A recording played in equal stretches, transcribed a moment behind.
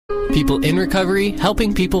People in recovery,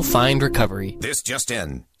 helping people find recovery. This just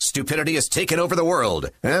in. Stupidity has taken over the world.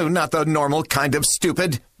 Not the normal kind of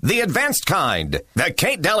stupid. The advanced kind. The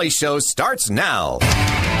Kate Daly Show starts now.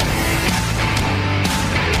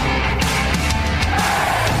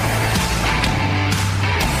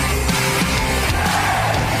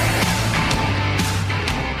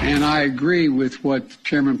 And I agree with what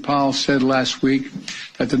Chairman Powell said last week,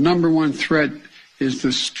 that the number one threat is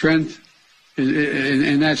the strength,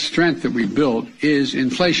 and that strength that we built is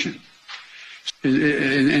inflation.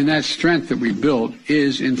 And that strength that we built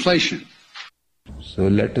is inflation. So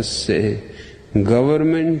let us say,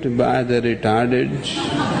 government by the retarded,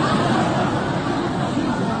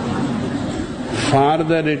 for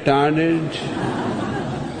the retarded,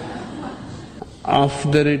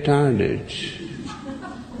 of the retarded.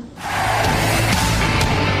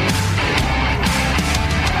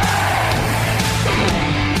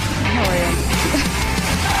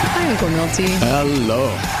 Uncle Milty.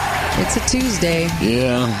 Hello. It's a Tuesday.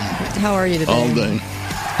 Yeah. How are you today? All day.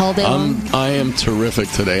 All day long? I am terrific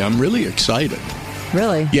today. I'm really excited.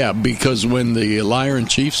 Really? Yeah, because when the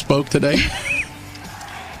Liar-in-Chief spoke today,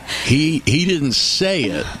 he didn't say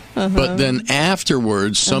it, but then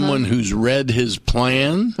afterwards, someone who's read his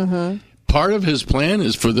plan, part of his plan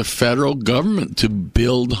is for the federal government to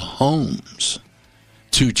build homes,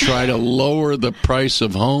 to try to lower the price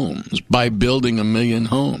of homes by building 1 million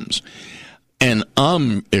homes. And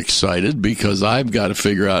I'm excited because I've got to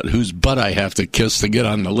figure out whose butt I have to kiss to get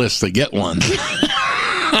on the list to get one.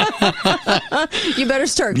 You better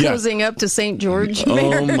start cozying up to St. George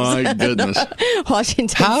mayors. Oh, my goodness.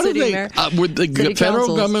 Washington how City do they, mayor. with the City federal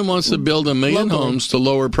councils. government wants to build 1 million Locally. homes to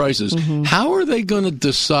lower prices. How are they going to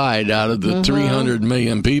decide out of the 300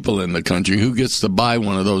 million people in the country who gets to buy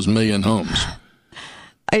one of those 1 million homes?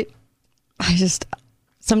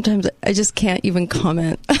 Sometimes I just can't even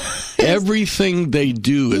comment. Everything they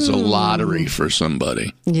do is a lottery for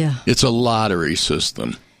somebody. Yeah. It's a lottery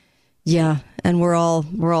system. Yeah, and we're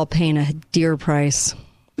all paying a dear price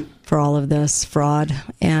for all of this fraud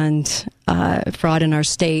and fraud in our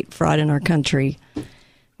state, fraud in our country.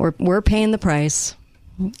 We're paying the price.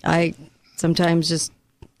 I sometimes just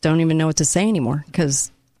don't even know what to say anymore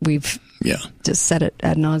because we've just said it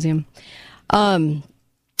ad nauseum.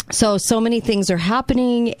 So many things are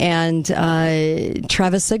happening, and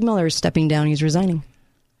Travis Sigmiller is stepping down. He's resigning.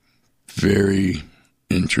 Very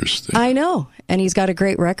interesting. I know, and he's got a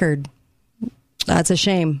great record. That's a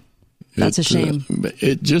shame. That's a shame.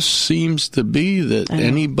 It just seems to be that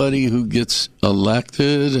anybody who gets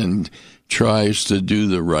elected and tries to do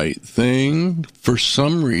the right thing, for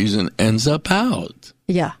some reason, ends up out.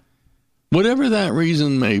 Yeah. Whatever that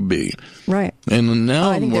reason may be. Right. And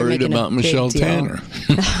now I'm worried about Michelle Tanner.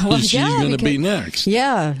 Well, She's going to be next.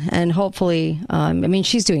 Yeah, and hopefully,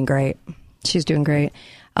 she's doing great. She's doing great.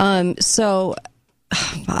 Travis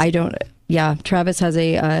has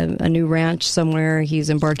a new ranch somewhere. He's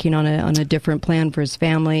embarking on a different plan for his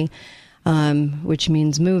family, which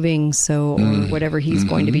means moving, or whatever he's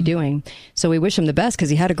going to be doing. So we wish him the best because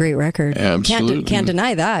he had a great record. Absolutely. Can't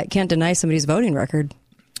deny that. Can't deny somebody's voting record.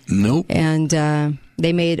 Nope. And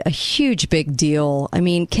they made a huge big deal. I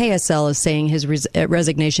mean, KSL is saying his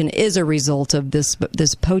resignation is a result of this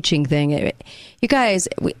poaching thing. You guys,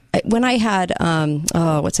 when I had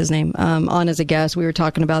what's his name on as a guest, we were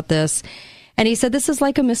talking about this, and he said this is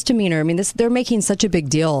like a misdemeanor. I mean, they're making such a big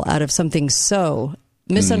deal out of something so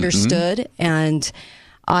misunderstood, and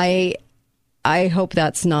I hope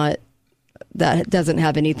that doesn't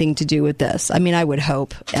have anything to do with this. I mean, I would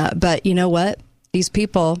hope, but you know what? These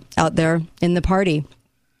people out there in the party,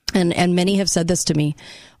 and many have said this to me,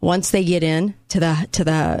 once they get in to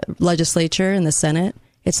the legislature and the Senate,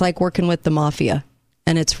 it's like working with the mafia,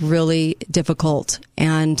 and it's really difficult.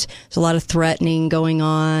 And there's a lot of threatening going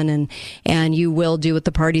on, and you will do what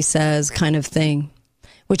the party says kind of thing,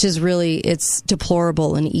 which is really, it's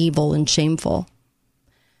deplorable and evil and shameful.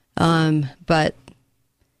 But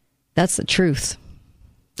that's the truth.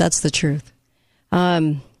 That's the truth.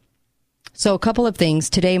 So a couple of things.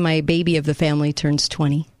 Today, my baby of the family turns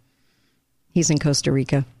 20. He's in Costa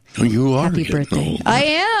Rica. Oh, you are. Happy birthday. Old. I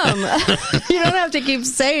am. You don't have to keep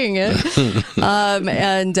saying it.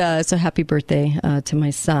 So happy birthday to my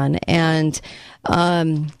son. And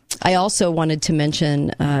I also wanted to mention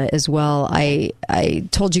as well, I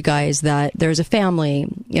told you guys that there's a family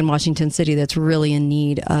in Washington City that's really in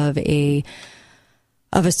need of a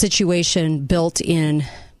situation built in.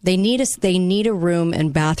 They need a room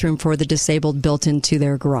and bathroom for the disabled built into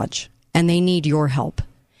their garage, and they need your help.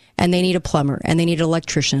 and they need a plumber, and they need an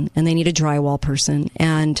electrician, and they need a drywall person.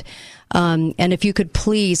 And if you could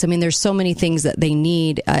please, I mean, there's so many things that they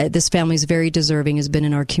need. This family is very deserving, has been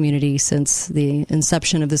in our community since the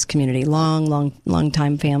inception of this community. Long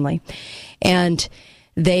time family. And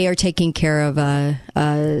they are taking care of an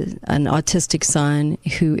autistic son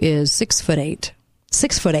who is 6'8".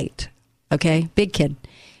 6'8", okay? Big kid.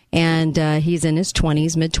 And he's in his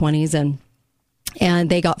 20s, mid-20s, and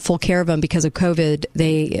they got full care of him because of COVID.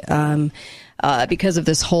 They, because of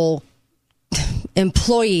this whole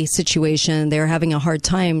employee situation, they're having a hard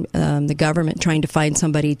time, the government trying to find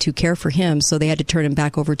somebody to care for him, so they had to turn him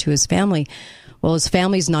back over to his family. Well, his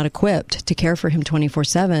family's not equipped to care for him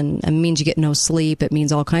 24/7. It means you get no sleep. It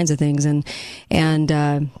means all kinds of things. And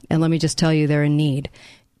let me just tell you, they're in need.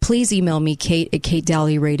 Please email me,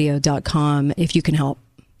 kate@katedalleyradio.com, if you can help.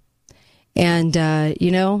 And,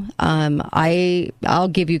 I'll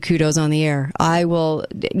give you kudos on the air. I will,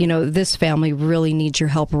 this family really needs your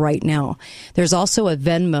help right now. There's also a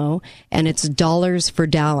Venmo, and it's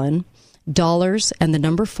 $4 dollars and the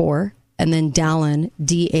number 4, and then Dallin,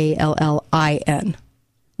 Dallin.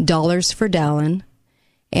 $4 for Dallin.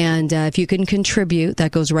 And if you can contribute,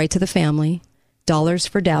 that goes right to the family. $4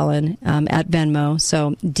 for Dallin at Venmo.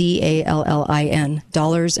 So Dallin.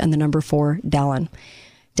 $4 and the number 4, Dallin.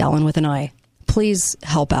 Dallin with an I. Please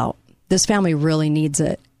help out. This family really needs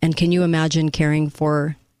it. And can you imagine caring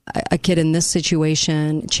for a kid in this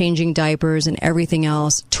situation, changing diapers and everything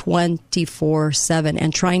else 24/7,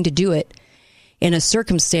 and trying to do it in a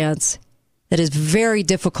circumstance that is very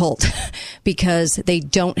difficult because they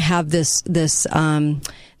don't have this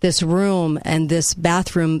room and this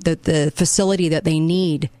bathroom, the facility that they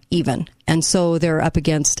need even. And so they're up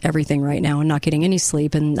against everything right now and not getting any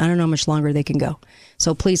sleep. And I don't know how much longer they can go.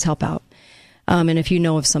 So please help out. And if you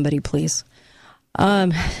know of somebody, please.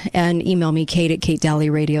 And email me,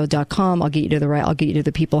 kate@katedalleyradio.com. I'll get you to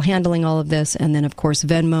the people handling all of this. And then, of course,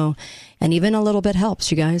 Venmo. And even a little bit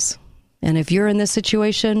helps, you guys. And if you're in this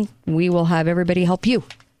situation, we will have everybody help you.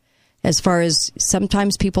 As far as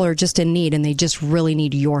sometimes people are just in need and they just really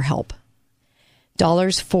need your help.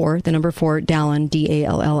 $4, the number 4, Dallin,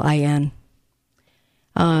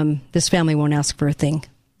 Dallin. This family won't ask for a thing.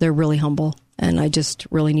 They're really humble, and I just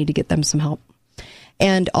really need to get them some help.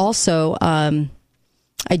 And also, I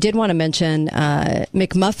did want to mention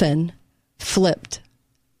McMuffin flipped.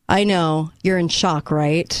 I know, you're in shock,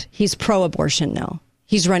 right? He's pro-abortion now.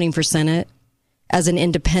 He's running for Senate as an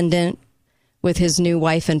independent with his new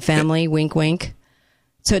wife and family, wink, wink,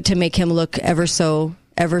 to make him look ever so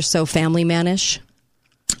family manish,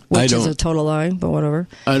 which is a total lie, but whatever.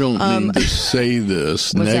 I don't mean to say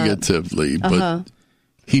this negatively, but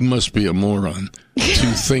he must be a moron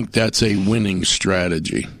to think that's a winning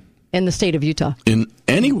strategy. In the state of Utah. In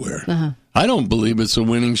anywhere. I don't believe it's a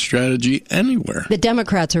winning strategy anywhere. The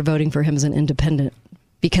Democrats are voting for him as an independent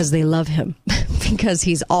because they love him. Because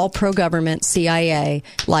he's all pro-government, CIA,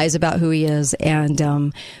 lies about who he is,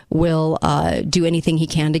 and will do anything he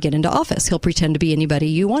can to get into office. He'll pretend to be anybody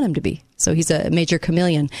you want him to be. So he's a major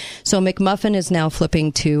chameleon. So McMuffin is now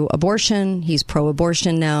flipping to abortion. He's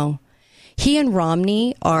pro-abortion now. He and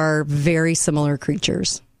Romney are very similar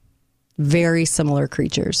creatures. Very similar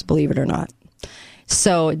creatures, believe it or not.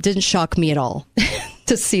 So it didn't shock me at all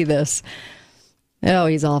to see this. Oh,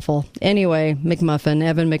 he's awful. Anyway, McMuffin,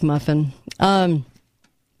 Evan McMuffin.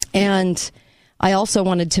 And I also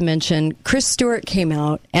wanted to mention Chris Stewart came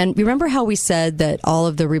out, and remember how we said that all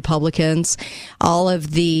of the Republicans, all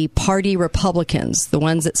of the party Republicans, the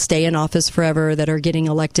ones that stay in office forever, that are getting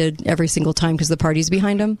elected every single time because the party's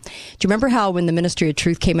behind them. Do you remember how when the Ministry of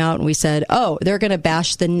Truth came out and we said, oh, they're going to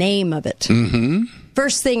bash the name of it? Mm-hmm.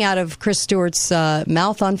 First thing out of Chris Stewart's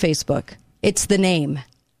mouth on Facebook, it's the name.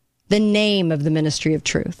 The name of the Ministry of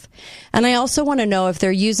Truth. And I also want to know if they're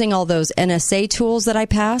using all those NSA tools that I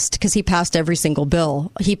passed, because he passed every single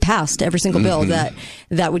bill. He passed every single bill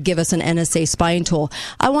that would give us an NSA spying tool.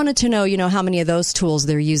 I wanted to know, how many of those tools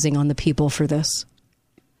they're using on the people for this.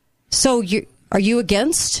 So are you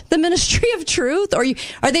against the Ministry of Truth? Or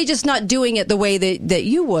are they just not doing it the way that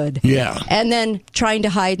you would? Yeah. And then trying to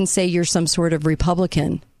hide and say you're some sort of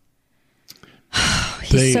Republican.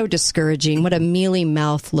 He's so discouraging. What a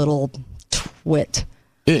mealy-mouthed little twit.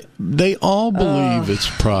 They all believe it's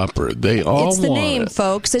proper. They all It's the want name, it.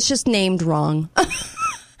 folks. It's just named wrong.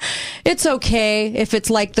 It's okay if it's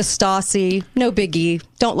like the Stasi. No biggie.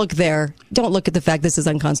 Don't look there. Don't look at the fact this is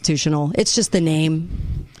unconstitutional. It's just the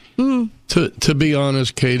name. To be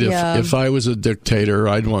honest, Kate, if I was a dictator,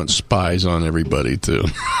 I'd want spies on everybody, too.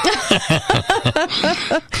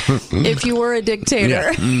 If you were a dictator.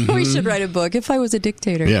 Yeah. Mm-hmm. We should write a book. If I was a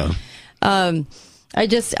dictator. Yeah.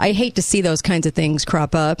 I hate to see those kinds of things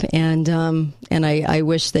crop up, and I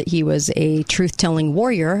wish that he was a truth-telling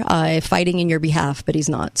warrior fighting in your behalf, but he's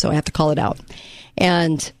not, so I have to call it out.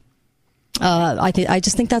 And I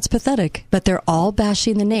just think that's pathetic. But they're all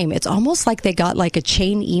bashing the name. It's almost like they got like a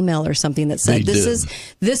chain email or something that said,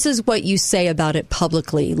 "This is what you say about it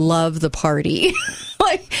publicly. Love the party."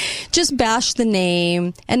 Like, just bash the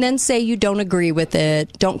name and then say you don't agree with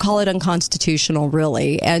it. Don't call it unconstitutional,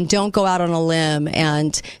 really, and don't go out on a limb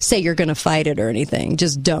and say you're going to fight it or anything.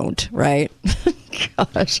 Just don't. Right?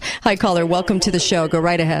 Gosh. Hi, caller. Welcome to the show. Go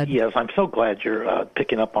right ahead. Yes, I'm so glad you're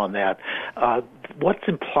picking up on that. What's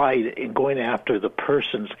implied in going after the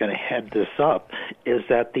person who's going to head this up is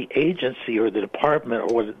that the agency or the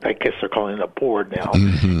department, or what I guess they're calling it a board now,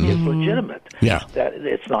 is legitimate. Yeah, that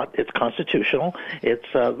it's constitutional. It's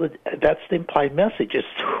that's the implied message. It's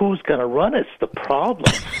who's going to run it's the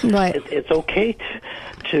problem. Right. It's okay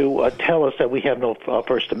to tell us that we have no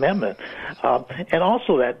First Amendment, and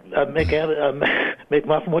also that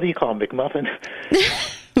McMuffin. What do you call him, McMuffin?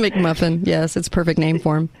 McMuffin, yes, it's a perfect name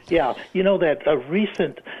for him. Yeah, you know that a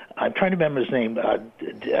recent, I'm trying to remember his name,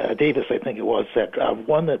 Davis, I think it was, that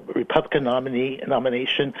won the Republican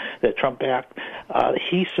nomination that Trump backed.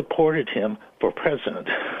 He supported him for president.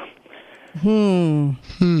 You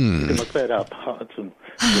can look that up. It's in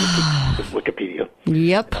Wikipedia.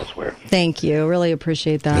 Yep. Elsewhere. Thank you. Really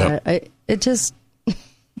appreciate that. Yep. It just.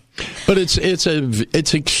 But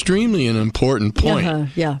it's extremely an important point,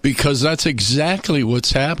 yeah. Because that's exactly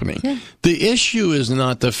what's happening. Yeah. The issue is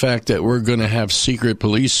not the fact that we're going to have secret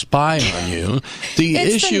police spy on you. The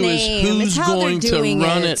issue is who's going to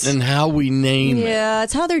run it and how we name it. Yeah,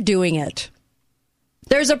 it's how they're doing it.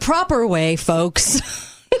 There's a proper way, folks.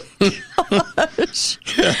 Gosh.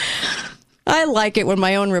 Yeah. I like it when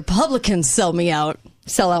my own Republicans sell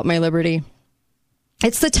out my liberty.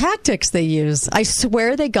 It's the tactics they use. I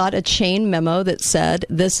swear they got a chain memo that said,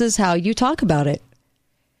 this is how you talk about it.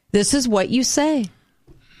 This is what you say.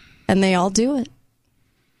 And they all do it.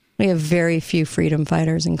 We have very few freedom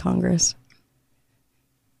fighters in Congress.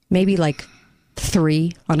 Maybe like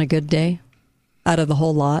 3 on a good day out of the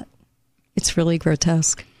whole lot. It's really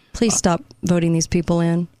grotesque. Please stop voting these people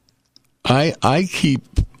in. I keep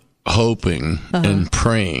hoping and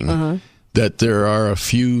praying that there are a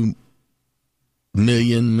few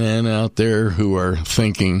million men out there who are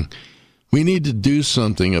thinking, we need to do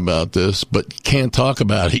something about this, but can't talk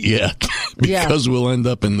about it yet because we'll end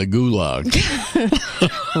up in the gulag.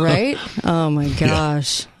 Right? Oh, my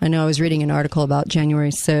gosh. Yeah. I know I was reading an article about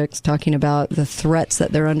January 6th talking about the threats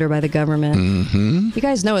that they're under by the government. Mm-hmm. You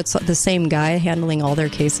guys know it's the same guy handling all their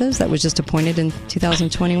cases that was just appointed in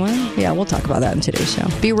 2021? Yeah, we'll talk about that in today's show.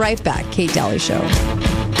 Be right back. Kate Daly Show.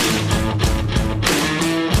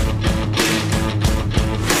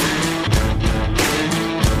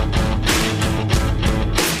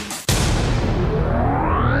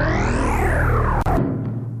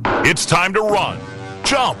 It's time to run,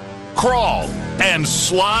 jump, crawl, and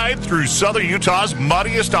slide through Southern Utah's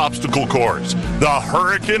muddiest obstacle course, the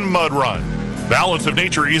Hurricane Mud Run. Balance of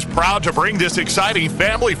Nature is proud to bring this exciting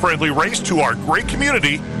family-friendly race to our great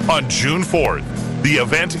community on June 4th. The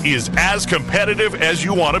event is as competitive as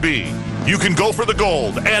you want to be. You can go for the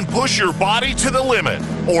gold and push your body to the limit,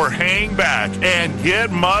 or hang back and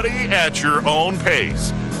get muddy at your own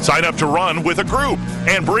pace. Sign up to run with a group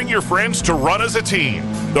and bring your friends to run as a team.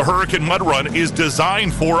 The Hurricane Mud Run is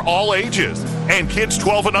designed for all ages, and kids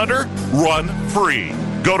 12 and under run free.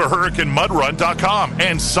 Go to hurricanemudrun.com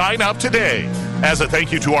and sign up today. As a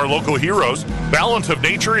thank you to our local heroes, Balance of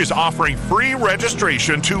Nature is offering free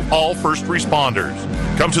registration to all first responders.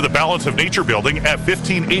 Come to the Balance of Nature building at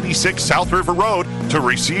 1586 South River Road to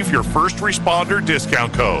receive your first responder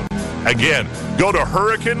discount code. Again, go to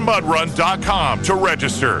hurricanemudrun.com to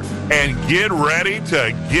register and get ready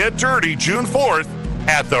to get dirty June 4th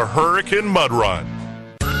at the Hurricane Mud Run.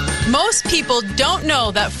 Most people don't know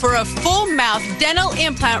that for a full mouth dental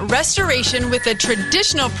implant restoration with a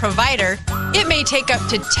traditional provider, it may take up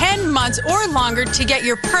to 10 months or longer to get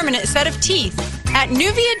your permanent set of teeth. At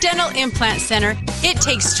Nuvia Dental Implant Center, it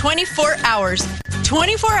takes 24 hours.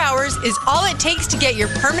 24 hours is all it takes to get your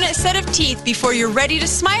permanent set of teeth before you're ready to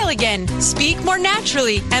smile again, speak more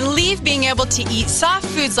naturally, and leave being able to eat soft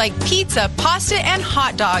foods like pizza, pasta, and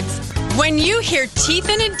hot dogs. When you hear teeth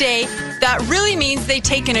in a day, that really means they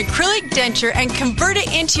take an acrylic denture and convert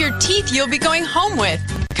it into your teeth you'll be going home with.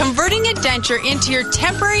 Converting a denture into your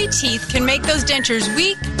temporary teeth can make those dentures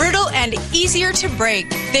weak, brittle, and easier to break.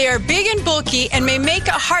 They are big and bulky and may make it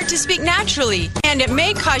hard to speak naturally, and it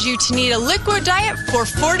may cause you to need a liquid diet for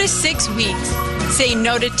 4 to 6 weeks. Say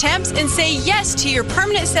no to temps and say yes to your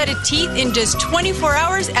permanent set of teeth in just 24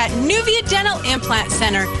 hours at Nuvia Dental Implant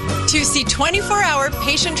Center. To see 24-hour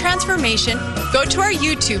patient transformation, go to our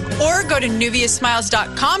YouTube or go to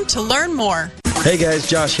nuviasmiles.com to learn more. Hey guys,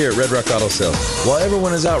 Josh here at Red Rock Auto Sales. While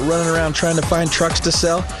everyone is out running around trying to find trucks to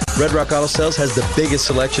sell, Red Rock Auto Sales has the biggest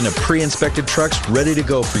selection of pre-inspected trucks ready to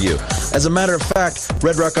go for you. As a matter of fact,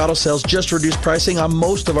 Red Rock Auto Sales just reduced pricing on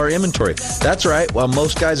most of our inventory. That's right, while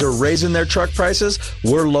most guys are raising their truck prices,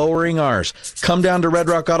 we're lowering ours. Come down to Red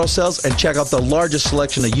Rock Auto Sales and check out the largest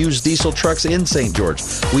selection of used diesel trucks in St. George.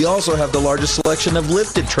 We also have the largest selection of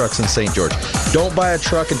lifted trucks in St. George. Don't buy a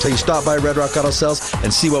truck until you stop by Red Rock Auto Sales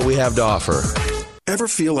and see what we have to offer. Ever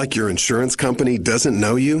feel like your insurance company doesn't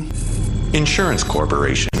know you? Insurance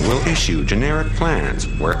Corporation will issue generic plans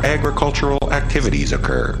where agricultural activities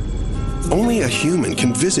occur. Only a human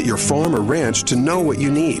can visit your farm or ranch to know what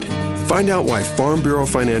you need. Find out why Farm Bureau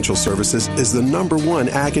Financial Services is the #1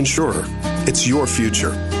 ag insurer. It's your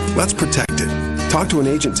future. Let's protect it. Talk to an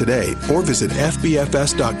agent today or visit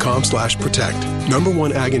fbfs.com/protect.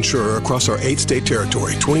 #1 ag insurer across our 8-state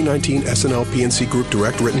territory. 2019 SNL PNC Group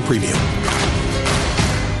Direct Written Premium.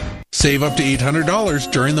 Save up to $800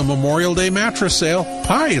 during the Memorial Day mattress sale.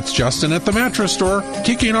 Hi, it's Justin at the Mattress Store,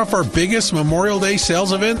 kicking off our biggest Memorial Day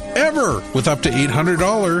sales event ever with up to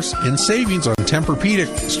 $800 in savings on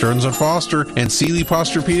Tempur-Pedic, Stearns & Foster, and Sealy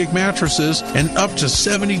Posturepedic mattresses, and up to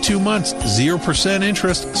 72 months, 0%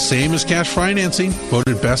 interest, same as cash financing.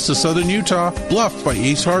 Voted best of Southern Utah, Bluff by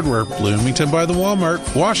Ace Hardware, Bloomington by the Walmart,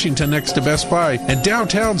 Washington next to Best Buy, and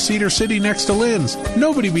downtown Cedar City next to Lynn's.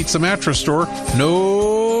 Nobody beats the Mattress Store.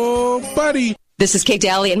 Nobody. This is Kate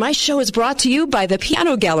Daly, and my show is brought to you by the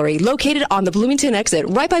Piano Gallery, located on the Bloomington exit,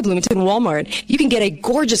 right by Bloomington Walmart. You can get a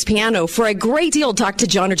gorgeous piano for a great deal. Talk to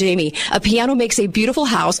John or Jamie. A piano makes a beautiful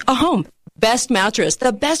house a home. Best mattress,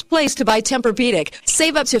 the best place to buy Tempur-Pedic.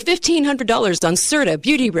 Save up to $1,500 on Serta,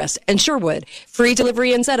 Beauty Rest, and Sherwood. Free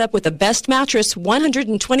delivery and setup with the best mattress,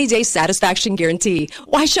 120-day satisfaction guarantee.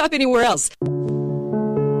 Why shop anywhere else?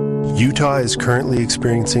 Utah is currently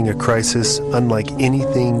experiencing a crisis unlike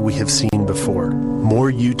anything we have seen before.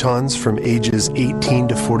 More Utahns from ages 18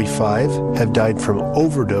 to 45 have died from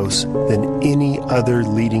overdose than any other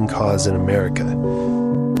leading cause in America.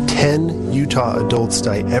 10 Utah adults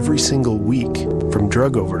die every single week from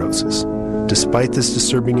drug overdoses. Despite this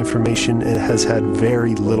disturbing information, it has had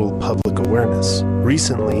very little public awareness.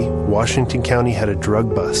 Recently, Washington County had a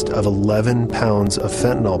drug bust of 11 pounds of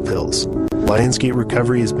fentanyl pills. Lionsgate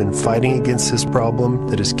Recovery has been fighting against this problem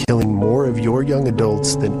that is killing more of your young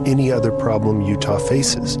adults than any other problem Utah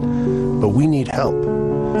faces. But we need help.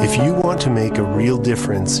 If you want to make a real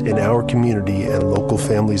difference in our community and local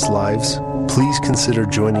families' lives, please consider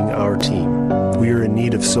joining our team. We are in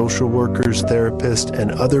need of social workers, therapists,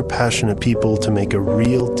 and other passionate people to make a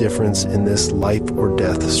real difference in this life or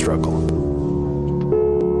death struggle.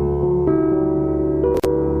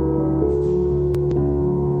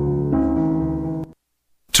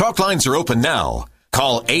 Talk lines are open now.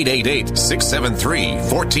 Call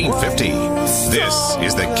 888-673-1450. This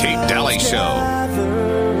is the Kate Daly Show.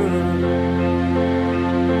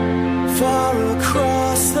 Far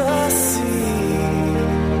across the sea,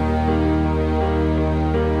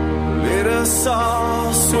 let us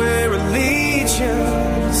all swear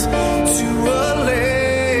allegiance to a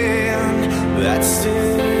land that's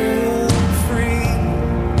still free.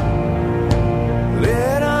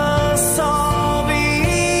 Let us all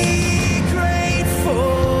be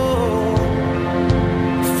grateful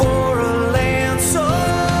for a land so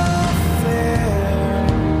fair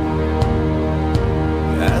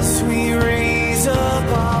as we raise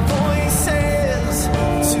up our voices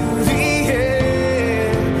to the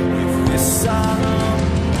air with this solemn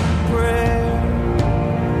prayer.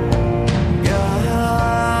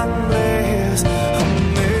 God bless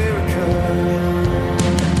America.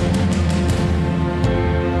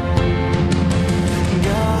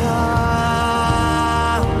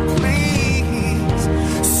 God, please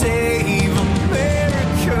save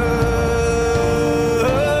America.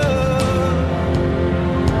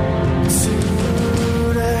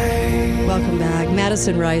 Welcome back.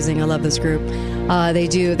 Madison Rising. I love this group.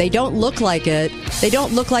 They don't look like it. They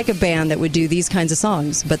don't look like a band that would do these kinds of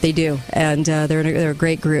songs, but they do. And they're a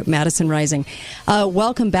great group, Madison Rising.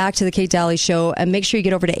 Welcome back to the Kate Daly Show. And make sure you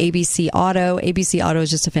get over to ABC Auto. ABC Auto is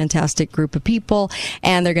just a fantastic group of people.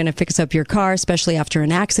 And they're going to fix up your car, especially after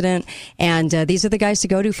an accident. And these are the guys to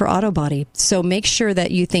go to for auto body. So make sure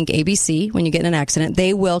that you think ABC when you get in an accident.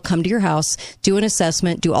 They will come to your house, do an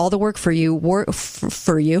assessment, do all the work for you.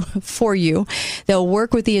 They'll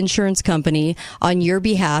work with the insurance company on your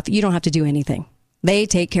behalf. You don't have to do anything. They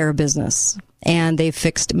take care of business. and they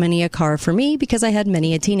fixed many a car for me because I had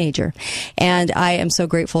many a teenager. And I am so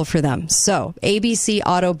grateful for them. So ABC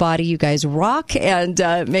Auto Body, you guys rock, and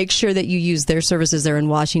make sure that you use their services there in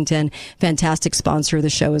Washington. Fantastic sponsor of the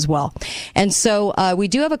show as well. And so we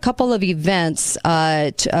do have a couple of events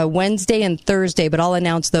Wednesday and Thursday, but I'll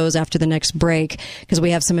announce those after the next break because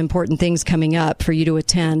we have some important things coming up for you to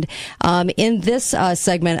attend. In this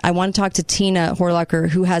segment, I want to talk to Tina Horlacher,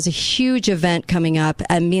 who has a huge event coming up.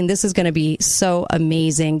 I mean, this is going to be so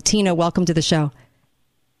amazing. Tina, welcome to the show.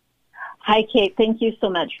 Hi, Kate. Thank you so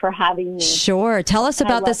much for having me. Sure. Tell us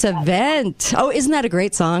about this event. Oh, isn't that a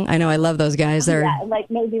great song? I know. I love those guys. They're Yeah, like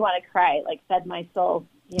made me want to cry, like fed my soul,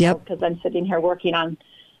 Yep. because I'm sitting here working on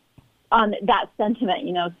that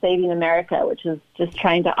sentiment, saving America, which is just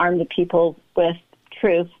trying to arm the people with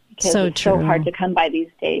truth. Because So it's so true. hard to come by these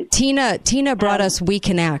days. Tina brought us We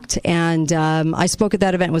Connect, and I spoke at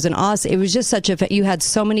that event. It was an awesome. It was just such a. You had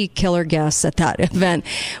so many killer guests at that event,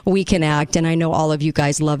 We Connect, and I know all of you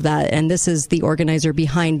guys love that. And this is the organizer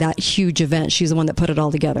behind that huge event. She's the one that put it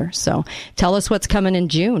all together. So tell us what's coming in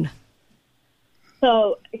June.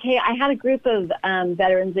 So, okay, I had a group of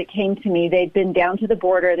veterans that came to me. They'd been down to the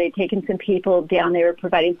border. They'd taken some people down. They were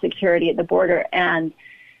providing security at the border, and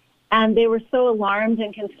they were so alarmed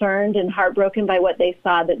and concerned and heartbroken by what they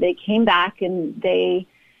saw that they came back and they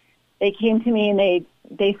came to me and they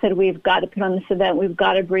said, we've got to put on this event. We've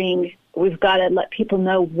got to let people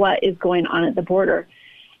know what is going on at the border.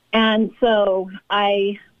 And so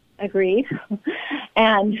I agreed,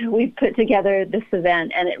 and we put together this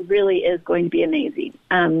event, and it really is going to be amazing.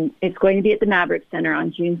 It's going to be at the Maverick Center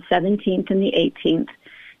on June 17th and the 18th.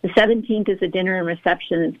 The 17th is a dinner and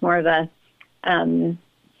reception. It's more of a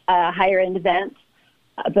higher end event,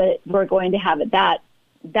 but we're going to have it that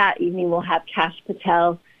evening. We'll have Kash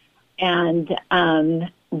Patel and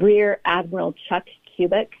Rear Admiral Chuck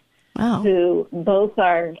Kubik, who both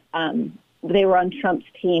are they were on Trump's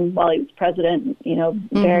team while he was president.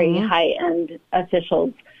 Very high end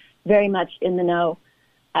officials, very much in the know.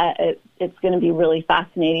 It's going to be really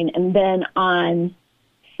fascinating. And then on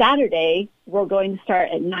Saturday, we're going to start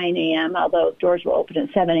at 9 a.m., although doors will open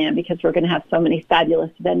at 7 a.m. because we're going to have so many fabulous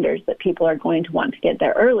vendors that people are going to want to get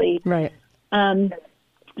there early. Right. And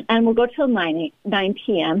we'll go till 9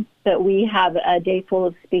 p.m., but we have a day full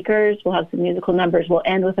of speakers. We'll have some musical numbers. We'll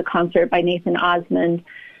end with a concert by Nathan Osmond,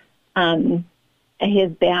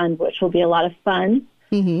 his band, which will be a lot of fun.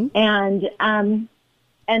 Mm-hmm.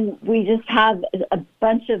 And we just have a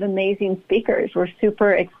bunch of amazing speakers. We're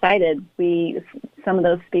super excited. Some of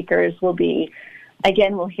those speakers will be,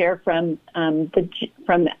 again, we'll hear from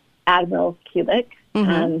Admiral Kubik.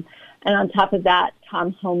 And on top of that,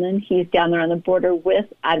 Tom Homan, he's down there on the border with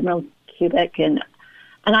Admiral Kubik. And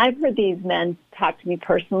I've heard these men talk to me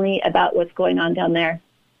personally about what's going on down there.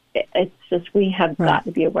 It's just, we have got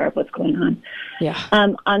to be aware of what's going on. Yeah.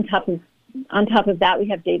 On top of that, we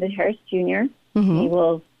have David Harris Jr.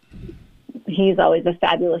 He's always a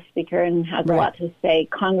fabulous speaker and has a lot to say.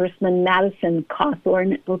 Congressman Madison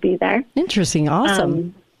Cawthorn will be there. Interesting.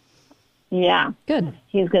 Awesome. Yeah. Good.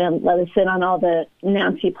 He's going to let us in on all the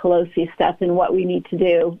Nancy Pelosi stuff and what we need to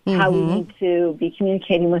do, how we need to be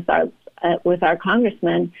communicating with our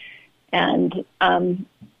congressman. And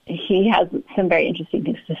he has some very interesting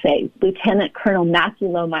things to say. Lieutenant Colonel Matthew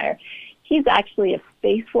Lohmeyer. He's actually a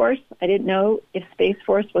Space Force. I didn't know if Space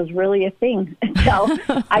Force was really a thing until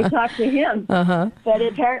I talked to him. But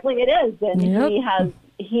apparently it is. And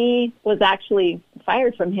he was actually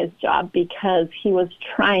fired from his job because he was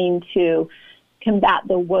trying to combat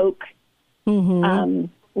the woke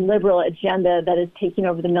liberal agenda that is taking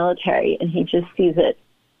over the military, and he just sees it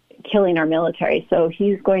killing our military. So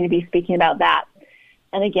he's going to be speaking about that.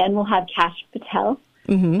 And again, we'll have Kash Patel.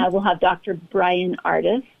 We'll have Dr. Brian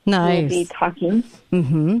Ardis. Nice. Who will be talking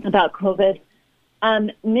about COVID.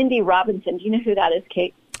 Mindy Robinson, do you know who that is,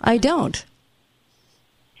 Kate? I don't.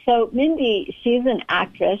 So Mindy, she's an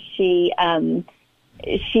actress. She was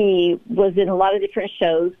in a lot of different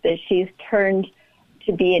shows, but she's turned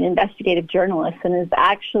to be an investigative journalist and has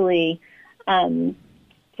actually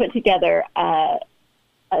put together a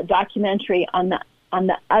documentary on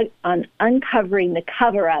uncovering the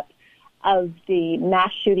cover-up of the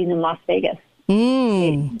mass shooting in Las Vegas. Do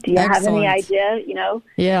you have any idea?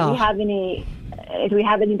 Yeah. Do we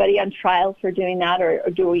have anybody on trial for doing that, or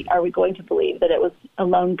are we going to believe that it was a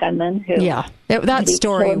lone gunman who? Yeah, that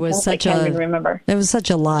story was such I can't even remember. It was such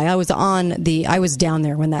a lie. I was down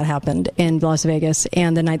there when that happened in Las Vegas,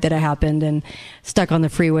 and the night that it happened, and stuck on the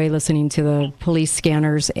freeway listening to the police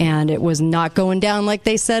scanners, and it was not going down like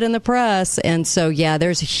they said in the press. And so, yeah,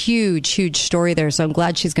 there's a huge, huge story there. So I'm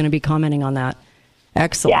glad she's going to be commenting on that.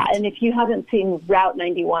 Excellent. Yeah, and if you haven't seen Route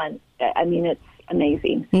 91, I mean, it's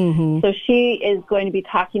amazing. Mm-hmm. So she is going to be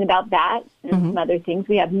talking about that and some other things.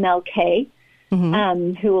 We have Mel Kay,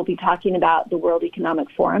 who will be talking about the World Economic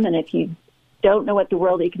Forum. And if you don't know what the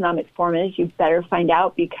World Economic Forum is, you better find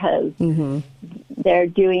out, because they're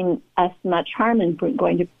doing us much harm and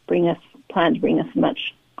going to plan to bring us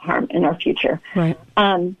much harm in our future. Right.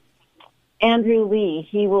 Andrew Lee,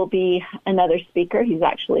 he will be another speaker. He's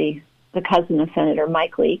actually the cousin of Senator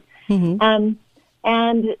Mike Lee.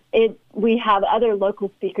 And we have other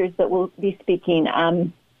local speakers that will be speaking.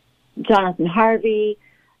 Jonathan Harvey,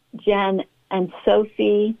 Jen and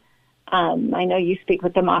Sophie. I know you speak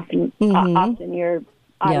with them often. Often your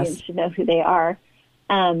audience should know who they are.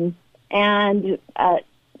 And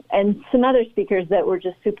some other speakers that we're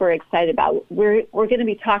just super excited about. We're going to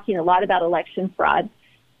be talking a lot about election fraud,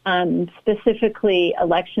 specifically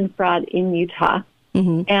election fraud in Utah.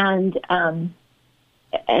 And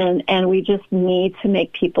we just need to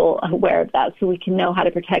make people aware of that so we can know how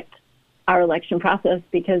to protect our election process,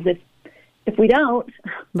 because if we don't,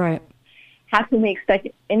 right, how can we expect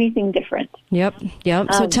anything different? Yep.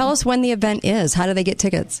 So tell us when the event is. How do they get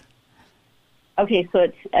tickets? Okay, so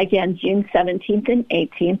it's, again, June 17th and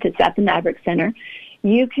 18th. It's at the Maverick Center.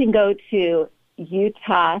 You can go to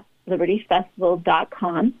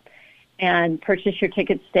UtahLibertyFestival.com and purchase your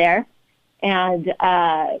tickets there. And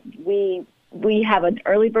we have an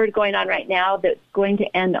early bird going on right now that's going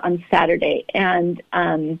to end on Saturday. And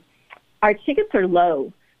our tickets are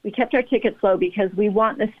low. We kept our tickets low because we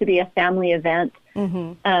want this to be a family event.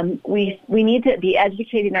 We need to be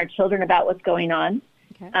educating our children about what's going on,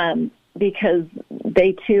 because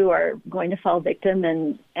they too are going to fall victim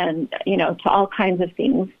and to all kinds of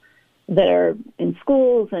things that are in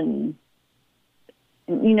schools, and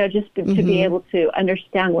just to be able to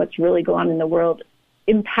understand what's really going on in the world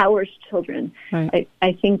empowers children. Right.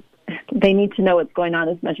 I think they need to know what's going on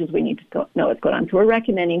as much as we need to know what's going on. So we're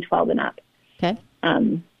recommending 12 and up. Okay.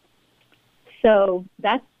 So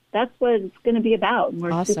that's what it's going to be about.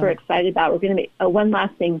 We're Awesome. super excited about. We're going to be one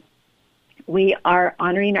last thing. We are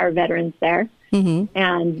honoring our veterans there,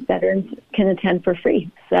 and veterans can attend for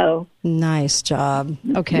free. So nice job.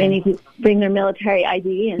 Okay. They need to bring their military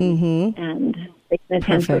ID and they can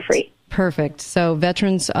attend for free. Perfect. So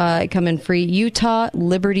veterans come in free.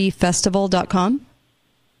 UtahLibertyFestival.com.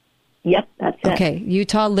 Yep, that's it. Okay,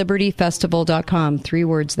 UtahLibertyFestival.com. 3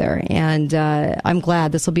 words there. And I'm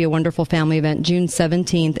glad this will be a wonderful family event, June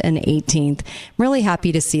 17th and 18th. I'm really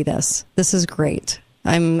happy to see this. This is great.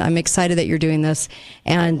 I'm excited that you're doing this,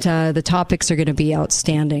 and the topics are going to be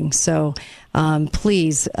outstanding. So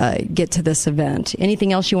please get to this event.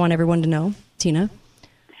 Anything else you want everyone to know, Tina?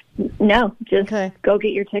 No, just go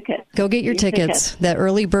get your ticket. Go get your tickets. The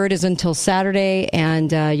early bird is until Saturday,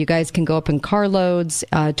 and you guys can go up in carloads,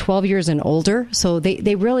 12 years and older. So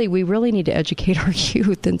we really need to educate our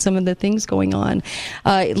youth and some of the things going on.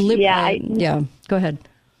 Go ahead.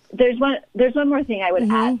 There's one more thing I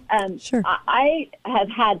would add. Sure. I have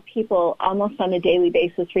had people almost on a daily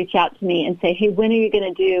basis reach out to me and say, "Hey, when are you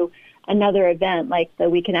going to do another event like the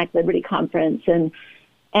We Connect Liberty Conference?" And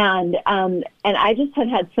I just have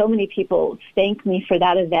had so many people thank me for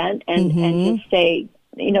that event and just say,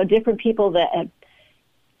 different people that have,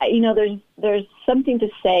 there's something to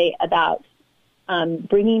say about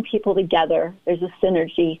bringing people together. There's a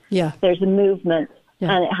synergy. Yeah. There's a movement,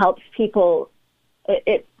 and it helps people.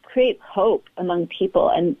 It creates hope among people,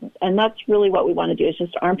 and that's really what we want to do, is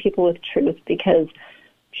just arm people with truth, because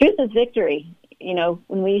truth is victory.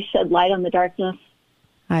 When we shed light on the darkness,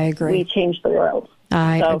 I agree. We change the world.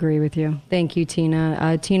 I agree with you. Thank you,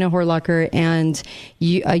 Tina. Tina Horlocker and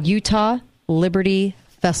Utah Liberty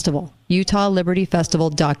Festival.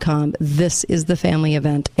 UtahLibertyFestival.com. This is the family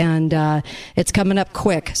event, and it's coming up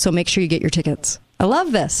quick, so make sure you get your tickets. I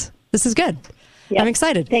love this. This is good. Yep. I'm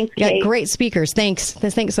excited. Thanks, Kate. Kate. Great speakers. Thanks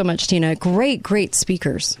so much, Tina. Great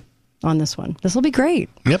speakers on this one. This will be great.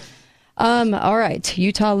 Yep. All right.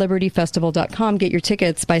 UtahLibertyFestival.com. Get your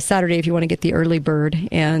tickets by Saturday if you want to get the early bird.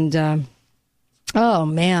 And, oh,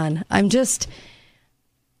 man,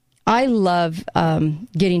 I love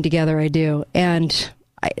getting together. I do. And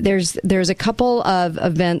there's a couple of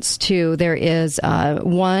events, too. There is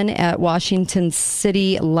one at Washington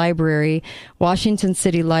City Library.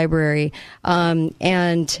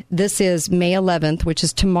 And this is May 11th, which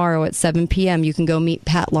is tomorrow at 7 p.m. You can go meet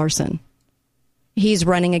Pat Larson. He's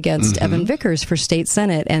running against Evan Vickers for state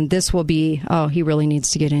senate, and this will be, he really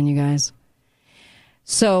needs to get in, you guys.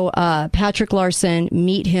 So Patrick Larson,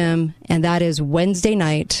 meet him, and that is Wednesday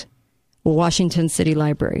night, Washington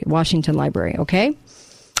Library, okay?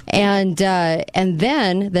 And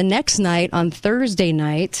then the next night, on Thursday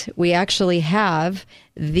night, we actually have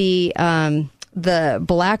the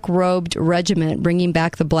Black-Robed Regiment, bringing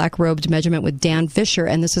back the Black-Robed Regiment with Dan Fisher,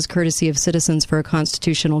 and this is courtesy of Citizens for a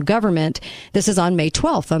Constitutional Government. This is on May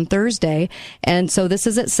 12th, on Thursday, and so this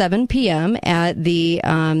is at 7 p.m. at the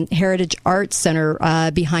Heritage Arts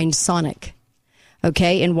Center behind Sonic.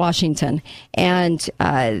 Okay, in Washington. And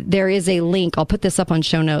there is a link. I'll put this up on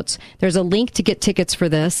show notes. There's a link to get tickets for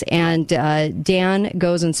this. And Dan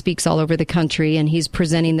goes and speaks all over the country, and he's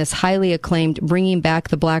presenting this highly acclaimed Bringing Back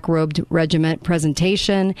the Black-Robed Regiment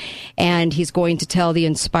presentation. And he's going to tell the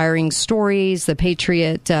inspiring stories, the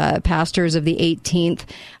patriot pastors of the 18th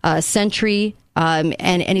century.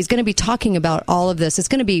 And he's going to be talking about all of this. It's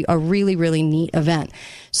going to be a really, really neat event.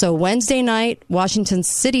 So Wednesday night, Washington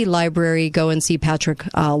City Library, go and see Patrick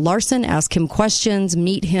Larson, ask him questions,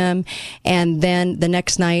 meet him. And then the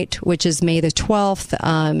next night, which is May the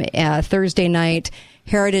 12th, Thursday night,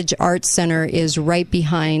 Heritage Arts Center is right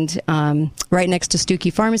behind, right next to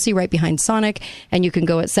Stuckey Pharmacy, right behind Sonic, and you can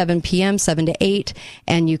go at 7 p.m., 7 to 8,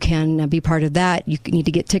 and you can be part of that. You need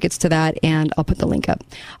to get tickets to that, and I'll put the link up.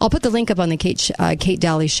 I'll put the link up on the Kate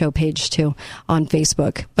Daly Show page, too, on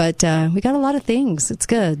Facebook. But we got a lot of things. It's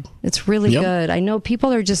good. It's really good. I know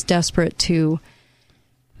people are just desperate to...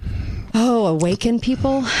 awaken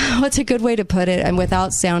people? What's a good way to put it? And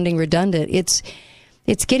without sounding redundant, it's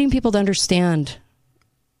getting people to understand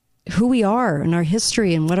who we are and our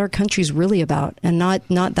history and what our country's really about, and not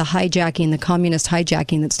the hijacking, the communist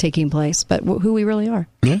hijacking that's taking place, but who we really are.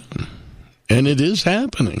 Yeah. And it is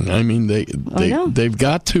happening. I mean, they've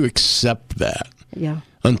got to accept that. Yeah.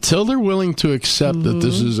 Until they're willing to accept that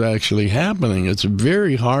this is actually happening, it's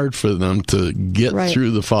very hard for them to get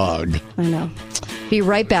through the fog. I know. Be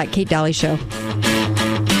right back. Kate Daly Show.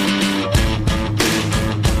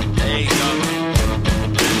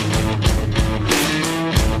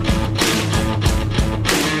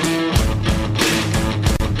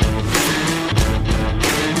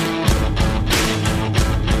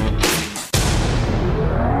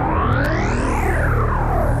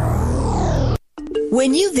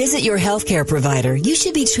 When you visit your healthcare provider, you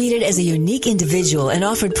should be treated as a unique individual and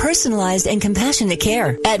offered personalized and compassionate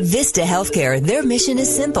care. At Vista Healthcare, their mission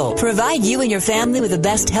is simple. Provide you and your family with the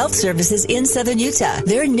best health services in Southern Utah.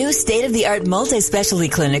 Their new state-of-the-art multi-specialty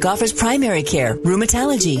clinic offers primary care,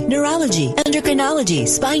 rheumatology, neurology, endocrinology,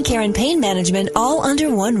 spine care, and pain management all under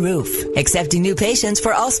one roof. Accepting new patients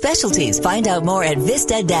for all specialties. Find out more at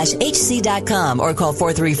vista-hc.com or call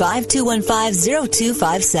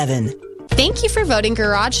 435-215-0257. Thank you for voting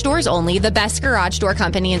Garage Doors Only the best garage door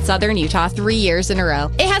company in Southern Utah 3 years in a row.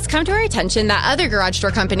 It has come to our attention that other garage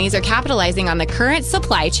door companies are capitalizing on the current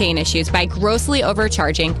supply chain issues by grossly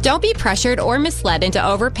overcharging. Don't be pressured or misled into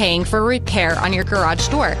overpaying for repair on your garage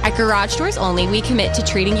door. At Garage Doors Only, we commit to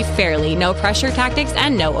treating you fairly, no pressure tactics,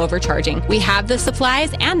 and no overcharging. We have the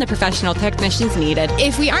supplies and the professional technicians needed.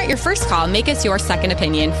 If we aren't your first call, make us your second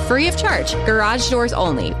opinion, free of charge. Garage Doors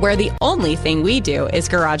Only, where the only thing we do is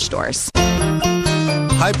garage doors.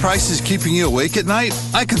 High prices keeping you awake at night?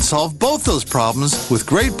 I can solve both those problems with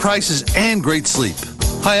great prices and great sleep.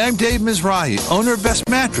 Hi, I'm Dave Mizrahi, owner of Best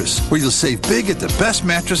Mattress, where you'll save big at the Best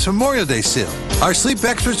Mattress Memorial Day sale. Our sleep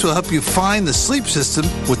experts will help you find the sleep system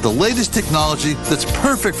with the latest technology that's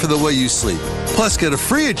perfect for the way you sleep. Plus, get a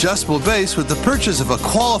free adjustable base with the purchase of a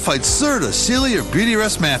qualified Serta, Sealy, or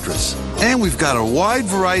Beautyrest mattress. And we've got a wide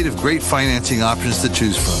variety of great financing options to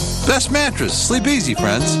choose from. Best Mattress. Sleep easy,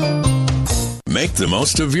 friends. Make the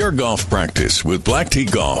most of your golf practice with Black Tee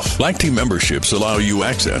Golf. Black Tee memberships allow you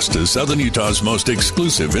access to Southern Utah's most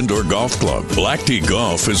exclusive indoor golf club. Black Tee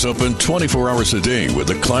Golf is open 24 hours a day with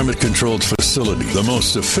a climate-controlled facility, the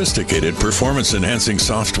most sophisticated performance-enhancing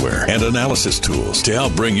software, and analysis tools to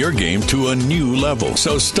help bring your game to a new level.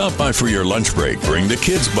 So stop by for your lunch break, bring the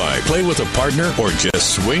kids by, play with a partner, or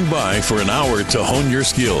just swing by for an hour to hone your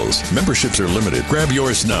skills. Memberships are limited. Grab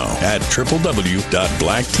yours now at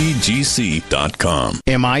www.blacktgc.com.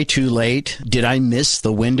 Am I too late? Did I miss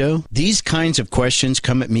the window? These kinds of questions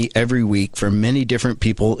come at me every week from many different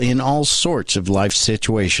people in all sorts of life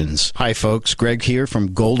situations. Hi folks, Greg here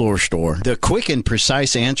from Gold Ore Store. The quick and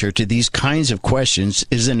precise answer to these kinds of questions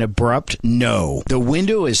is an abrupt no. The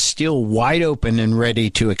window is still wide open and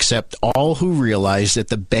ready to accept all who realize that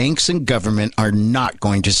the banks and government are not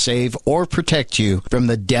going to save or protect you from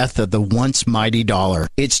the death of the once mighty dollar.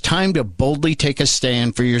 It's time to boldly take a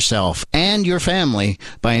stand for yourself and your family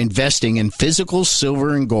by investing in physical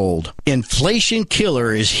silver and gold. Inflation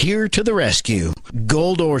Killer is here to the rescue.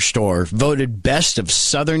 Gold Ore Store, voted best of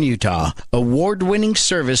Southern Utah. Award-winning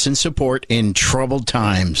service and support in troubled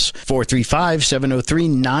times.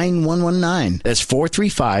 435-703-9119. That's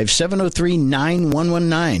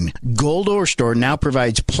 435-703-9119. Gold Ore Store now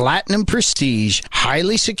provides platinum prestige,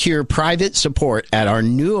 highly secure private support at our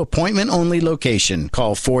new appointment-only location.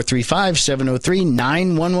 Call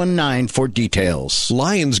 435-703-9119 for details.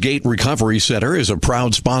 Lionsgate Recovery Center is a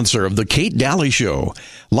proud sponsor of the Kate Daly Show.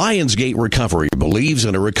 Lionsgate Recovery believes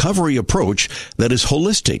in a recovery approach that is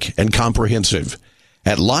holistic and comprehensive.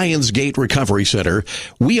 At Lionsgate Recovery Center,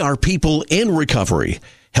 we are people in recovery,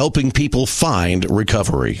 helping people find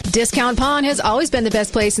recovery. Discount Pawn has always been the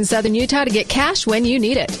best place in Southern Utah to get cash when you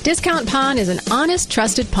need it. Discount Pawn is an honest,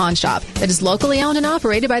 trusted pawn shop that is locally owned and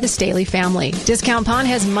operated by the Staley family. Discount Pawn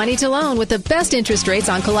has money to loan with the best interest rates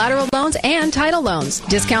on collateral loans and title loans.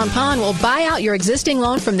 Discount Pawn will buy out your existing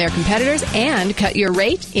loan from their competitors and cut your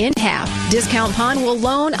rate in half. Discount Pawn will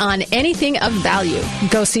loan on anything of value.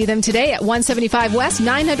 Go see them today at 175 West,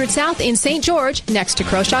 900 South in St. George, next to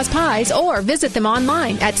Crowshaw's Pies, or visit them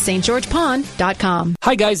online at stgeorgepawn.com.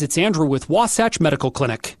 Hi guys, it's Andrew with Wasatch Medical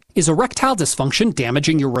Clinic. Is erectile dysfunction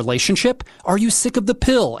damaging your relationship? Are you sick of the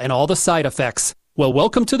pill and all the side effects? Well,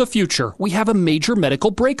 welcome to the future. We have a major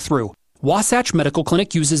medical breakthrough. Wasatch Medical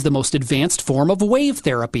Clinic uses the most advanced form of wave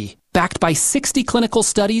therapy. Backed by 60 clinical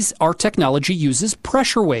studies, our technology uses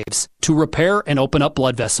pressure waves to repair and open up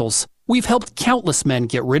blood vessels. We've helped countless men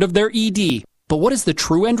get rid of their ED. But what is the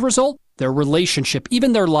true end result? Their relationship,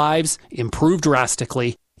 even their lives, improve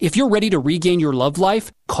drastically. If you're ready to regain your love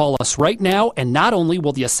life, call us right now, and not only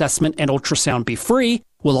will the assessment and ultrasound be free,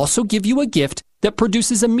 we'll also give you a gift that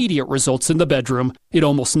produces immediate results in the bedroom. It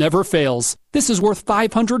almost never fails. This is worth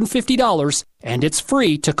 $550, and it's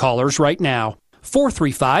free to callers right now.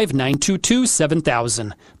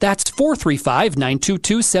 435-922-7000. That's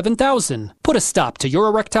 435-922-7000. Put a stop to your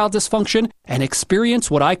erectile dysfunction and experience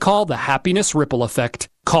what I call the happiness ripple effect.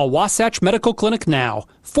 Call Wasatch Medical Clinic now.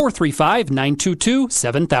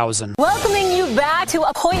 435-922-7000. Welcoming you back to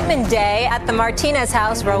appointment day at the Martinez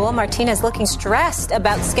house. Raul Martinez looking stressed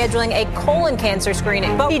about scheduling a colon cancer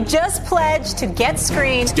screening, but he just pledged to get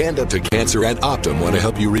screened. Stand Up to Cancer and Optum want to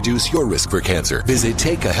help you reduce your risk for cancer. Visit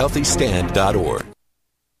takeahealthystand.org.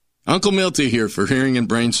 Uncle Milty here for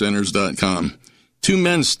hearingandbraincenters.com. Two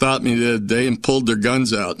men stopped me the other day and pulled their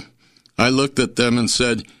guns out. I looked at them and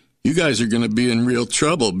said, "You guys are going to be in real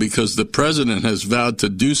trouble because the president has vowed to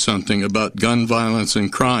do something about gun violence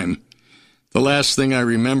and crime." The last thing I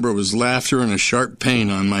remember was laughter and a sharp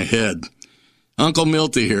pain on my head. Uncle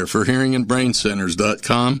Milty here for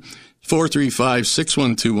hearingandbraincenters.com,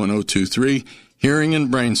 435-612-1023,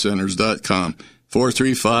 hearingandbraincenters.com,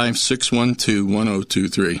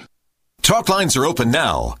 435-612-1023. Talk lines are open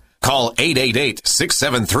now. Call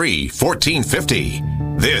 888-673-1450.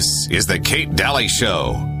 This is the Kate Daly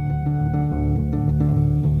Show.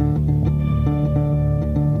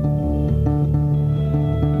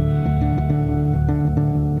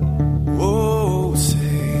 Oh,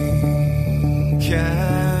 say,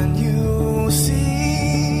 can you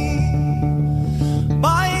see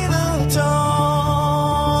by the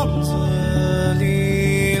dawn's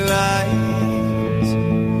early light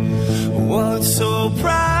what so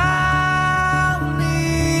proudly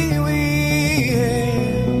we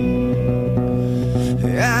hailed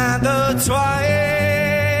at the twilight's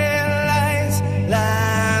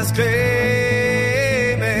last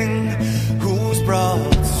gleaming, whose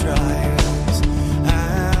broad stripes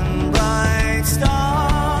and bright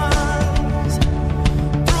stars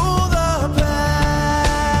through the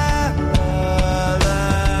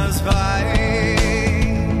perilous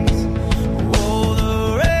fight, oh,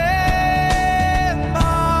 the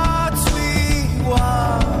ramparts we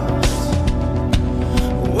watched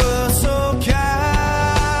were so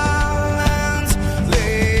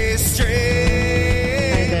gallantly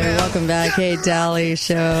straight. Hi there. Welcome back, Kate Daly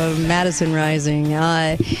Show, Madison Rising.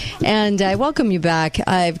 And I welcome you back.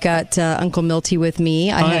 I've got Uncle Milty with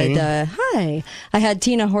me. I had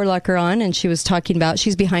Tina Horlacher on, and she was talking about,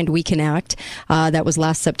 she's behind We Can Act. That was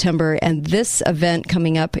last September. And this event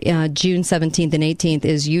coming up June 17th and 18th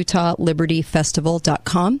is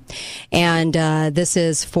UtahLibertyFestival.com. And this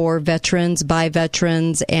is for veterans, by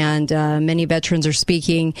veterans, and many veterans are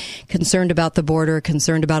speaking, concerned about the border,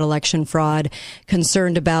 concerned about election fraud,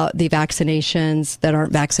 concerned about the vaccinations that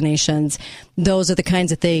aren't vaccinations. those are the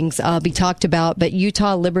kinds of things be talked about. But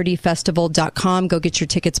UtahLibertyFestival.com. Go get your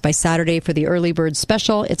tickets by Saturday for the early bird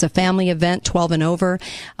special. It's a family event, 12 and over.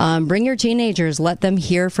 Bring your teenagers. Let them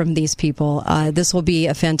hear from these people. This will be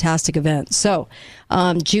a fantastic event. So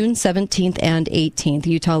June 17th and 18th,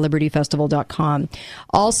 UtahLibertyFestival.com.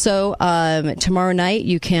 Also, tomorrow night,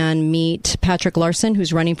 you can meet Patrick Larson,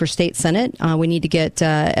 who's running for state senate. We need to get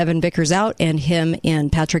Evan Vickers out and him in,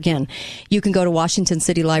 Patrick in. You can go to Washington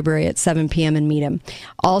City Library at 7 p.m. and meet him.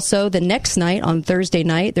 Also, the next night, on Thursday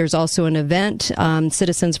night, there's also an event,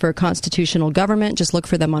 Citizens for a Constitutional Government. Just look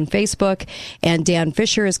for them on Facebook. And Dan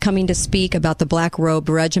Fisher is coming to speak about the Black Robe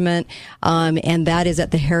Regiment, and that is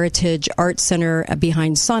at the Heritage Arts Center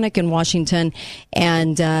behind Sonic in Washington.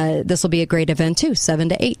 And this will be a great event, too, 7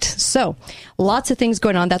 to 8. So lots of things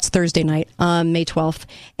going on. That's Thursday night, May 12th.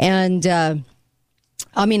 And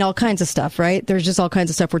all kinds of stuff, right? There's just all kinds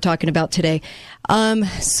of stuff we're talking about today. And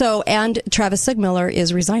Travis Sigmiller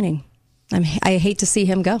is resigning. I hate to see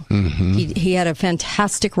him go. Mm-hmm. He had a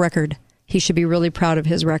fantastic record. He should be really proud of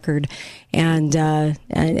his record, and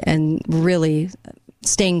really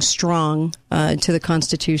staying strong to the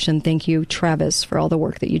Constitution. Thank you, Travis, for all the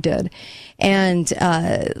work that you did. And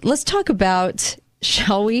let's talk about,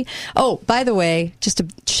 shall we? Oh, by the way, just a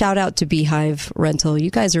shout out to Beehive Rental. You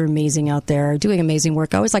guys are amazing out there, doing amazing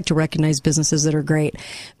work. I always like to recognize businesses that are great.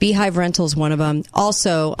 Beehive Rental is one of them.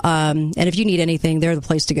 Also, and if you need anything, they're the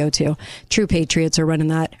place to go to. True Patriots are running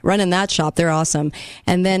that shop. They're awesome.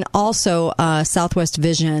 And then also Southwest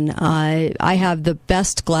Vision. I have the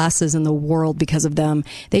best glasses in the world because of them.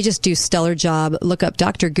 They just do stellar job. Look up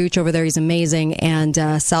Dr. Gooch over there. He's amazing. And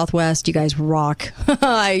Southwest, you guys rock.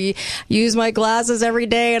 I use my glasses every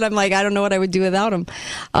day, and I'm like, I don't know what I would do without them.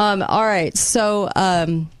 All right, so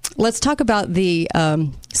let's talk about the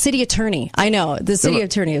city attorney. I know, the city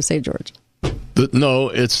attorney of St. George.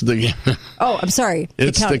 It's the... Oh, I'm sorry.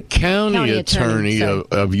 It's the county attorney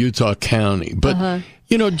of Utah County. But,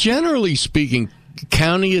 generally speaking,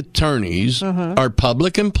 county attorneys are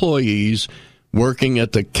public employees working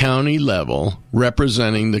at the county level,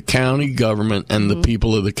 representing the county government and the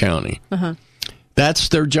people of the county. That's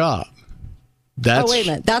their job. Wait a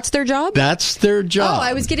minute. That's their job? That's their job. Oh,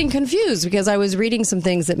 I was getting confused because I was reading some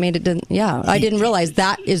things that made it... I didn't realize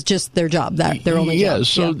that is just their job, that their only job.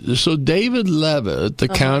 So David Levitt, the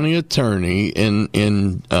county attorney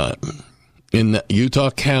in Utah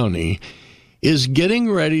County, is getting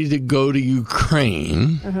ready to go to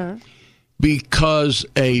Ukraine because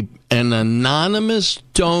an anonymous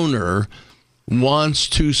donor wants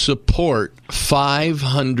to support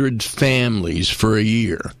 500 families for a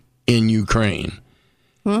year in Ukraine.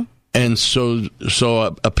 And so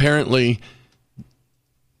apparently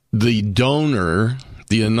the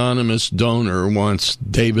anonymous donor wants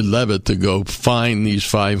David Levitt to go find these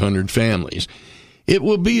 500 families. It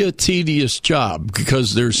will be a tedious job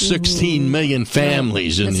because there's 16 million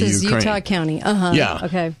families in the Ukraine. This is Utah County. Yeah.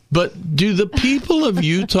 Okay. But do the people of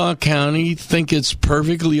Utah County think it's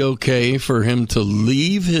perfectly okay for him to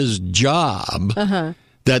leave his job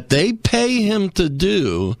that they pay him to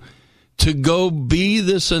do to go be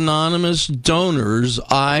this anonymous donor's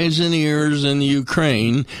eyes and ears in the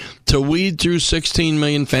Ukraine to weed through 16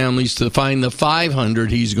 million families to find the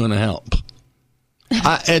 500 he's going to help?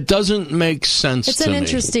 It doesn't make sense to me.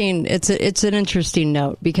 It's an interesting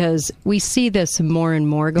note because we see this more and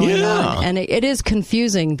more going on, and it is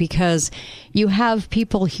confusing because you have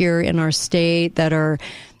people here in our state that are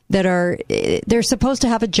they're supposed to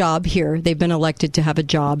have a job here. They've been elected to have a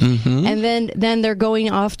job, and then they're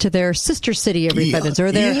going off to their sister city every 5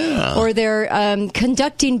 minutes, or they're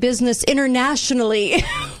conducting business internationally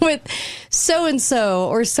with so and so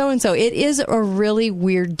or so and so. It is a really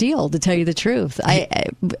weird deal, to tell you the truth.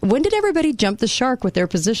 When did everybody jump the shark with their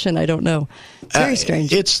position? I don't know. It's very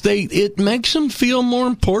strange. It makes them feel more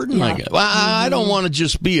important. I guess. Well, I don't want to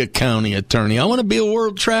just be a county attorney. I want to be a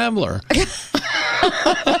world traveler.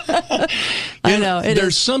 I know.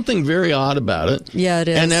 There's something very odd about it. Yeah, it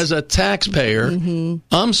is. And as a taxpayer,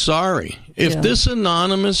 I'm sorry. If this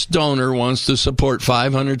anonymous donor wants to support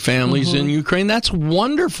 500 families in Ukraine, that's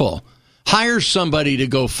wonderful. Hire somebody to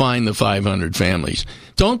go find the 500 families.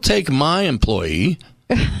 Don't take my employee.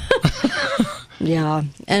 Yeah,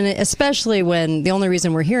 and especially when the only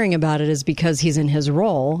reason we're hearing about it is because he's in his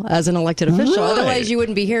role as an elected official. Right. Otherwise, you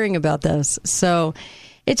wouldn't be hearing about this. So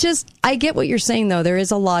it's just, I get what you're saying, though. There is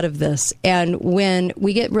a lot of this. And when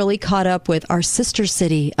we get really caught up with our sister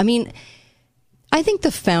city, I mean, I think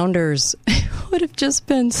the founders would have just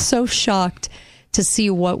been so shocked to see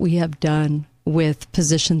what we have done with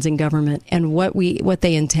positions in government and what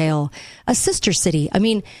they entail. A sister city. I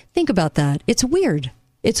mean, think about that. It's weird.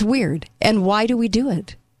 It's weird. And why do we do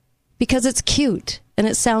it? Because it's cute and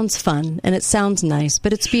it sounds fun and it sounds nice,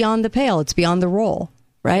 but it's beyond the pale. It's beyond the role,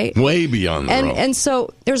 right? Way beyond the role. And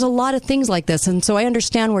so there's a lot of things like this. And so I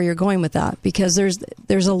understand where you're going with that, because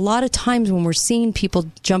there's a lot of times when we're seeing people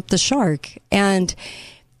jump the shark. And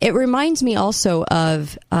it reminds me also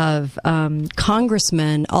of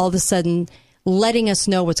congressmen all of a sudden letting us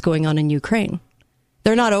know what's going on in Ukraine.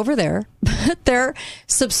 They're not over there, but they're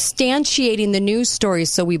substantiating the news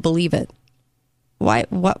stories so we believe it. Why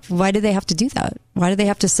do they have to do that? Why do they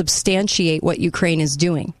have to substantiate what Ukraine is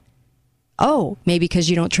doing? Oh, maybe because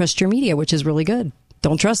you don't trust your media, which is really good.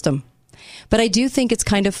 Don't trust them. But I do think it's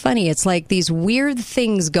kind of funny. It's like these weird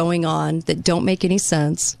things going on that don't make any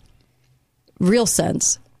sense, real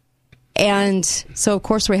sense. And so, of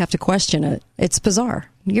course, we have to question it. It's bizarre.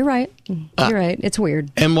 You're right. You're right. It's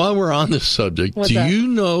weird. And while we're on this subject, What's do that? you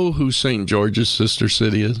know who St. George's sister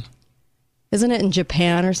city is? Isn't it in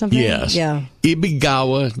Japan or something? Yes. Yeah.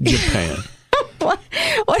 Ibigawa, Japan.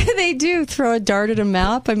 What do they do? Throw a dart at a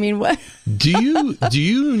map? I mean, what? Do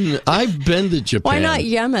you? I've been to Japan. Why not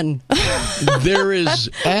Yemen? There is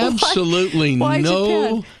absolutely Why no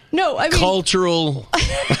Japan? No, I mean, cultural.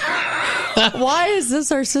 Why is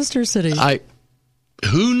this our sister city?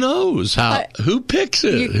 Who knows how? Who picks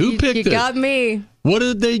it? Who picked it? You got me. What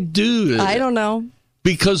did they do? I don't know.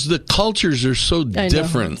 Because the cultures are so I know.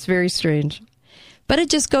 different. It's very strange. But it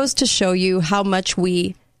just goes to show you how much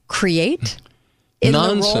we create in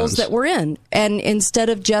Nonsense. the roles that we're in. And instead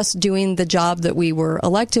of just doing the job that we were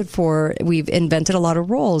elected for, we've invented a lot of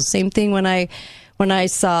roles. Same thing when I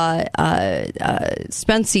saw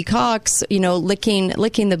Spency Cox,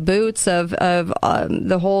 licking the boots of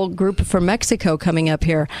the whole group from Mexico coming up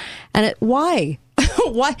here. And why?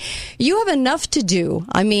 Why? You have enough to do.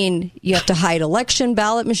 I mean, you have to hide election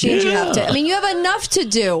ballot machines. Yeah. You have enough to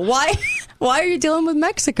do. Why are you dealing with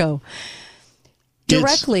Mexico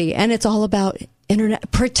directly? And it's all about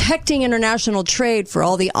protecting international trade for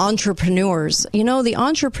all the entrepreneurs. The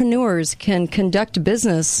entrepreneurs can conduct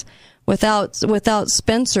business without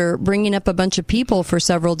Spencer bringing up a bunch of people for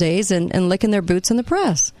several days and licking their boots in the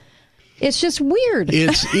press. It's just weird.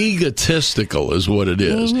 It's egotistical is what it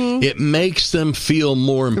is. Mm-hmm. It makes them feel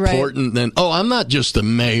more important than, I'm not just a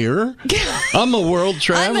mayor. I'm a world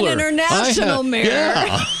traveler. I'm an international mayor.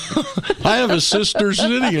 Yeah. I have a sister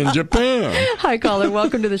city in Japan. Hi, caller.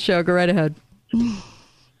 Welcome to the show. Go right ahead.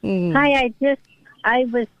 Hi, I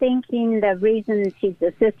was thinking the reason she's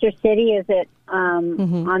a sister city is it on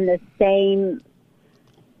the same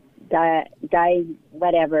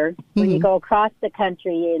whatever. When you go across the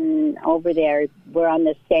country and over there, we're on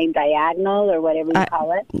the same diagonal or whatever you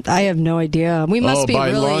call it. I have no idea. We must be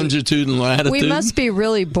by really longitude and latitude. We must be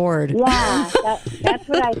really bored. Yeah, that's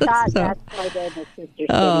what I thought. That's why they're the sister city,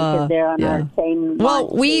 because they're on our same. Well,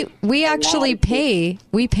 we actually pay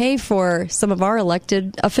for some of our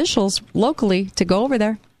elected officials locally to go over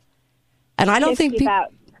there, and I don't think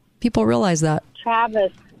people realize that.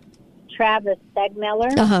 Travis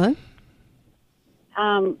Stegmiller. Uh-huh.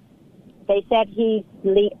 They said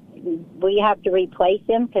we have to replace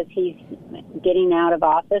him because he's getting out of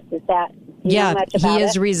office. Is that? Do you know much about he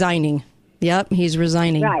is it? resigning. Yep, he's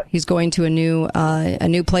resigning. Right. He's going to a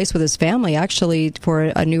new place with his family, actually, for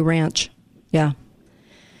a new ranch. Yeah.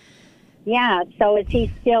 Yeah. So is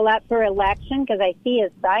he still up for election? Because I see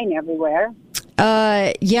his sign everywhere.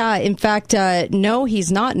 Yeah, in fact, no,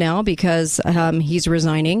 he's not now because he's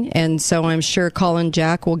resigning. And so I'm sure Colin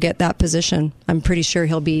Jack will get that position. I'm pretty sure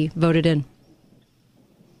he'll be voted in.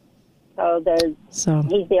 So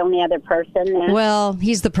he's the only other person then? Well,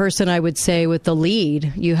 he's the person I would say with the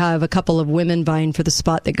lead. You have a couple of women vying for the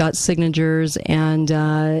spot that got signatures and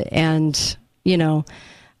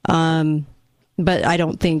but I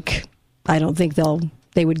don't think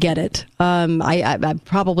they would get it. I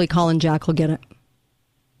probably Colin Jack will get it.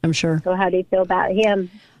 I'm sure. So how do you feel about him?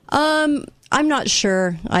 I'm not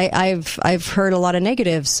sure. I've heard a lot of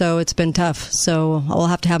negatives, so it's been tough. So I'll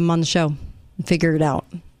have to have him on the show and figure it out.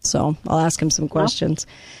 So I'll ask him some questions.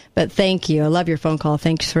 But thank you. I love your phone call.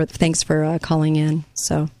 Thanks for calling in.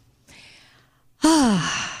 So,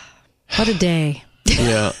 what a day.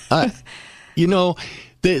 Yeah.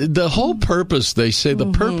 The whole purpose, they say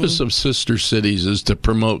the purpose of sister cities is to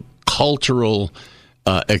promote cultural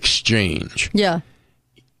exchange. Yeah.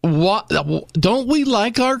 What, don't we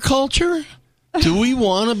like our culture? Do we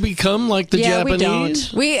want to become like the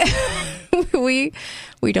Japanese? We don't.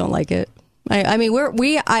 We don't like it. I mean,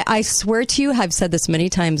 I swear to you, I've said this many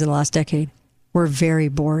times in the last decade. We're very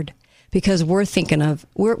bored. because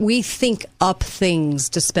we think up things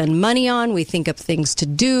to spend money on. We think up things to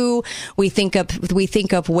do. We think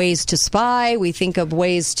up ways to spy. We think of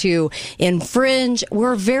ways to infringe.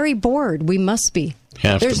 We're very bored. We must be.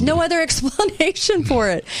 There's no other explanation for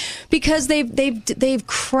it, because they've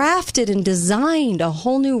crafted and designed a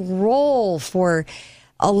whole new role for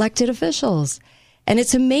elected officials. And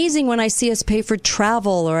it's amazing when I see us pay for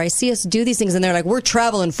travel, or I see us do these things, and they're like, we're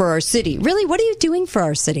traveling for our city. Really? What are you doing for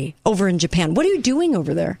our city over in Japan? What are you doing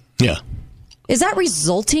over there? Yeah. Is that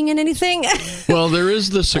resulting in anything? Well, there is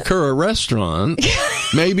the Sakura restaurant.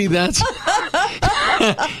 Maybe that's...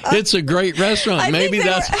 It's a great restaurant. Maybe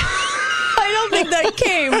that's... I don't think that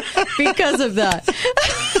came because of that.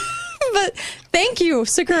 But thank you,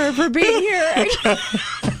 Sakura, for being here.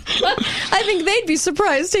 I think they'd be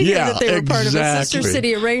surprised to hear that they were part of a sister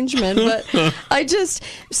city arrangement. But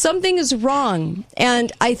something is wrong.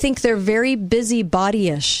 And I think they're very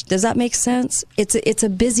busybody-ish. Does that make sense? It's a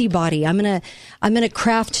busybody. I'm gonna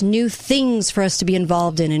craft new things for us to be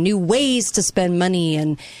involved in, and new ways to spend money,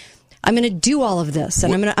 and I'm going to do all of this,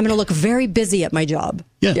 and I'm going to look very busy at my job.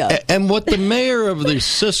 Yeah. And what the mayor of the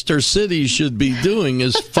sister city should be doing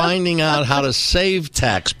is finding out how to save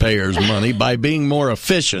taxpayers money by being more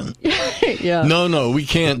efficient. Yeah. No, we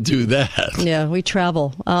can't do that. Yeah, we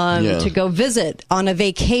travel to go visit on a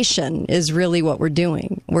vacation is really what we're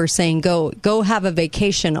doing. We're saying go have a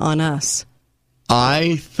vacation on us.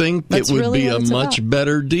 I think it would be a much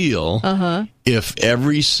better deal if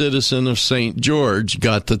every citizen of St. George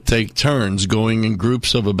got to take turns going in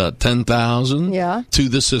groups of about 10,000 to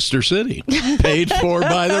the sister city, paid for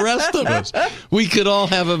by the rest of us. We could all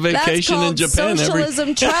have a vacation in Japan.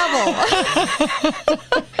 Socialism travel.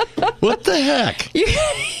 What the heck?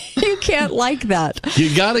 You can't like that.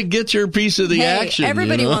 You got to get your piece of the action.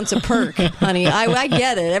 Everybody wants a perk, honey. I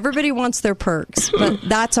get it. Everybody wants their perks, but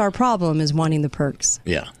that's our problem, is wanting the perks.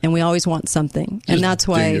 Yeah. And we always want something. And that's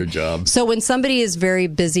why. Do your job. So when somebody is very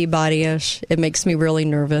busybody-ish, it makes me really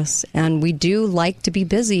nervous. And we do like to be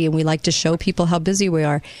busy, and we like to show people how busy we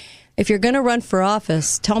are. If you're going to run for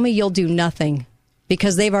office, tell me you'll do nothing,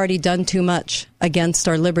 because they've already done too much against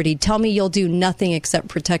our liberty. Tell me you'll do nothing except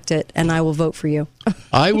protect it, and I will vote for you.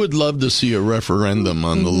 I would love to see a referendum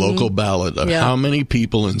on the local ballot of how many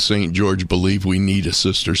people in St. George believe we need a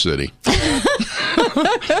sister city.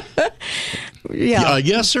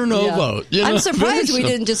 Yes or no vote. I'm surprised we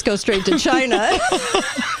didn't just go straight to China.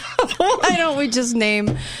 Why don't we just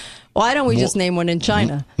name one in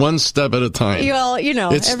China? One step at a time. Well,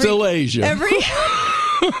 it's still Asia. Every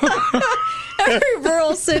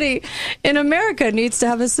rural city in America needs to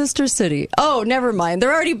have a sister city. Oh, never mind.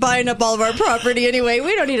 They're already buying up all of our property anyway.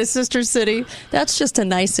 We don't need a sister city. That's just a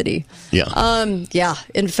nicety. Yeah.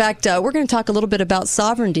 In fact, we're going to talk a little bit about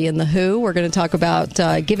sovereignty in the WHO. We're going to talk about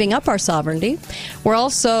giving up our sovereignty. We're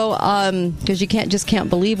also, because you can't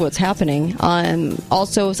believe what's happening.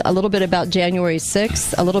 Also, a little bit about January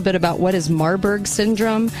 6th. A little bit about what is Marburg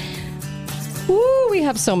syndrome. Ooh, we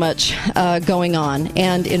have so much going on,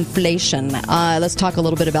 and inflation. Let's talk a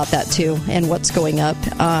little bit about that, too, and what's going up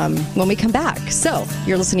when we come back. So,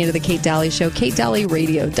 you're listening to The Kate Daly Show,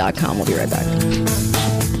 KateDalyRadio.com. We'll be right back.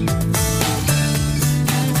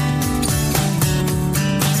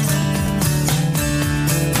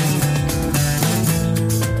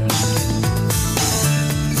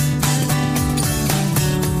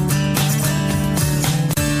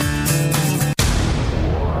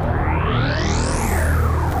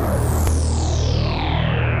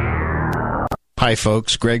 Hi,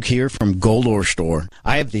 folks. Greg here from Goldor Store.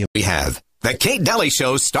 The Kate Daly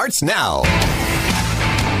Show starts now.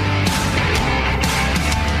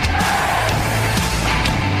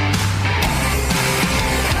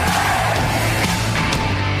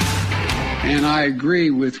 And I agree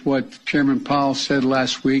with what Chairman Powell said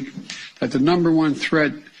last week, that the number one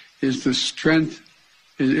threat is the strength,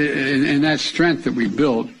 and that strength that we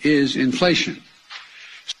built is inflation.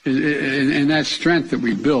 And that strength that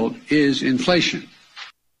we built is inflation.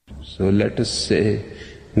 So let us say,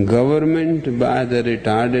 government by the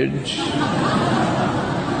retarded,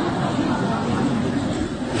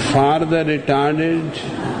 for the retarded,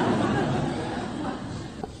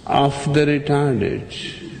 of the retarded.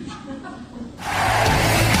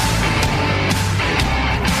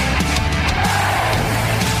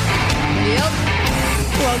 Yep.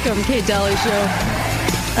 Welcome, Kate Daly Show.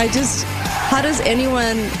 How does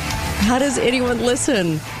anyone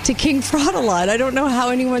listen to King Fraud-A-Lot? I don't know how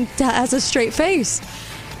anyone has a straight face.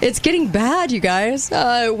 It's getting bad, you guys.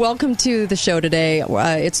 Welcome to the show today.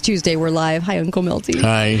 It's Tuesday. We're live. Hi, Uncle Milty.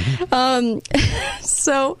 Hi.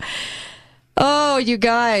 So Oh, you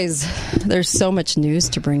guys, there's so much news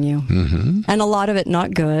to bring you. Mm-hmm. And a lot of it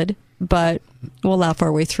not good, but we'll laugh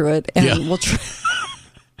our way through it. And we'll try.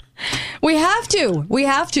 We have to.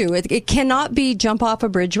 It cannot be jump off a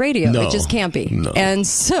bridge radio. No, it just can't be. no. And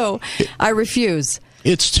so I refuse.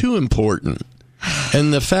 It's too important.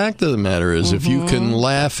 And the fact of the matter is, if you can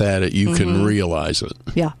laugh at it, you can realize it.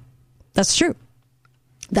 Yeah, that's true.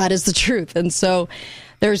 That is the truth. And so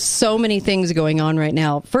there's so many things going on right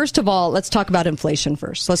now. First of all, let's talk about inflation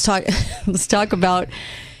first. Let's talk about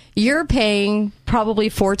you're paying probably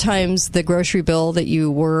 4 times the grocery bill that you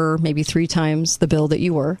were, maybe 3 times the bill that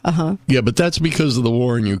you were. Yeah, but that's because of the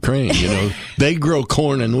war in Ukraine. You know, they grow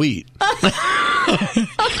corn and wheat.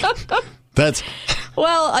 That's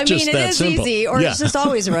well, I just mean, it that is simple. easy, or Yeah. it's just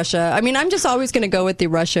always Russia. I mean, I'm just always going to go with the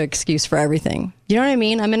Russia excuse for everything. You know what I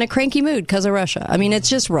mean? I'm in a cranky mood because of Russia. I mean, it's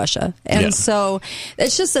just Russia. And Yeah. so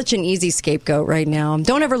it's just such an easy scapegoat right now.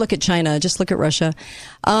 Don't ever look at China. Just look at Russia.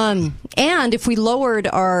 And if we lowered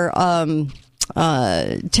our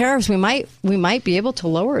tariffs, we might be able to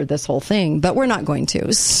lower this whole thing, but we're not going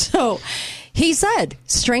to. So he said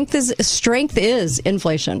strength is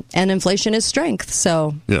inflation, and inflation is strength.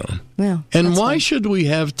 So yeah. And why should we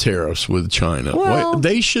have tariffs with China? Well-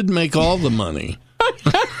 They should make all the money.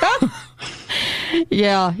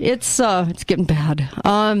 Yeah, it's getting bad.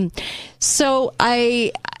 So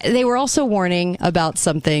they were also warning about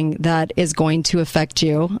something that is going to affect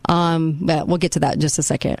you. But we'll get to that in just a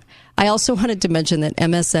second. I also wanted to mention that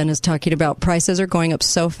MSN is talking about prices are going up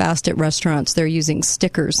so fast at restaurants they're using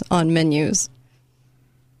stickers on menus.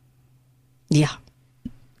 Yeah,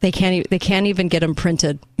 they can't even get them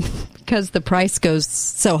printed because the price goes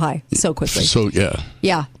so high so quickly. So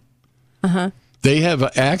Yeah. They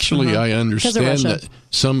have actually, I 'Cause of understand Russia. that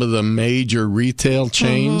some of the major retail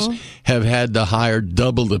chains have had to hire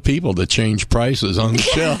double the people to change prices on the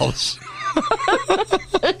shelves.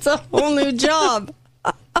 It's a whole new job.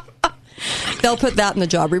 They'll put that in the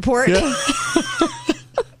job report. Yeah.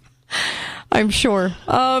 I'm sure.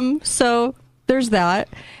 So there's that.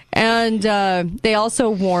 And they also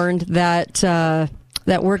warned that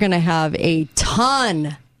we're going to have a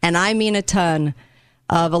ton, and I mean a ton,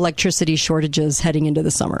 of electricity shortages heading into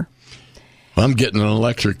the summer. I'm getting an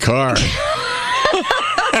electric car.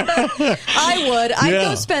 I would. I'd Yeah.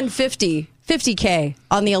 go spend $50K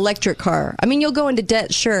on the electric car. I mean, you'll go into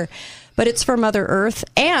debt, sure, but it's for Mother Earth.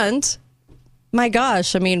 And my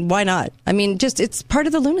gosh, I mean, why not? I mean, it's part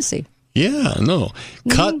of the lunacy. Yeah, no.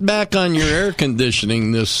 Cut back on your air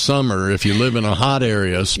conditioning this summer if you live in a hot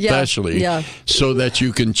area, especially, yeah. so that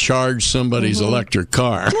you can charge somebody's electric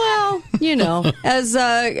car. Well, you know, as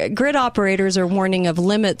grid operators are warning of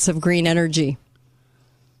limits of green energy.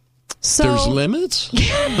 So, There's limits?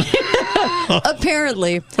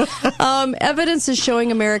 apparently, evidence is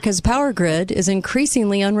showing America's power grid is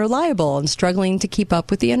increasingly unreliable and struggling to keep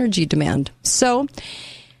up with the energy demand. So,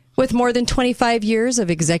 with more than 25 years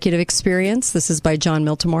of executive experience, this is by John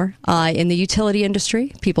Miltimore, in the utility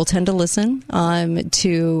industry, people tend to listen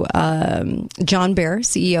to John Bear,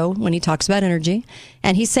 CEO, when he talks about energy.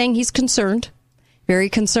 And he's saying he's concerned, very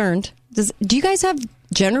concerned. Do you guys have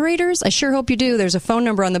generators? I sure hope you do. There's a phone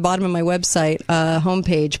number on the bottom of my website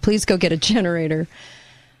homepage. Please go get a generator.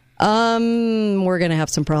 We're going to have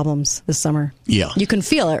some problems this summer. Yeah. You can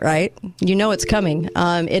feel it, right? You know it's coming.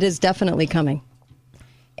 It is definitely coming.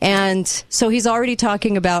 And so he's already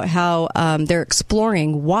talking about how they're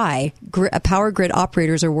exploring why power grid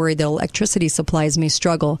operators are worried that electricity supplies may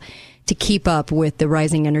struggle to keep up with the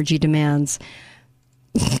rising energy demands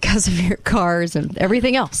because of your cars and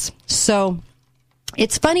everything else. So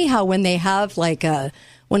it's funny how when they have when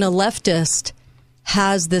a leftist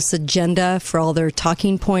has this agenda for all their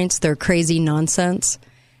talking points, their crazy nonsense,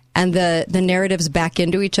 and the narratives back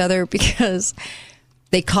into each other because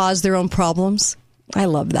they cause their own problems. I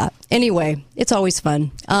love that. Anyway, it's always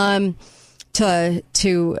fun to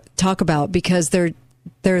talk about because they're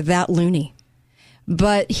that loony.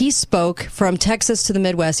 But he spoke from Texas to the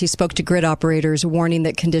Midwest. He spoke to grid operators, warning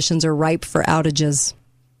that conditions are ripe for outages.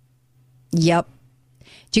 Yep.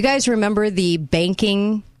 Do you guys remember the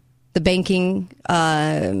banking? What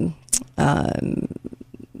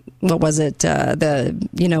was it?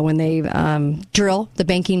 When they the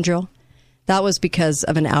banking drill. That was because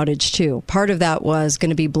of an outage, too. Part of that was going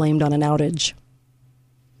to be blamed on an outage.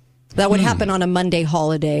 That would happen on a Monday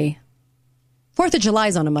holiday. 4th of July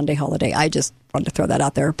is on a Monday holiday. I just wanted to throw that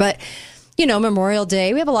out there. But, Memorial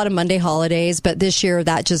Day, we have a lot of Monday holidays, but this year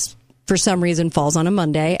that just, for some reason, falls on a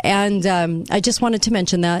Monday. And I just wanted to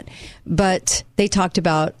mention that. But they talked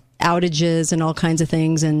about outages and all kinds of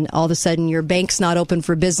things, and all of a sudden your bank's not open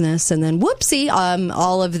for business, and then whoopsie,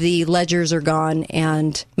 all of the ledgers are gone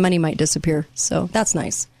and money might disappear. So that's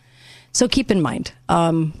nice. So keep in mind,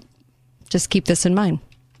 just keep this in mind.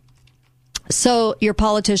 So your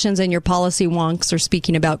politicians and your policy wonks are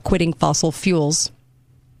speaking about quitting fossil fuels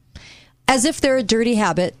as if they're a dirty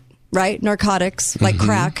habit, right? Narcotics, like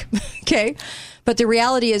crack. Okay. But the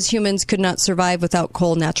reality is humans could not survive without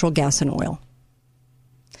coal, natural gas, and oil.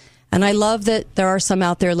 And I love that there are some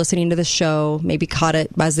out there listening to the show, maybe caught it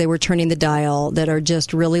as they were turning the dial, that are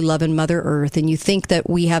just really loving Mother Earth. And you think that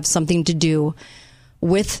we have something to do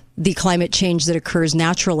with the climate change that occurs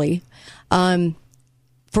naturally.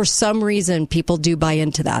 For some reason, people do buy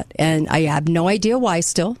into that. And I have no idea why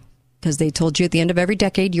still, because they told you at the end of every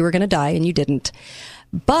decade you were going to die, and you didn't.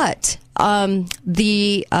 But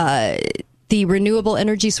the renewable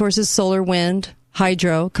energy sources, solar, wind,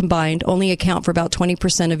 hydro combined, only account for about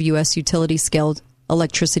 20% of U.S. utility-scale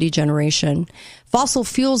electricity generation. Fossil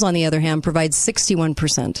fuels, on the other hand, provide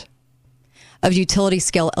 61% of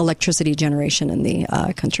utility-scale electricity generation in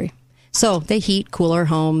the country. So they heat, cool our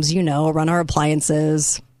homes, run our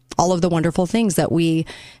appliances, all of the wonderful things that we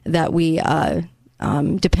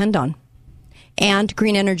depend on. And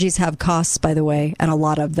green energies have costs, by the way, and a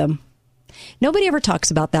lot of them. Nobody ever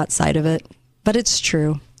talks about that side of it, but it's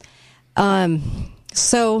true.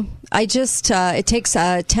 So I just, it takes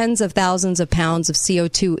tens of thousands of pounds of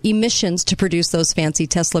CO2 emissions to produce those fancy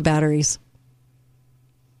Tesla batteries.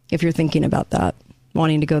 If you're thinking about that,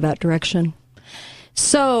 wanting to go that direction.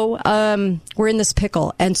 So we're in this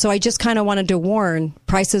pickle. And so I just kind of wanted to warn,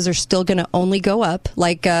 prices are still going to only go up.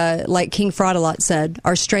 Like King Fraud-A-Lot said,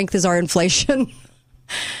 our strength is our inflation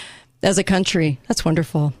as a country. That's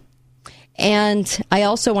wonderful. And I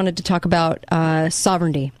also wanted to talk about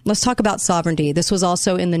sovereignty. Let's talk about sovereignty. This was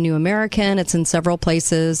also in the New American. It's in several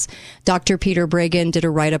places. Dr. Peter Breggin did a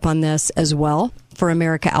write-up on this as well for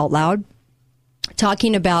America Out Loud,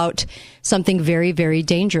 talking about something very, very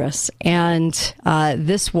dangerous. And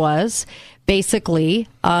this was basically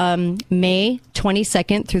May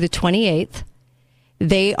 22nd through the 28th.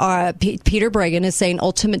 They are, Peter Breggin is saying,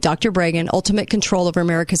 Dr. Breggin, ultimate control over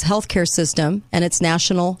America's healthcare system and its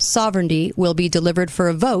national sovereignty will be delivered for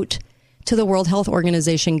a vote to the World Health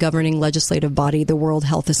Organization governing legislative body, the World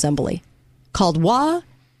Health Assembly. Called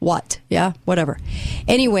what? Yeah, whatever.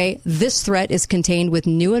 Anyway, this threat is contained with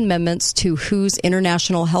new amendments to WHO's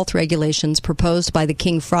international health regulations proposed by the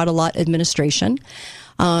King Fraud-A-Lot administration,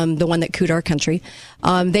 the one that cooed our country.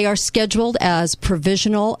 They are scheduled as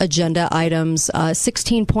provisional agenda items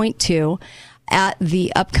 16.2 at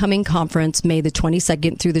the upcoming conference, May the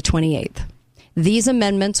 22nd through the 28th. These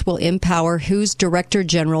amendments will empower WHO's Director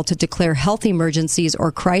General to declare health emergencies or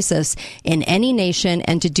crisis in any nation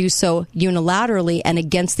and to do so unilaterally and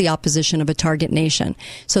against the opposition of a target nation.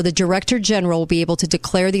 So the Director General will be able to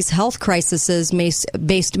declare these health crises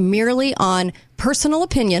based merely on personal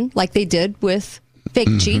opinion, like they did with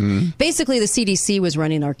Fauci. Basically, the CDC was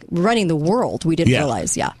running the world. We didn't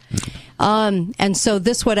realize, and so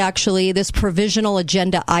this provisional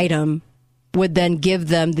agenda item would then give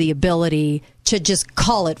them the ability to just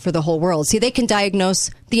call it for the whole world. See, they can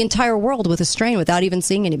diagnose the entire world with a strain without even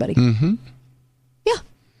seeing anybody. Yeah.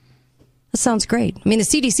 That sounds great. I mean, the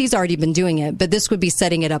CDC's already been doing it, but this would be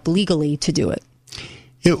setting it up legally to do it.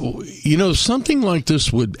 Something like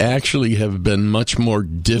this would actually have been much more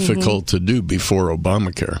difficult to do before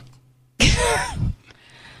Obamacare.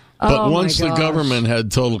 But once the government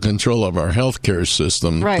had total control of our healthcare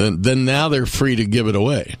system, then now they're free to give it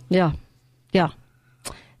away. Yeah.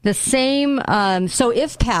 The same, so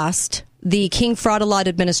if passed, the King Fraud-A-Lot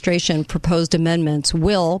administration proposed amendments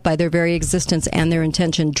will, by their very existence and their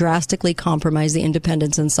intention, drastically compromise the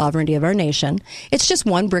independence and sovereignty of our nation. It's just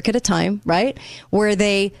one brick at a time, right? Where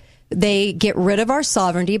they get rid of our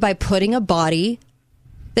sovereignty by putting a body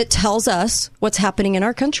that tells us what's happening in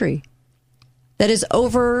our country, that is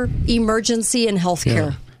over emergency and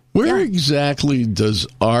healthcare. Where exactly does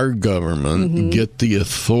our government get the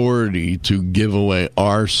authority to give away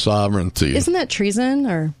our sovereignty? Isn't that treason?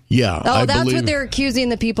 Or that's what they're accusing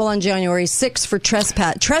the people on January 6th for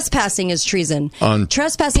trespassing is treason. On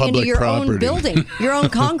trespassing into your property. own building, your own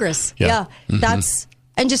Congress. That's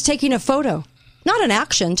and just taking a photo. Not an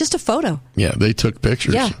action, just a photo. Yeah, they took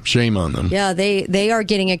pictures. Yeah. Shame on them. Yeah, they are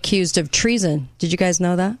getting accused of treason. Did you guys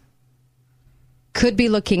know that? Could be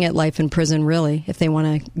looking at life in prison, really, if they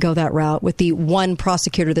want to go that route, with the one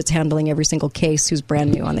prosecutor that's handling every single case who's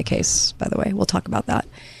brand new on the case, by the way. We'll talk about that.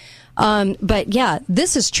 But yeah,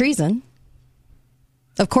 this is treason.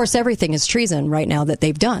 Of course, everything is treason right now that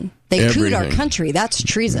they've done. They cooed our country. That's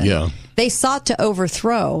treason. Yeah. They sought to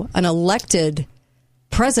overthrow an elected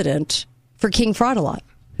president for King Fraud-A-Lot,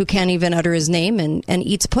 who can't even utter his name and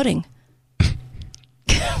eats pudding.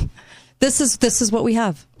 This is what we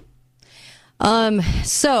have.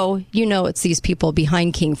 So, it's these people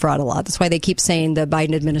behind King Fraud-A-Lot. That's why they keep saying the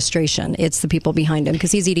Biden administration. It's the people behind him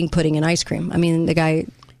because he's eating pudding and ice cream. I mean, the guy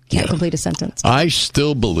can't complete a sentence. I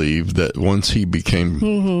still believe that once he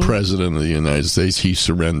became president of the United States, he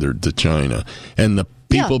surrendered to China. And the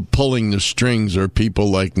people pulling the strings are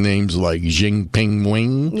people like names like Jinping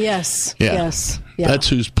Wing. Yes. Yeah. Yes. Yeah. That's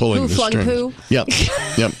who's pulling the strings. Poo. Yep.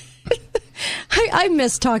 Yep. I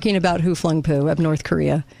miss talking about Who Flung Poo of North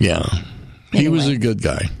Korea. Yeah. He was a good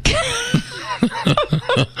guy.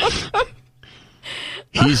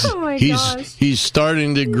 He's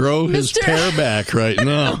starting to grow his hair back right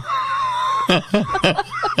now.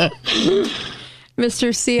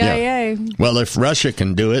 Mr. CIA. Yeah. Well, if Russia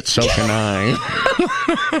can do it, so can I.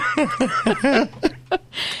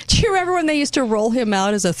 Do you remember when they used to roll him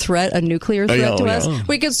out as a threat, a nuclear threat to us?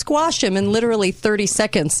 We could squash him in literally 30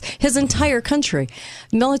 seconds, his entire country,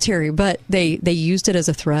 military, but they used it as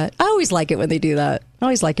a threat. I always like it when they do that. I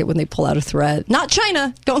always like it when they pull out a threat. Not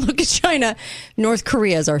China. Don't look at China. North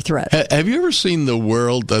Korea is our threat. Have you ever seen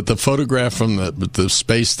the photograph from the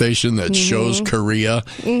space station that shows Korea?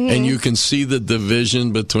 And you can see the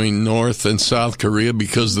division between North and South Korea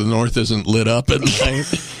because the North isn't lit up at night.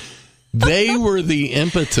 They were the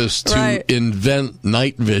impetus to invent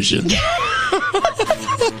night vision.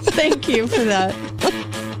 Thank you for that.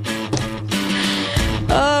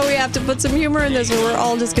 Oh, we have to put some humor in this or we're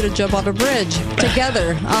all just going to jump off a bridge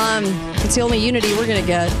together. It's the only unity we're going to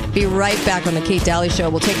get. Be right back on the Kate Daly Show.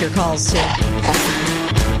 We'll take your calls, too.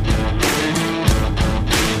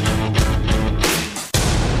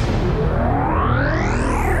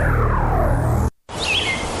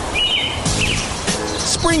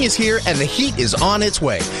 Spring is here and the heat is on its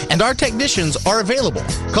way, and our technicians are available.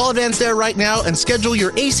 Call Advanced Air right now and schedule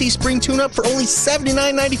your AC spring tune-up for only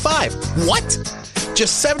 $79.95. What?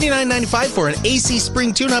 Just $79.95 for an AC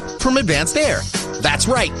spring tune-up from Advanced Air. That's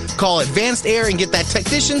right. Call Advanced Air and get that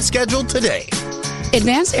technician scheduled today.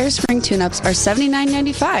 Advanced Air Spring Tune-Ups are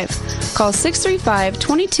 $79.95. Call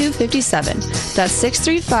 635-2257. That's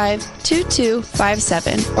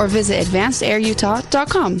 635-2257. Or visit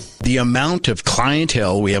AdvancedAirUtah.com. The amount of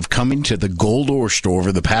clientele we have coming to the Gold Ore Store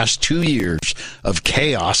over the past 2 years of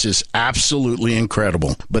chaos is absolutely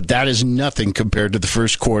incredible. But that is nothing compared to the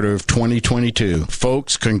first quarter of 2022.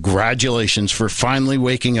 Folks, congratulations for finally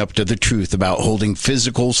waking up to the truth about holding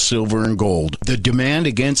physical silver and gold. The demand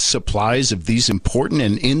against supplies of these important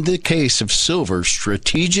and, in the case of silver,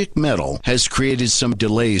 strategic metal has created some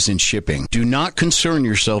delays in shipping. Do not concern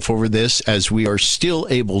yourself over this, as we are still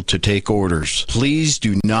able to take orders. Please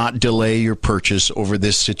do not delay your purchase over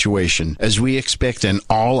this situation, as we expect an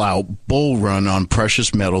all-out bull run on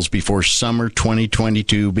precious metals before summer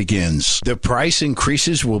 2022 begins. The price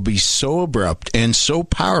increases will be so abrupt and so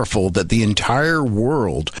powerful that the entire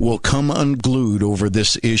world will come unglued over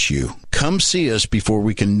this issue. Come see us before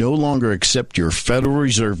we can no longer accept your Federal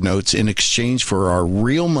Reserve notes in exchange for our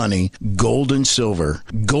real money, gold and silver.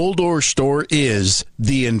 Gold Ore Store is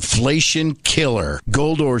the inflation killer.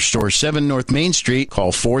 Gold Ore Store, 7 North Main Street.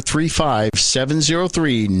 Call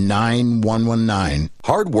 435-703-9119.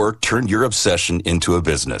 Hard work turned your obsession into a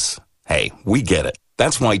business. Hey, we get it.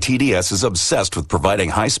 That's why TDS is obsessed with providing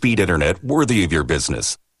high-speed internet worthy of your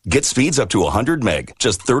business. Get speeds up to 100 meg,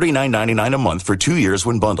 just $39.99 a month for 2 years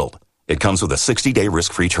when bundled. It comes with a 60-day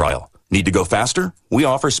risk-free trial. Need to go faster? We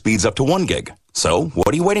offer speeds up to 1 gig. So, what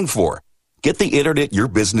are you waiting for? Get the internet your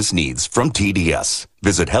business needs from TDS.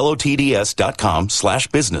 Visit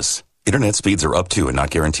hellotds.com/business. Internet speeds are up to and not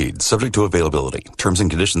guaranteed, subject to availability. Terms and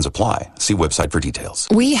conditions apply. See website for details.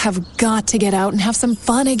 We have got to get out and have some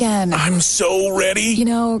fun again. I'm so ready. You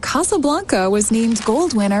know, Casablanca was named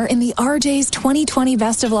gold winner in the RJ's 2020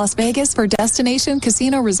 Best of Las Vegas for Destination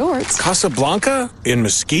Casino Resorts. Casablanca? In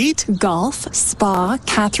Mesquite? Golf, spa,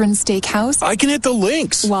 Catherine Steakhouse. I can hit the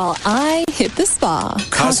links. While I hit the spa.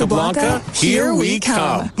 Casablanca, here we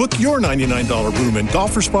come. Book your $99 room and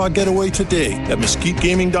golf or spa getaway today at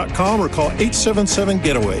mesquitegaming.com or call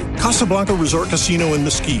 877-GETAWAY. Casablanca Resort Casino in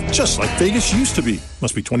Mesquite, just like Vegas used to be.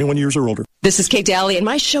 Must be 21 years or older. This is Kate Daly, and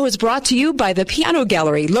my show is brought to you by the Piano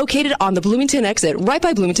Gallery, located on the Bloomington exit, right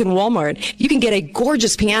by Bloomington Walmart. You can get a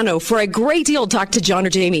gorgeous piano for a great deal. Talk to John or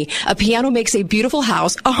Jamie. A piano makes a beautiful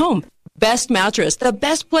house a home. Best Mattress, the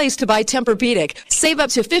best place to buy Tempur-Pedic. Save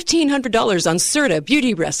up to $1,500 on Serta,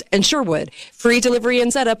 Beauty Rest, and Sherwood. Free delivery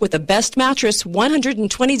and setup with the Best Mattress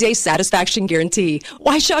 120-day satisfaction guarantee.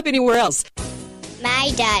 Why shop anywhere else?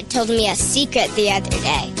 My dad told me a secret the other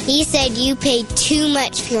day. He said you paid too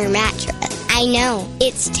much for your mattress. I know,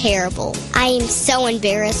 it's terrible. I am so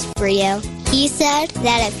embarrassed for you. He said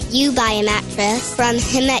that if you buy a mattress from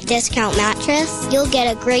him at Discount Mattress, you'll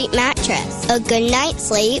get a great mattress, a good night's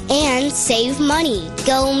sleep, and save money.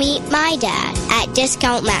 Go meet my dad at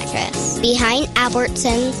Discount Mattress, behind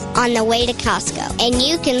Albertsons on the way to Costco. And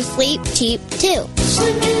you can sleep cheap, too.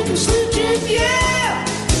 Sleep cheap, yeah!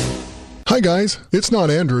 Hi guys, it's not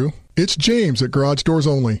Andrew. It's James at Garage Doors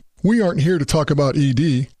Only. We aren't here to talk about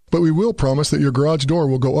ED, but we will promise that your garage door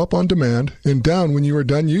will go up on demand and down when you are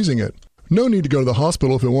done using it. No need to go to the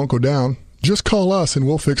hospital if it won't go down. Just call us and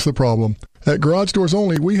we'll fix the problem. At Garage Doors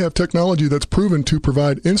Only, we have technology that's proven to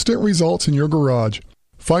provide instant results in your garage.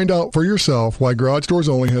 Find out for yourself why Garage Doors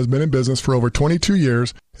Only has been in business for over 22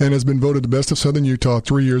 years and has been voted the best of Southern Utah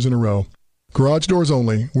 3 years in a row. Garage Doors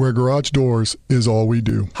Only, where garage doors is all we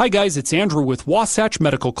do. Hi guys, it's Andrew with Wasatch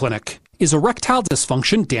Medical Clinic. Is erectile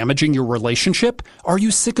dysfunction damaging your relationship? Are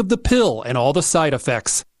you sick of the pill and all the side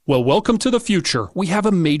effects? Well, welcome to the future. We have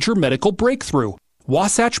a major medical breakthrough.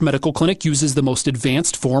 Wasatch Medical Clinic uses the most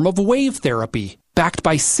advanced form of wave therapy. Backed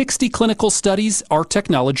by 60 clinical studies, our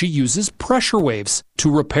technology uses pressure waves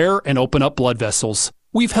to repair and open up blood vessels.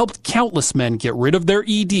 We've helped countless men get rid of their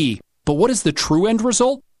ED. But what is the true end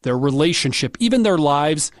result? Their relationship, even their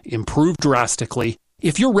lives, improve drastically.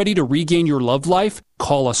 If you're ready to regain your love life,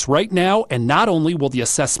 call us right now, and not only will the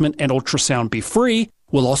assessment and ultrasound be free,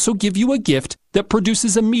 we'll also give you a gift that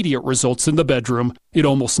produces immediate results in the bedroom. It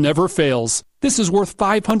almost never fails. This is worth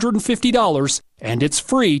 $550, and it's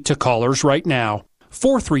free to callers right now.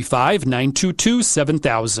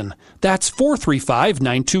 435-922-7000. That's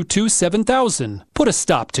 435-922-7000. Put a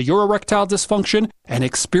stop to your erectile dysfunction and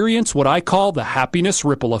experience what I call the happiness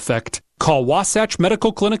ripple effect. Call Wasatch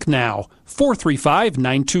Medical Clinic now.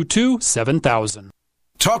 435-922-7000.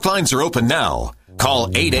 Talk lines are open now. Call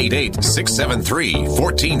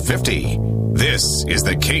 888-673-1450. This is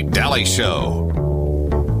the Kate Daly Show.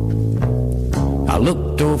 I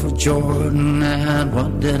looked over Jordan and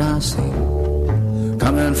what did I see?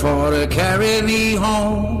 Coming for to carry me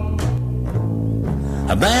home.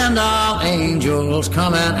 A band of angels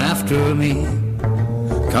coming after me,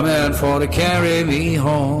 coming for to carry me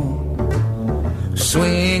home.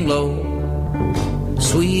 Swing low,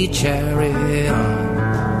 sweet chariot,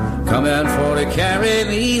 coming for to carry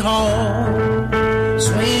me home.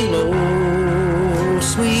 Swing low,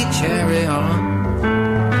 sweet chariot,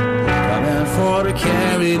 coming for to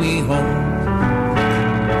carry me home.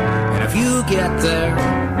 And if you get there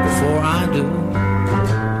before I do,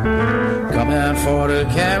 coming for to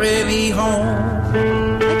carry me home.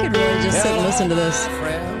 I could really just sit and listen to this.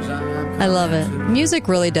 I love it. Music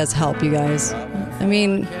really does help, you guys. I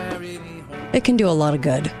mean, it can do a lot of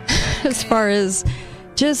good as far as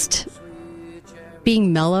just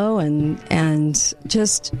being mellow and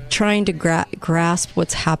just trying to grasp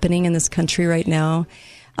what's happening in this country right now.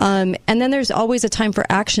 And then there's always a time for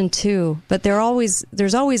action too, but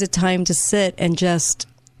there's always a time to sit and just,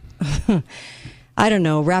 I don't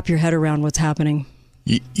know, wrap your head around what's happening.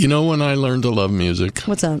 You know when I learned to love music?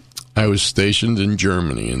 What's up? I was stationed in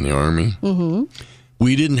Germany in the Army. Mm-hmm.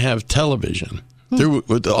 We didn't have television.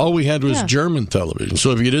 All we had was German television.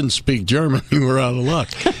 So if you didn't speak German, you were out of luck.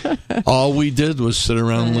 All we did was sit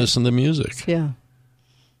around and listen to music. Yeah.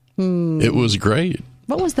 It was great.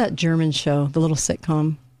 What was that German show, the little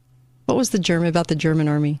sitcom? What was about the German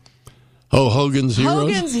army? Oh, Hogan's Heroes?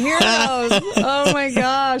 Hogan's Heroes. Oh, my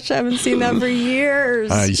gosh. I haven't seen that for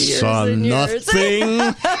years. I saw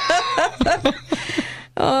nothing.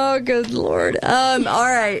 Oh, good Lord. All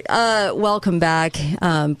right. Welcome back.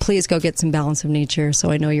 Please go get some Balance of Nature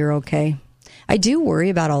so I know you're okay. I do worry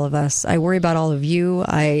about all of us. I worry about all of you.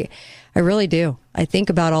 I really do. I think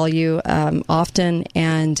about all you often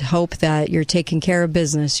and hope that you're taking care of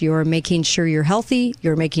business. You're making sure you're healthy.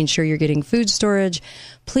 You're making sure you're getting food storage.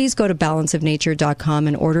 Please go to balanceofnature.com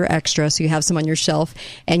and order extra so you have some on your shelf,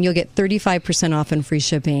 and you'll get 35% off and free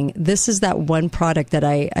shipping. This is that one product that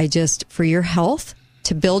I just, for your health,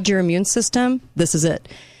 to build your immune system, this is it.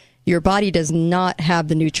 Your body does not have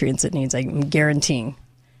the nutrients it needs, I'm guaranteeing.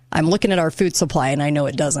 I'm looking at our food supply, and I know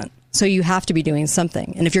it doesn't. So you have to be doing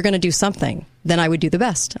something. And if you're going to do something, then I would do the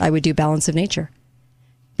best. I would do Balance of Nature.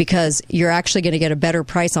 Because you're actually going to get a better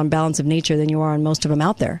price on Balance of Nature than you are on most of them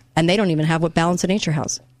out there. And they don't even have what Balance of Nature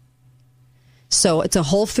has. So it's a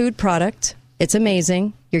whole food product. It's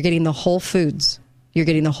amazing. You're getting the whole foods. You're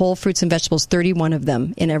getting the whole fruits and vegetables, 31 of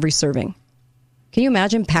them in every serving. Can you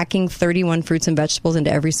imagine packing 31 fruits and vegetables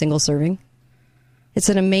into every single serving? It's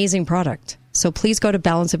an amazing product. So please go to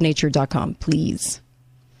balanceofnature.com, please.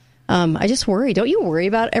 I just worry. Don't you worry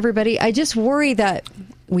about everybody? I just worry that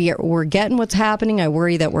we're getting what's happening. I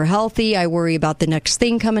worry that we're healthy. I worry about the next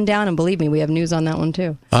thing coming down. And believe me, we have news on that one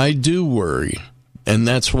too. I do worry. And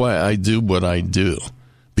that's why I do what I do,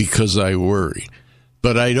 because I worry.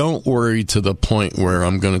 But I don't worry to the point where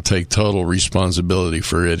I'm going to take total responsibility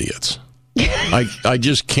for idiots. I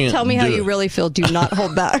just can't. Tell me how you really feel. Do not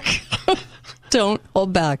hold back. Don't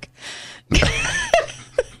hold back.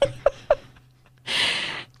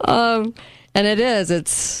 And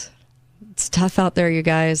it's tough out there, you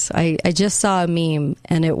guys. I just saw a meme,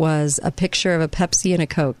 and it was a picture of a Pepsi and a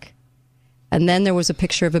Coke. And then there was a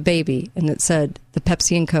picture of a baby, and it said, the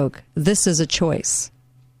Pepsi and Coke, this is a choice.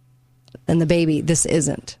 And the baby, this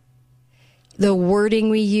isn't. The wording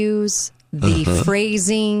we use, the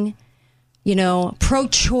phrasing,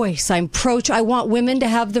 pro-choice. I want women to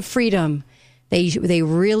have the freedom. They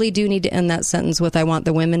really do need to end that sentence with, I want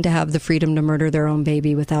the women to have the freedom to murder their own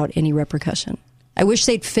baby without any repercussion. I wish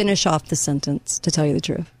they'd finish off the sentence, to tell you the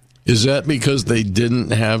truth. Is that because they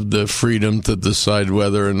didn't have the freedom to decide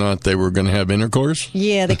whether or not they were going to have intercourse?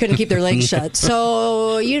 Yeah, they couldn't keep their legs shut.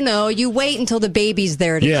 So, you wait until the baby's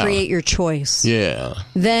there to create your choice. Yeah.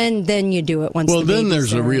 Then you do it once the baby's then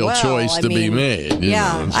there's there. a real choice to be made.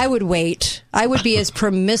 I would wait. I would be as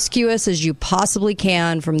promiscuous as you possibly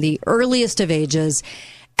can from the earliest of ages.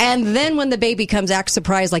 And then when the baby comes, act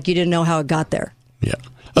surprised like you didn't know how it got there. Yeah.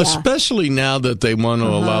 Especially now that they want to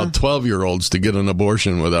allow 12-year-olds to get an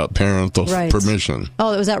abortion without parental permission.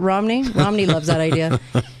 Oh, was that Romney? Romney loves that idea.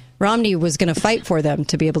 Romney was going to fight for them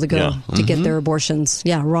to be able to go to get their abortions.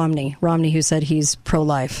 Yeah, Romney. Romney, who said he's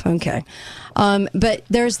pro-life. Okay. But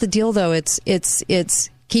there's the deal, though. It's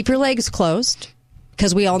keep your legs closed,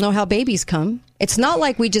 because we all know how babies come. It's not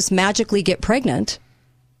like we just magically get pregnant.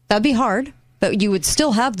 That'd be hard, but you would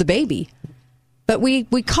still have the baby. But we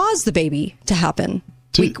cause the baby to happen.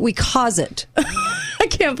 We cause it. I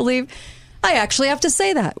can't believe I actually have to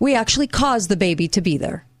say that. We actually cause the baby to be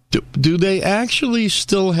there. Do they actually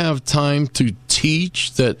still have time to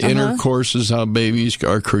teach that intercourse is how babies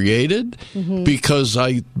are created? Mm-hmm. Because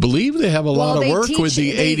I believe they have a lot of work with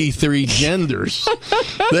the 83 genders.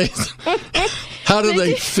 How do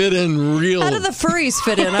they fit in real? How do the furries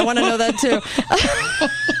fit in? I want to know that too.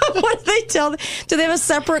 What do they tell? Do they have a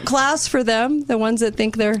separate class for them? The ones that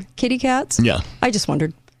think they're kitty cats? Yeah. I just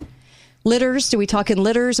wondered. Litters? Do we talk in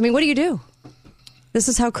litters? I mean, what do you do? This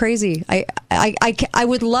is how crazy. I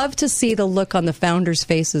would love to see the look on the founders'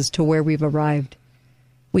 faces to where we've arrived.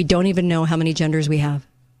 We don't even know how many genders we have.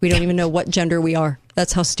 We don't even know what gender we are.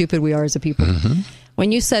 That's how stupid we are as a people. Mm-hmm.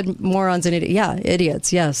 When you said morons and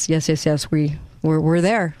idiots. Yes. We're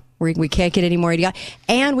there. We can't get any more idiot.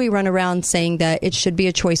 And we run around saying that it should be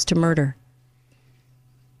a choice to murder.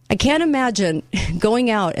 I can't imagine going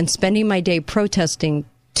out and spending my day protesting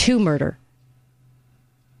to murder.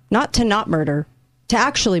 Not to not murder, to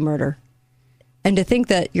actually murder. And to think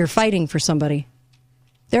that you're fighting for somebody.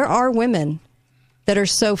 There are women that are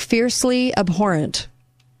so fiercely abhorrent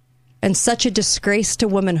and such a disgrace to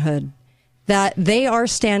womanhood that they are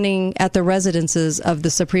standing at the residences of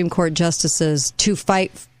the Supreme Court justices to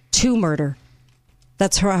fight to murder.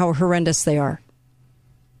 That's how horrendous they are.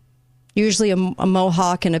 Usually a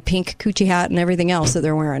mohawk and a pink coochie hat and everything else that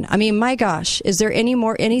they're wearing. I mean, my gosh, is there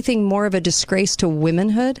anything more of a disgrace to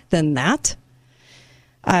womanhood than that?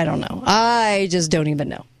 I don't know. I just don't even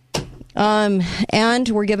know. And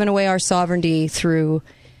we're giving away our sovereignty through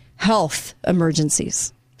health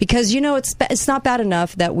emergencies. Because, it's not bad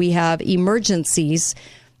enough that we have emergencies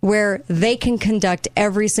where they can conduct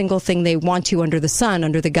every single thing they want to under the sun,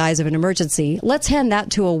 under the guise of an emergency. Let's hand that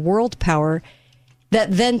to a world power that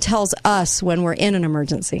then tells us when we're in an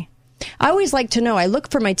emergency. I always like to know, I look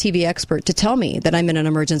for my TV expert to tell me that I'm in an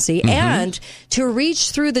emergency and to reach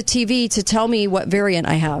through the TV to tell me what variant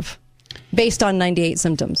I have based on 98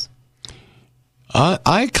 symptoms.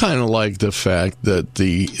 I kind of like the fact that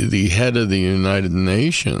the head of the United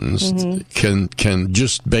Nations can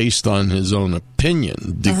just based on his own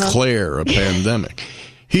opinion declare a pandemic.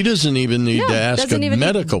 He doesn't even need to ask a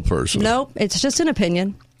medical person. No, it's just an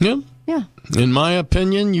opinion. Yeah. In my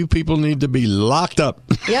opinion, you people need to be locked up.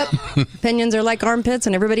 Yep. Opinions are like armpits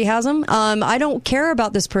and everybody has them. I don't care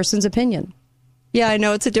about this person's opinion. Yeah, I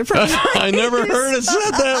know it's a different phrase. I never heard it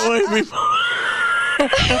said that way before.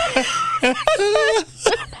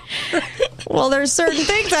 Well, there's certain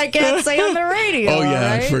things I can't say on the radio. Oh,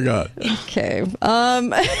 yeah, right? I forgot. Okay.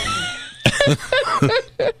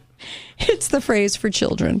 It's the phrase for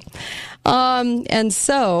children. And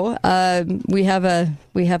so we have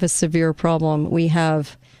a severe problem. We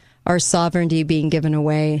have our sovereignty being given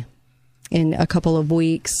away in a couple of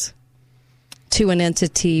weeks to an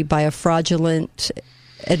entity by a fraudulent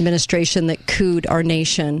administration that cooed our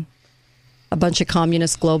nation. A bunch of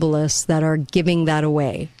communist globalists that are giving that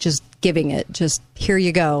away, just giving it. Just, here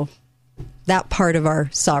you go. That part of our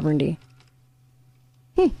sovereignty.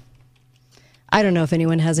 I don't know if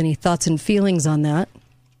anyone has any thoughts and feelings on that.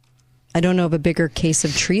 I don't know of a bigger case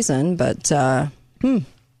of treason, but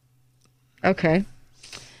okay.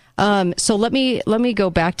 So let me go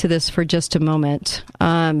back to this for just a moment,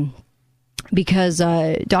 because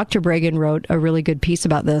Dr. Bregan wrote a really good piece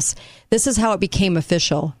about this. This is how it became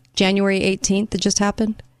official. January 18th, it just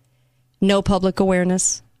happened. No public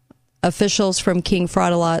awareness. Officials from King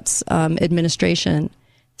Fraudelot's administration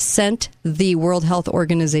sent the World Health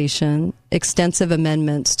Organization extensive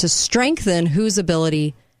amendments to strengthen WHO's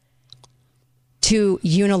ability to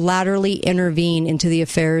unilaterally intervene into the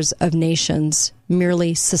affairs of nations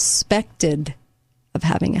merely suspected of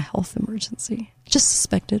having a health emergency. Just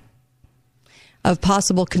suspected of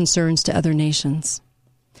possible concerns to other nations.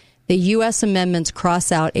 The U.S. amendments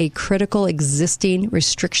cross out a critical existing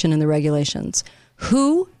restriction in the regulations.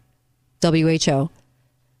 WHO,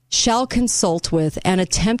 shall consult with and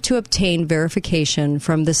attempt to obtain verification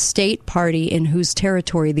from the state party in whose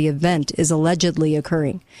territory the event is allegedly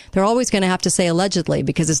occurring. They're always going to have to say allegedly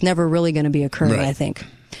because it's never really going to be occurring, right. I think.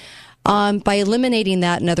 By eliminating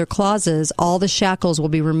that and other clauses, all the shackles will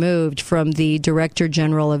be removed from the Director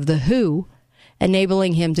General of the WHO,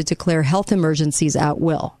 enabling him to declare health emergencies at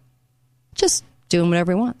will. Just doing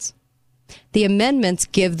whatever he wants. The amendments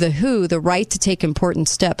give the WHO the right to take important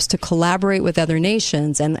steps to collaborate with other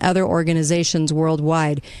nations and other organizations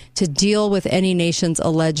worldwide to deal with any nation's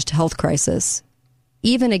alleged health crisis,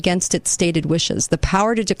 even against its stated wishes. The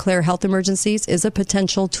power to declare health emergencies is a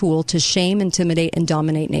potential tool to shame, intimidate, and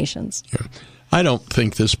dominate nations. Yeah. I don't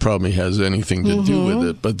think this probably has anything to do with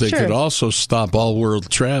it, but they could also stop all world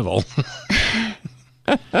travel.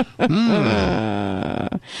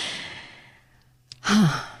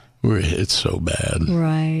 It's so bad.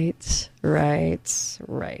 Right.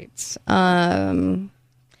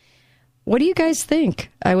 What do you guys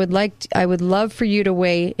think? I would love for you to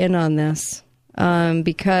weigh in on this,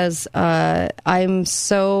 because my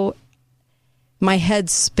head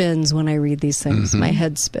spins when I read these things. Mm-hmm. My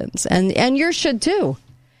head spins, and yours should too.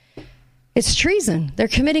 It's treason. They're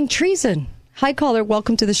committing treason. Hi, caller.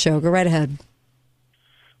 Welcome to the show. Go right ahead.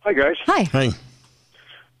 Hi, guys. Hi.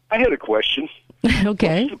 I had a question.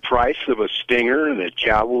 Okay. What's the price of a Stinger and a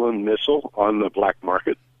Javelin missile on the black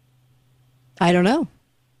market? I don't know.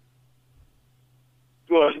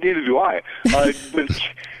 Well, neither do I. But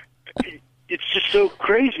it's just so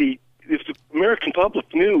crazy. If the American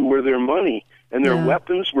public knew where their money and their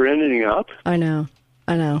weapons were ending up. I know.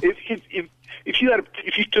 If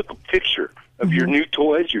you took a picture of your new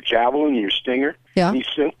toys, your Javelin and your Stinger, and you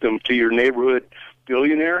sent them to your neighborhood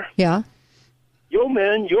billionaire. Yeah. Yo,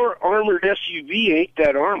 man, your armored SUV ain't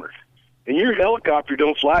that armored, and your helicopter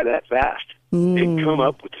don't fly that fast. It'd come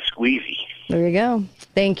up with a squeezy. There you go.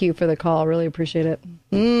 Thank you for the call. Really appreciate it.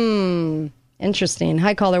 Interesting.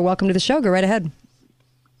 Hi, caller. Welcome to the show. Go right ahead.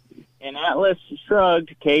 And Atlas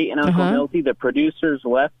Shrugged, Kate and Uncle Milty, the producers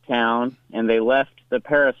left town, and they left the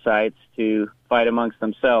parasites to fight amongst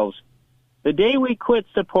themselves. The day we quit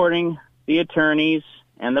supporting the attorneys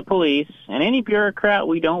and the police and any bureaucrat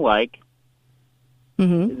we don't like,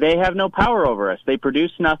 they have no power over us. They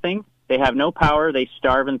produce nothing. They have no power. They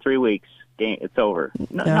starve in 3 weeks. It's over.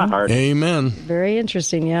 Not hard. Amen. Very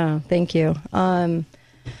interesting. Yeah. Thank you.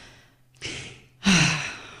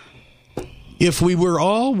 If we were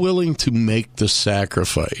all willing to make the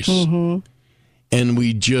sacrifice and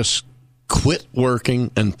we just quit working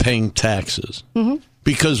and paying taxes,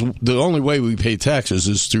 because the only way we pay taxes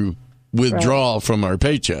is through withdrawal from our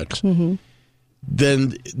paychecks,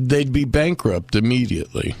 then they'd be bankrupt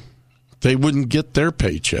immediately. They wouldn't get their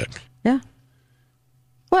paycheck. Yeah.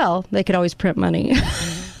 Well, they could always print money.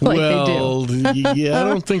 Like well, they do. Yeah, I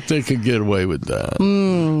don't think they could get away with that.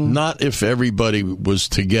 Not if everybody was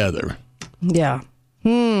together. Yeah.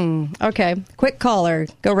 Okay. Quick caller.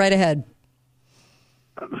 Go right ahead.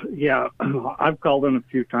 Yeah, I've called in a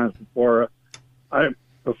few times before.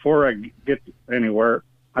 Before I get anywhere,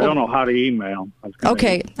 I don't know how to email.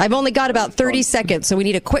 Okay. I've only got about 30 seconds, so we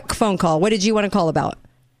need a quick phone call. What did you want to call about?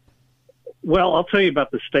 Well, I'll tell you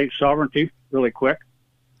about the state sovereignty really quick.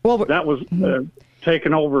 Well, that was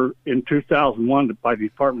taken over in 2001 by the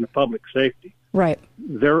Department of Public Safety. Right.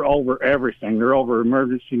 They're over everything. They're over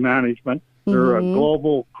emergency management. They're a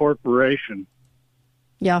global corporation.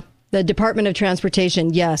 Yeah. The Department of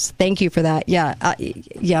Transportation, yes. Thank you for that. Yeah,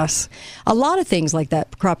 yes. A lot of things like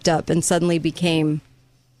that cropped up and suddenly became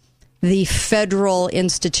the federal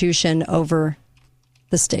institution over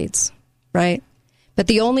the states, right? But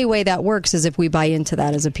the only way that works is if we buy into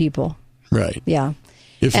that as a people. Right. Yeah.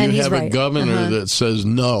 If and you have right. a governor that says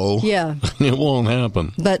no, it won't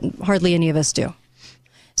happen. But hardly any of us do.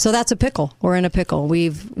 So that's a pickle. We're in a pickle.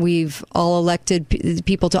 We've all elected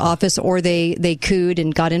people to office, or they cooed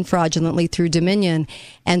and got in fraudulently through Dominion,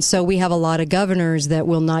 and so we have a lot of governors that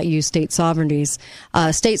will not use state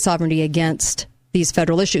sovereignty against these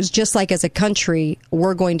federal issues. Just like as a country,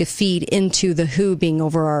 we're going to feed into the WHO being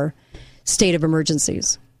over our state of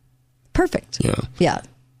emergencies. Perfect. Yeah.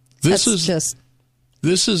 This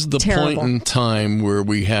is the terrible point in time where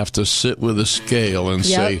we have to sit with a scale and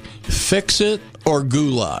say, fix it or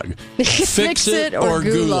gulag. Fix it or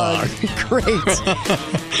gulag.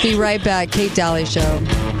 Great. Be right back. Kate Daly Show.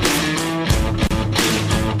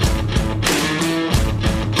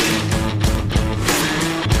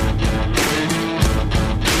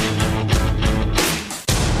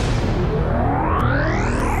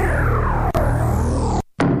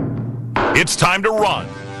 It's time to run,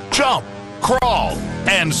 jump, crawl,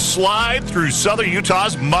 and slide through Southern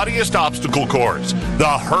Utah's muddiest obstacle course,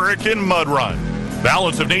 the Hurricane Mud Run.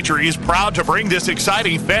 Balance of Nature is proud to bring this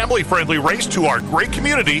exciting family-friendly race to our great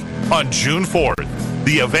community on June 4th.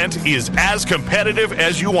 The event is as competitive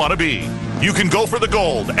as you want to be. You can go for the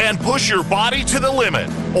gold and push your body to the limit,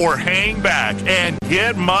 or hang back and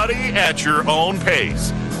get muddy at your own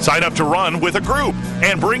pace. Sign up to run with a group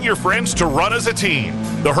and bring your friends to run as a team.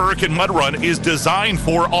 The Hurricane Mud Run is designed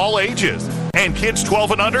for all ages, and kids 12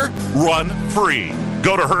 and under run free.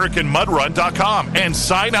 Go to hurricanemudrun.com and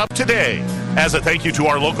sign up today. As a thank you to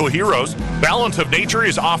our local heroes, Balance of Nature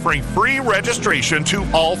is offering free registration to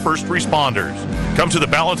all first responders. Come to the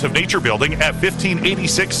Balance of Nature building at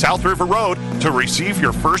 1586 South River Road to receive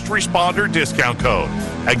your first responder discount code.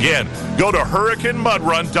 Again, go to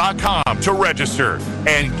hurricanemudrun.com to register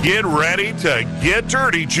and get ready to get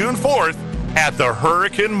dirty June 4th at the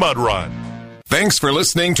Hurricane Mud Run. Thanks for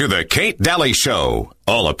listening to The Kate Daly Show.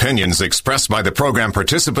 All opinions expressed by the program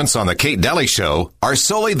participants on The Kate Daly Show are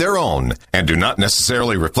solely their own and do not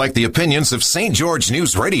necessarily reflect the opinions of St. George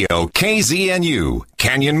News Radio, KZNU,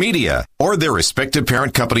 Canyon Media, or their respective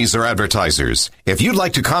parent companies or advertisers. If you'd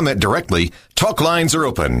like to comment directly, talk lines are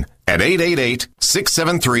open at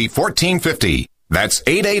 888-673-1450. That's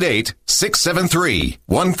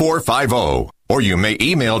 888-673-1450. Or you may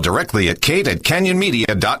email directly at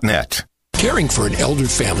kate@canyonmedia.net. Caring for an elder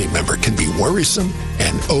family member can be worrisome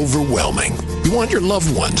and overwhelming. You want your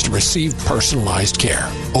loved ones to receive personalized care.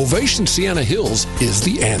 Ovation Sienna Hills is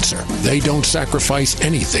the answer. They don't sacrifice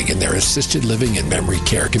anything in their assisted living and memory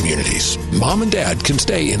care communities. Mom and dad can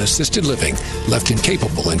stay in assisted living, left in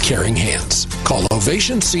capable and caring hands. Call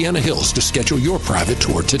Ovation Sienna Hills to schedule your private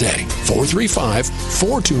tour today.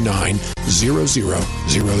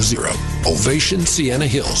 435-429-0000. Ovation Sienna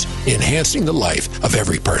Hills, enhancing the life of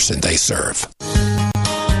every person they serve.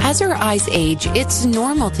 As our eyes age, it's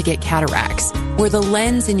normal to get cataracts, where the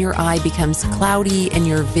lens in your eye becomes cloudy and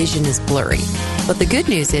your vision is blurry. But the good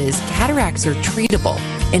news is cataracts are treatable,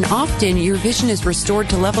 and often your vision is restored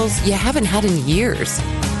to levels you haven't had in years.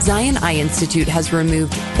 Zion Eye Institute has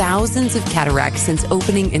removed thousands of cataracts since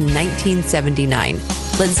opening in 1979.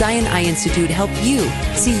 Let Zion Eye Institute help you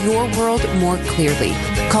see your world more clearly.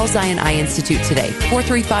 Call Zion Eye Institute today,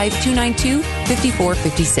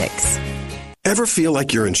 435-292-5456. Ever feel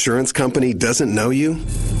like your insurance company doesn't know you?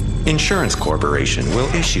 Insurance Corporation will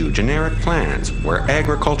issue generic plans where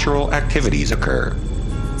agricultural activities occur.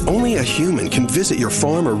 Only a human can visit your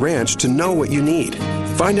farm or ranch to know what you need.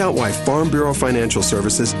 Find out why Farm Bureau Financial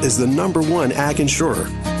Services is the #1 ag insurer.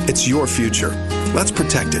 It's your future. Let's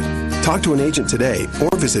protect it. Talk to an agent today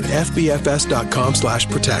or visit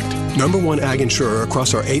fbfs.com/protect. #1 ag insurer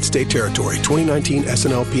across our 8-state territory. 2019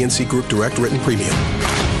 SNL PNC Group Direct Written Premium.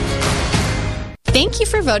 Thank you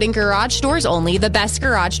for voting Garage Doors Only the best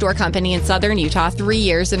garage door company in Southern Utah 3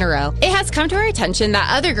 years in a row. It has come to our attention that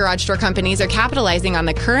other garage door companies are capitalizing on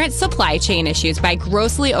the current supply chain issues by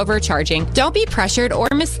grossly overcharging. Don't be pressured or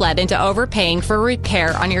misled into overpaying for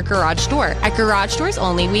repair on your garage door. At Garage Doors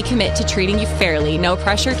Only, we commit to treating you fairly, no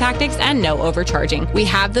pressure tactics, and no overcharging. We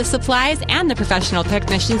have the supplies and the professional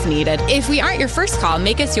technicians needed. If we aren't your first call,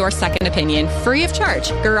 make us your second opinion, free of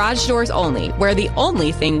charge. Garage Doors Only, where the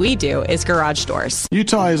only thing we do is garage doors.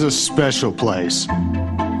 Utah is a special place.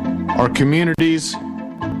 Our communities,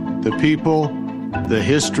 the people, the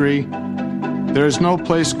history, There is no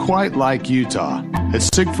place quite like Utah. At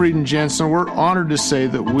Siegfried and Jensen, we're honored to say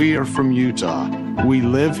that we are from Utah. We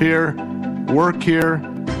live here, work here,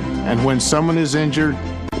 and when someone is injured,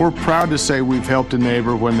 we're proud to say we've helped a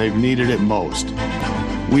neighbor when they've needed it most.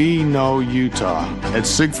 We know Utah. At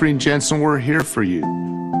Siegfried and Jensen, we're here for you.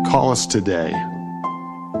 Call us today.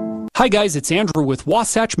 Hi guys, it's Andrew with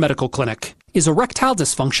Wasatch Medical Clinic. Is erectile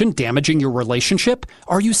dysfunction damaging your relationship?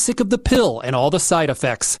 Are you sick of the pill and all the side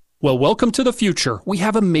effects? Well, welcome to the future. We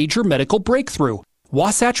have a major medical breakthrough.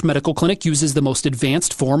 Wasatch Medical Clinic uses the most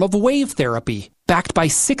advanced form of wave therapy. Backed by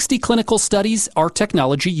 60 clinical studies, our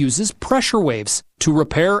technology uses pressure waves to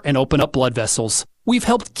repair and open up blood vessels. We've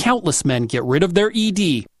helped countless men get rid of their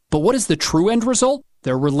ED. But what is the true end result?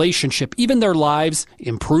 Their relationship, even their lives,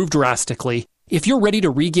 improve drastically. If you're ready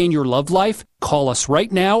to regain your love life, call us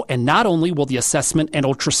right now, and not only will the assessment and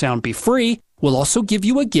ultrasound be free, we'll also give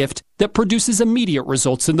you a gift that produces immediate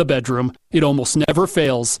results in the bedroom. It almost never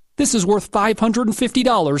fails. This is worth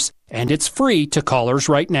 $550, and it's free to callers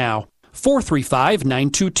right now.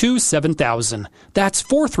 435-922-7000. That's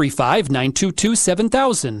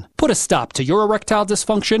 435-922-7000. Put a stop to your erectile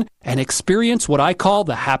dysfunction and experience what I call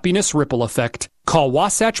the happiness ripple effect. Call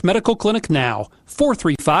Wasatch Medical Clinic now.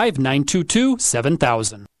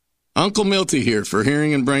 435-922-7000. Uncle Milty here for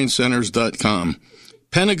HearingAndBrainCenters.com.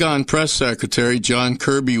 Pentagon Press Secretary John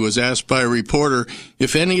Kirby was asked by a reporter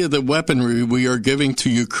if any of the weaponry we are giving to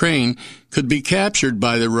Ukraine could be captured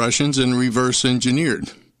by the Russians and reverse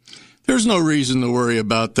engineered. There's no reason to worry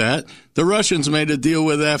about that. The Russians made a deal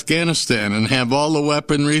with Afghanistan and have all the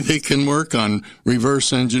weaponry they can work on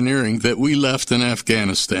reverse engineering that we left in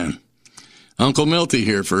Afghanistan. Uncle Milty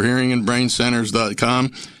here for HearingAndBrainCenters.com,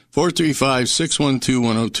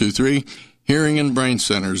 435-612-1023,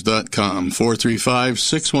 HearingAndBrainCenters.com,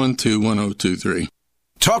 435-612-1023.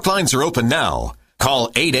 Talk lines are open now.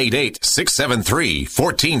 Call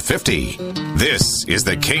 888-673-1450. This is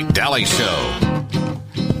the Kate Daly Show.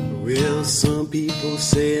 Well, some people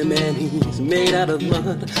say a man he's made out of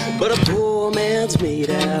mud, but a poor man's made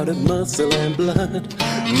out of muscle and blood.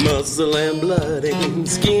 Muscle and blood ain't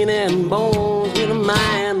skin and bones. With a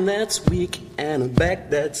mind that's weak and a back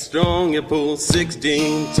that's strong, you pull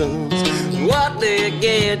 16 tons. What do you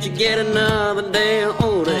get another day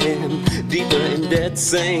older and deeper in that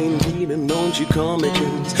same beating. Don't you call me,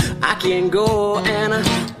 'cause I can go and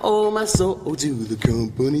I owe my soul to the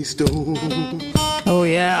company store. Oh,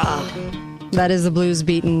 yeah. That is the blues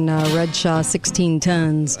beaten Redshaw 16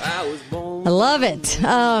 Tons. I love it.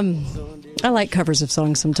 I like covers of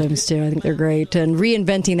songs sometimes, too. I think they're great. And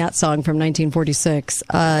reinventing that song from 1946.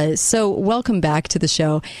 So welcome back to the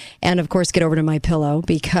show. And, of course, get over to MyPillow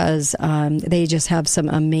because they just have some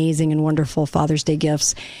amazing and wonderful Father's Day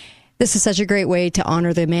gifts. This is such a great way to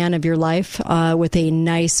honor the man of your life with a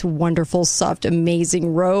nice, wonderful, soft,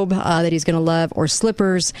 amazing robe that he's going to love, or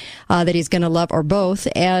slippers that he's going to love, or both.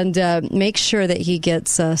 And make sure that he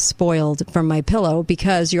gets spoiled from MyPillow,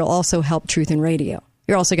 because you'll also help Truth in Radio.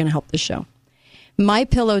 You're also going to help the show.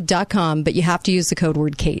 MyPillow.com, but you have to use the code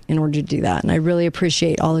word Kate in order to do that. And I really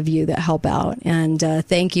appreciate all of you that help out. And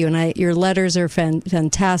thank you. And your letters are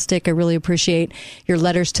fantastic. I really appreciate your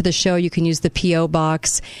letters to the show. You can use the P.O.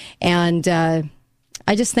 box. And I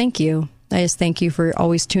just thank you. I just thank you for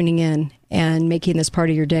always tuning in and making this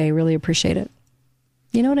part of your day. Really appreciate it.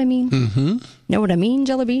 You know what I mean? Mm-hmm. Know what I mean,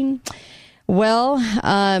 Jelly Bean? Well,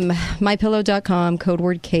 MyPillow.com, code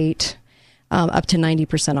word Kate, up to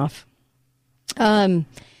 90% off.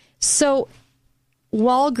 So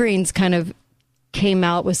Walgreens kind of came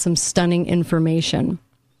out with some stunning information,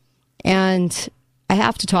 and I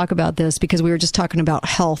have to talk about this because we were just talking about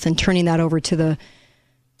health and turning that over to the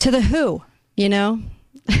WHO, you know.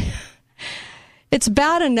 It's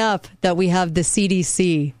bad enough that we have the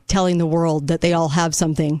CDC telling the world that they all have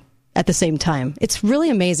something at the same time. It's really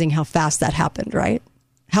amazing how fast that happened, right?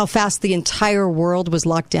 How fast the entire world was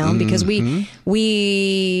locked down, because we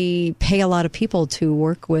pay a lot of people to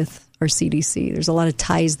work with our CDC. There's a lot of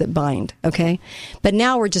ties that bind, okay? But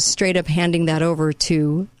now we're just straight up handing that over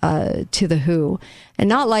to the WHO, and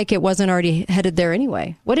not like it wasn't already headed there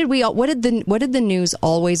anyway. What did the news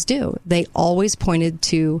always do? They always pointed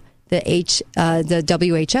to the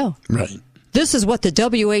WHO. Right. This is what the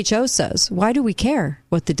WHO says. Why do we care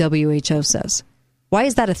what the WHO says? Why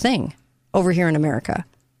is that a thing over here in America?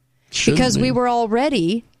 Because we were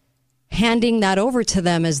already handing that over to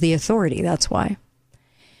them as the authority. That's why.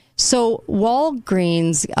 So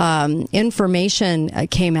Walgreens information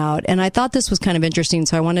came out, and I thought this was kind of interesting,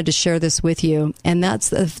 so I wanted to share this with you. And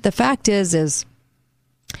that's the fact is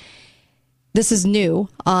this is new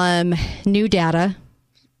data,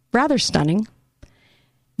 rather stunning.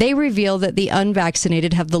 They reveal that the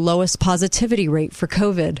unvaccinated have the lowest positivity rate for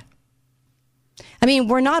COVID. I mean,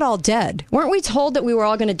 we're not all dead. Weren't we told that we were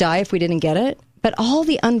all going to die if we didn't get it? But all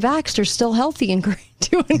the unvaxxed are still healthy and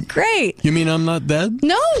doing great. You mean I'm not dead?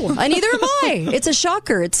 No, neither am I. It's a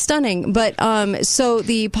shocker. It's stunning. But so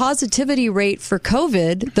the positivity rate for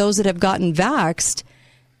COVID, those that have gotten vaxxed,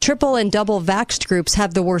 triple and double vaxxed groups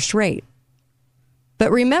have the worst rate. But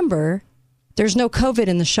remember, there's no COVID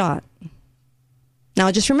in the shot. Now,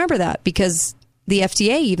 just remember that, because the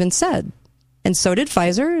FDA even said, and so did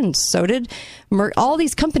Pfizer, and so did Merck. All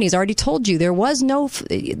these companies already told you there was no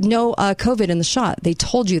COVID in the shot. They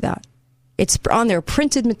told you that. It's on their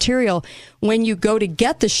printed material. When you go to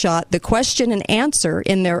get the shot, the question and answer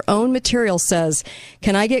in their own material says,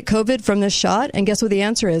 can I get COVID from this shot? And guess what the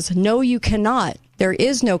answer is? No, you cannot. There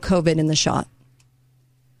is no COVID in the shot.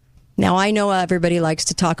 Now, I know everybody likes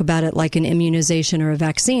to talk about it like an immunization or a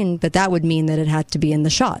vaccine, but that would mean that it had to be in the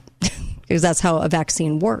shot, because that's how a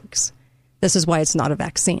vaccine works. This is why it's not a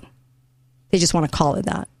vaccine. They just want to call it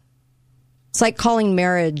that. It's like calling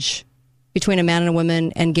marriage between a man and a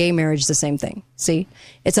woman and gay marriage the same thing. See?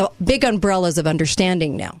 It's a big umbrellas of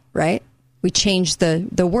understanding now, right? We changed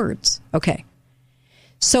the words. Okay.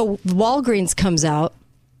 So Walgreens comes out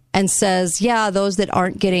and says, yeah, those that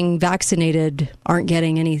aren't getting vaccinated aren't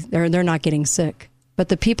getting they're not getting sick. But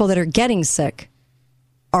the people that are getting sick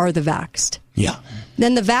are the vaxxed. Yeah.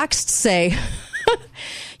 Then the vaxxed say,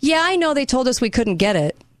 yeah, I know they told us we couldn't get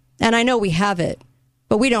it, and I know we have it,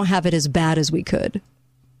 but we don't have it as bad as we could.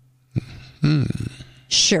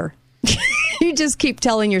 Sure. You just keep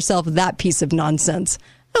telling yourself that piece of nonsense.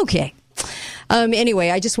 Okay. Anyway,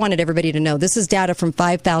 I just wanted everybody to know this is data from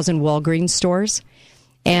 5,000 Walgreens stores.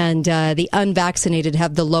 And the unvaccinated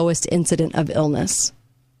have the lowest incident of illness.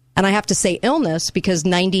 And I have to say illness because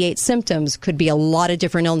 98 symptoms could be a lot of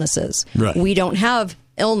different illnesses. Right. We don't have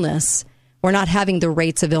illness. We're not having the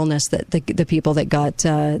rates of illness that the people that got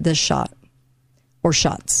this shot or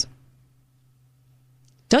shots.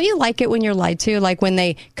 Don't you like it when you're lied to? Like when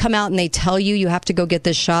they come out and they tell you have to go get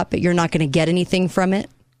this shot, but you're not going to get anything from it?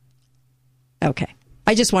 Okay.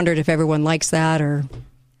 I just wondered if everyone likes that or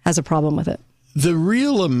has a problem with it. The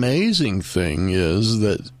real amazing thing is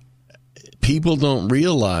that people don't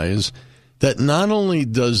realize that not only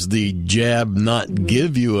does the jab not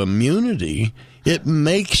give you immunity, it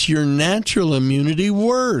makes your natural immunity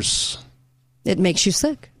worse. It makes you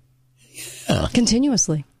sick. Yeah.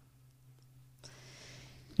 Continuously.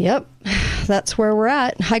 Yep. That's where we're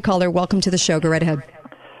at. Hi, caller. Welcome to the show. Go right ahead.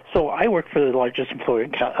 So I work for the largest employer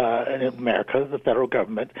in America, the federal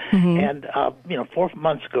government, and 4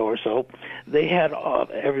 months ago or so, they had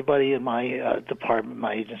everybody in my department,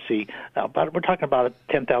 my agency, we're talking about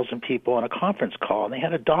 10,000 people on a conference call, and they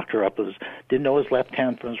had a doctor up who didn't know his left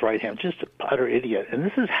hand from his right hand, just an utter idiot. And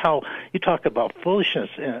this is how you talk about foolishness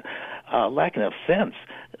and lacking of sense.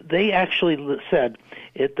 They actually said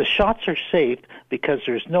the shots are safe because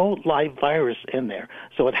there's no live virus in there,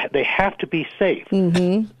 so they have to be safe.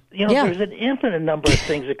 Mm-hmm. There's an infinite number of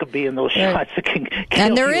things that could be in those shots that can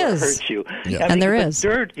kill you or hurt you. Yeah. And there is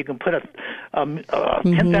dirt. You can put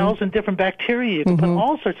 10,000 different bacteria. You can put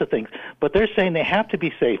all sorts of things. But they're saying they have to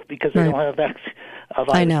be safe because they don't have a virus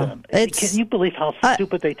I know. in them. Can you believe how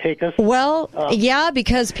stupid they take us? Well, yeah,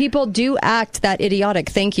 because people do act that idiotic.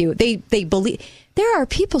 Thank you. They believe. There are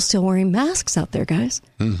people still wearing masks out there, guys.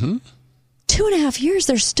 Mm-hmm. 2.5 years,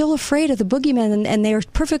 they're still afraid of the boogeyman, and they are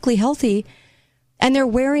perfectly healthy. And they're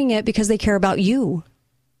wearing it because they care about you.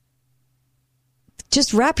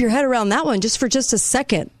 Just wrap your head around that one just for just a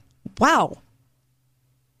second. Wow.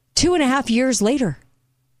 2.5 years later.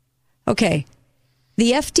 Okay.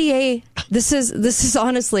 The FDA, this is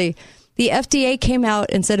honestly, the FDA came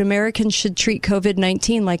out and said Americans should treat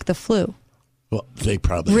COVID-19 like the flu. Well, they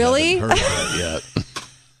probably really haven't heard that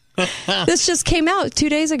yet. This just came out 2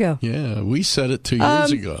 days ago. Yeah, we said it 2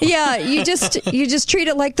 years ago. Yeah, you just treat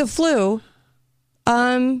it like the flu.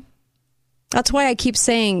 That's why I keep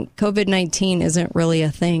saying COVID-19 isn't really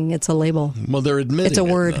a thing. It's a label. Well, they're admitting it's a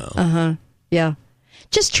word. Now. Yeah.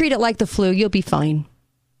 Just treat it like the flu. You'll be fine.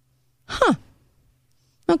 Huh.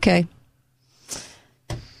 Okay.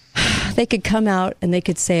 They could come out and they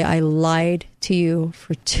could say, I lied to you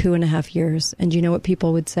for 2.5 years. And you know what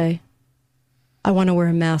people would say? I want to wear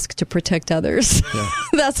a mask to protect others. Yeah.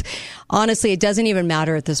 That's honestly, it doesn't even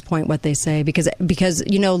matter at this point what they say because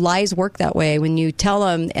lies work that way. When you tell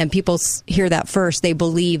them and people hear that first, they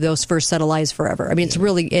believe those first set of lies forever. I mean,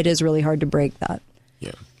 it is really hard to break that.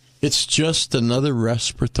 Yeah. It's just another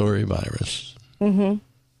respiratory virus. Mm-hmm.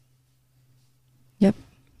 Yep.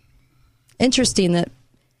 Interesting that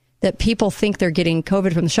that people think they're getting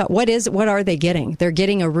COVID from the shot. What are they getting? They're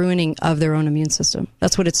getting a ruining of their own immune system.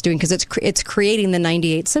 That's what it's doing, because it's creating the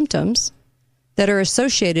 98 symptoms that are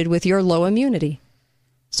associated with your low immunity.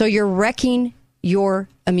 So you're wrecking your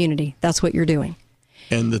immunity. That's what you're doing.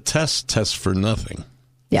 And the test for nothing.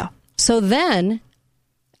 Yeah. So then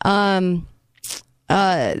there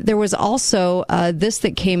was also this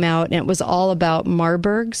that came out, and it was all about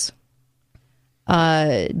Marburg's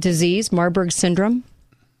disease, Marburg syndrome.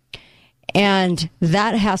 And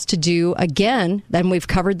that has to do, again, and we've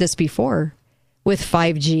covered this before, with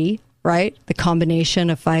 5G, right? The combination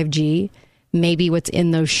of 5G, maybe what's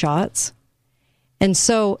in those shots. And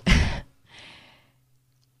so,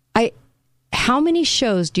 how many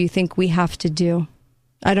shows do you think we have to do?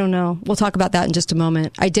 I don't know. We'll talk about that in just a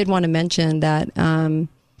moment. I did want to mention that,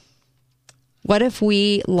 what if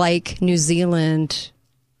we, like New Zealand,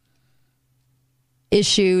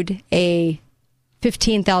 issued a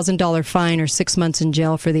 $15,000 fine or 6 months in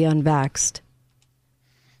jail for the unvaxxed?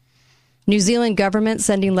 New Zealand government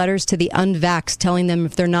sending letters to the unvaxxed telling them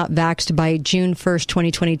if they're not vaxxed by June 1st,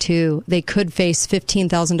 2022, they could face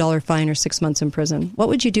 $15,000 fine or 6 months in prison. What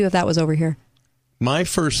would you do if that was over here? My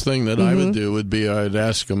first thing that I would do would be I'd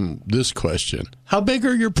ask them this question. How big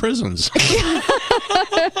are your prisons?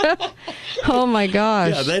 Oh, my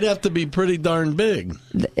gosh. Yeah, they'd have to be pretty darn big.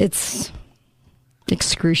 It's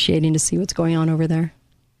excruciating to see what's going on over there.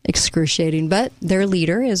 Excruciating. But their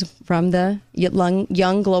leader is from the young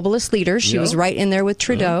globalist leaders. She was right in there with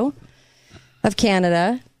Trudeau of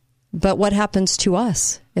Canada. But what happens to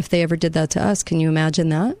us if they ever did that to us? Can you imagine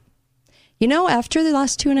that? You know, after the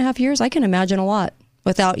last 2.5 years, I can imagine a lot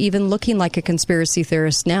without even looking like a conspiracy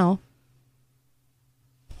theorist now.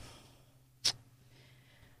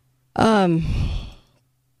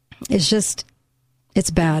 It's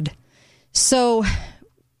bad. So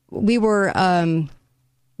we were going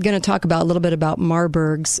to talk about a little bit about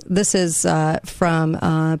Marburg's. This is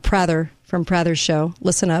from Prather's show.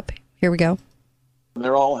 Listen up. Here we go.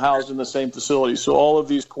 They're all housed in the same facility. So all of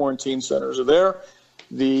these quarantine centers are there.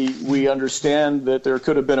 We understand that there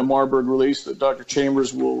could have been a Marburg release that Dr.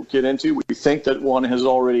 Chambers will get into. We think that one has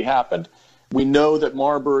already happened. We know that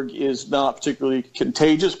Marburg is not particularly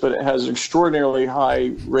contagious, but it has an extraordinarily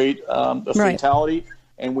high rate of fatality.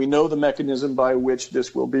 And we know the mechanism by which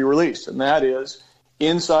this will be released. And that is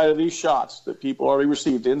inside of these shots that people already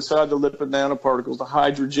received, inside the lipid nanoparticles, the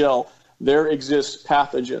hydrogel, there exists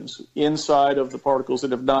pathogens inside of the particles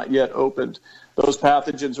that have not yet opened. Those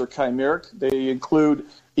pathogens are chimeric. They include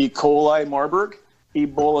E. coli Marburg,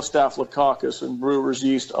 Ebola staphylococcus, and brewer's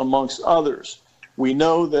yeast, amongst others. We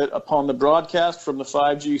know that upon the broadcast from the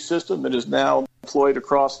 5G system that is now deployed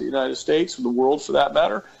across the United States, or the world for that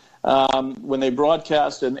matter, when they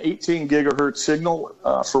broadcast an 18 gigahertz signal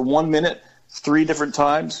for 1 minute, 3 different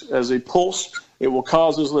times as a pulse, it will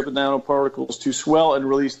cause those lipid nanoparticles to swell and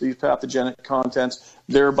release these pathogenic contents,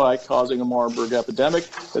 thereby causing a Marburg epidemic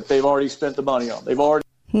that they've already spent the money on.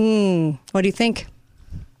 What do you think?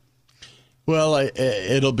 Well,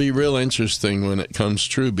 it'll be real interesting when it comes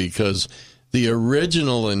true, because the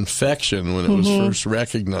original infection, when it was first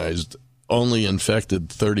recognized, only infected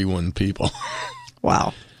 31 people.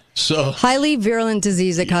 Wow. So highly virulent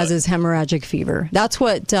disease that causes hemorrhagic fever. That's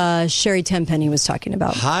what Sherry Tenpenny was talking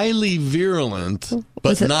about. Highly virulent,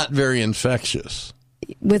 but not very infectious.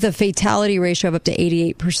 With a fatality ratio of up to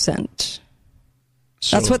 88%.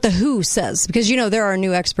 So, that's what the WHO says. Because, you know, they're our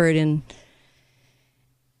new expert in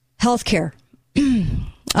healthcare.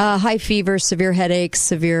 High fever, severe headaches,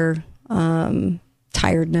 severe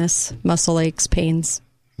tiredness, muscle aches, pains.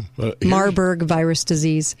 Marburg virus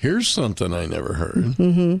disease. Here's something I never heard.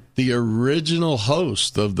 The original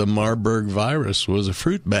host of the Marburg virus was a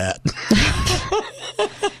fruit bat.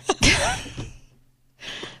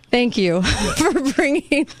 Thank you for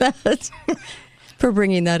bringing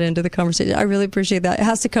that into the conversation. I really appreciate that. It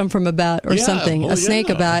has to come from a bat or something. A snake,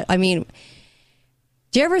 a bat. I mean,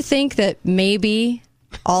 do you ever think that maybe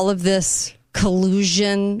all of this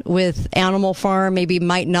collusion with Animal Farm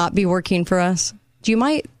might not be working for us?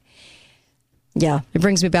 Yeah, it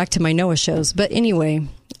brings me back to my Noah shows. But anyway,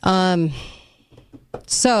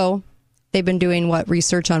 so they've been doing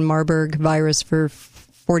research on Marburg virus for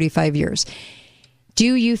 45 years.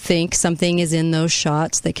 Do you think something is in those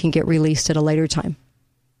shots that can get released at a later time?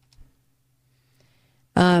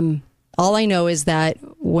 All I know is that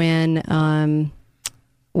when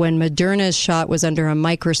Moderna's shot was under a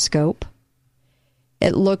microscope,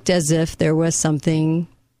 it looked as if there was something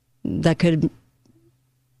that could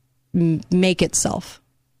make itself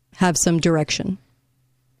have some direction.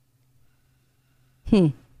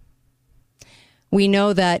 We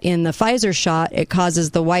know that in the Pfizer shot, it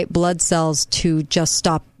causes the white blood cells to just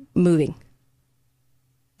stop moving.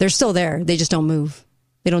 They're still there. They just don't move.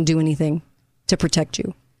 They don't do anything to protect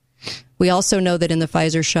you. We also know that in the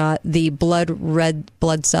Pfizer shot, the red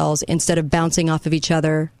blood cells, instead of bouncing off of each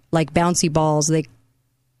other like bouncy balls, they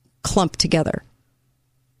clump together.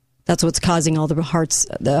 That's what's causing all the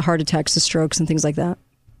heart attacks, the strokes, and things like that.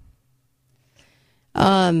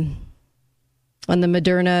 And the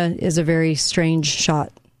Moderna is a very strange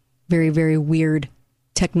shot. Very, very weird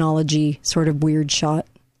technology, sort of weird shot.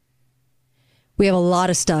 We have a lot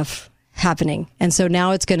of stuff happening. And so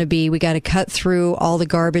now it's going to be, we got to cut through all the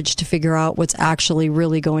garbage to figure out what's actually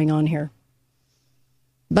really going on here.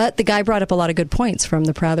 But the guy brought up a lot of good points from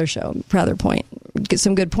the Prather show. Prather point. Get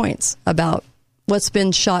some good points about what's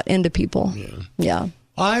been shot into people. Yeah.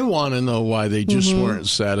 I want to know why they just weren't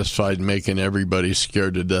satisfied making everybody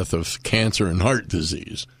scared to death of cancer and heart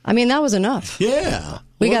disease. I mean, that was enough. Yeah.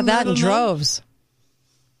 We got that in droves.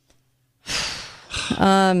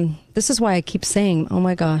 This is why I keep saying, oh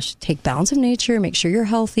my gosh, take Balance of Nature, make sure you're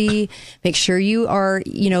healthy, make sure you are,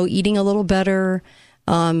 eating a little better.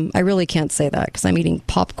 I really can't say that because I'm eating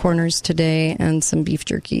popcorners today and some beef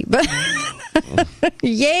jerky, but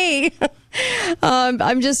yay.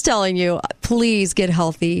 I'm just telling you, please get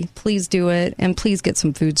healthy. Please do it. And please get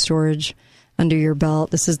some food storage under your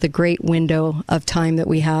belt. This is the great window of time that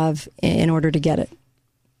we have in order to get it.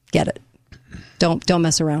 Get it. Don't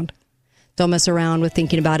mess around. Don't mess around with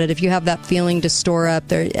thinking about it. If you have that feeling to store up,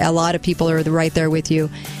 a lot of people are right there with you.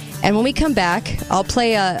 And when we come back, I'll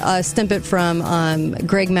play a snippet from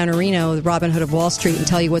Greg Manarino, the Robin Hood of Wall Street, and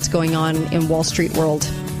tell you what's going on in Wall Street world.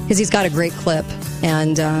 Because he's got a great clip.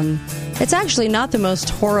 And it's actually not the most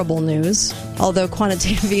horrible news, although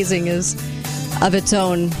quantitative easing is of its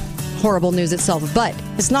own horrible news itself. But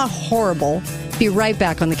it's not horrible. Be right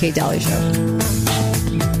back on The Kate Daly Show.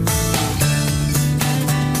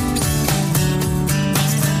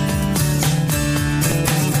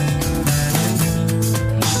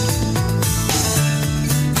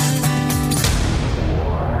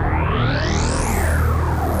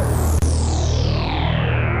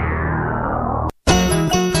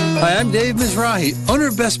 Hi, I'm Dave Mizrahi, owner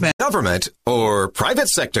of Best Man. Government or private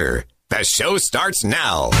sector? The show starts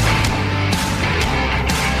now.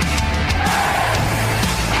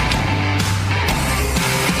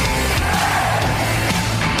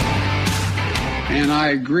 And I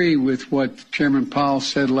agree with what Chairman Powell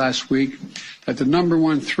said last week, that the number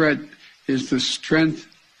one threat is the strength,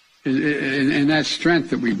 and that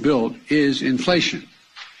strength that we built is inflation.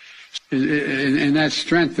 And that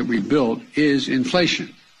strength that we built is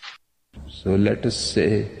inflation. So let us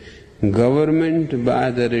say, government by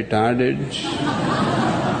the retarded,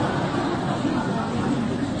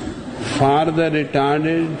 for the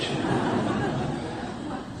retarded,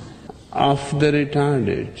 of the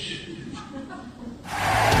retarded.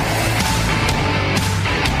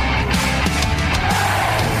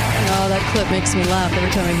 Oh, that clip makes me laugh every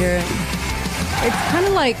time I hear it. It's kind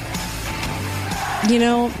of like,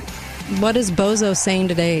 what is Bozo saying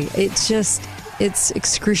today? It's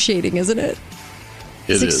excruciating, isn't it?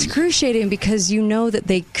 It's excruciating because that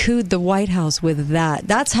they cooed the White House with that.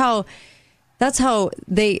 That's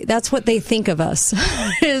what they think of us.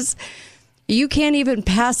 Is you can't even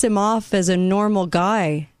pass him off as a normal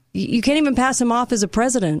guy. You can't even pass him off as a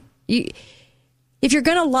president. If you're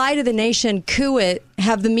going to lie to the nation, coup it,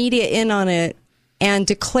 have the media in on it, and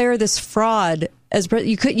declare this fraud as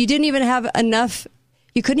you didn't even have enough.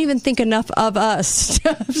 You couldn't even think enough of us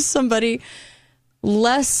to have somebody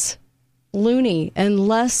less loony and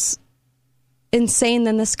less insane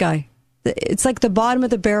than this guy. It's like the bottom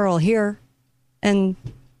of the barrel here, and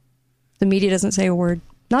the media doesn't say a word.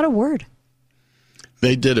 Not a word.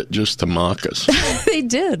 They did it just to mock us. They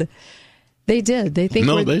did. They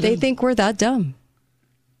think we're that dumb.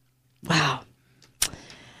 Wow.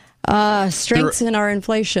 Strengths in our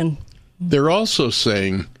inflation. They're also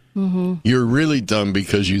saying you're really dumb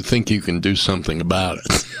because you think you can do something about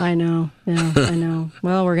it. I know. Yeah, I know.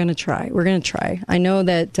 Well, we're going to try. I know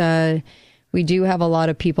that we do have a lot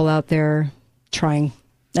of people out there trying.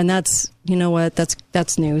 And that's,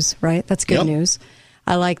 that's news, right? That's good news.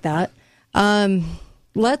 I like that.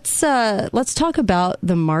 Let's talk about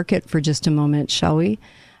the market for just a moment, shall we?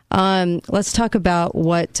 Let's talk about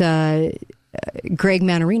what Greg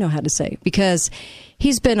Manarino had to say, because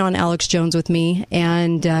he's been on Alex Jones with me,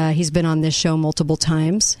 and he's been on this show multiple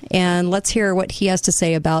times. And let's hear what he has to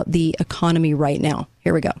say about the economy right now.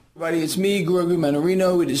 Here we go. Everybody, it's me, Gregory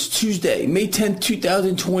Manarino. It is Tuesday, May 10th,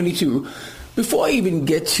 2022. Before I even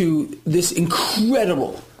get to this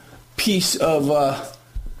incredible piece of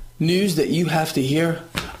news that you have to hear,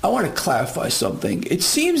 I want to clarify something. It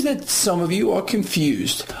seems that some of you are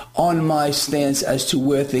confused on my stance as to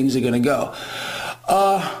where things are going to go.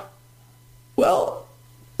 Well,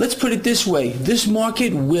 let's put it this way. This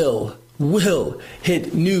market will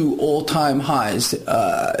hit new all-time highs.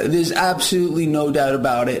 There's absolutely no doubt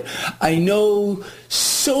about it. I know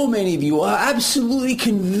so many of you are absolutely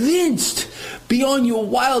convinced beyond your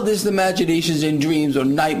wildest imaginations and dreams or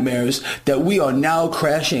nightmares that we are now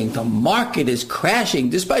crashing. The market is crashing,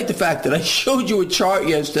 despite the fact that I showed you a chart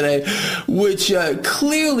yesterday which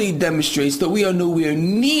clearly demonstrates that we are nowhere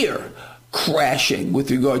near crashing with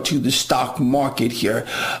regard to the stock market here.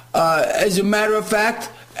 As a matter of fact,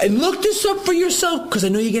 and look this up for yourself, because I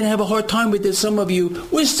know you're going to have a hard time with this, some of you.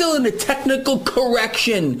 We're still in a technical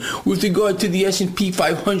correction with regard to the S&P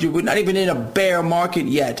 500. We're not even in a bear market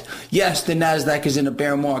yet. Yes, the NASDAQ is in a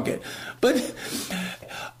bear market. But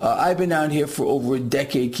I've been out here for over a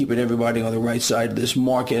decade keeping everybody on the right side of this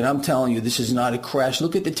market, and I'm telling you, this is not a crash.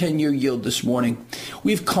 Look at the 10-year yield this morning.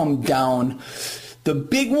 We've come down. The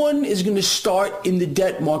big one is going to start in the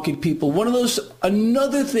debt market, people.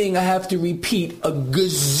 Another thing I have to repeat a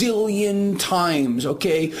gazillion times,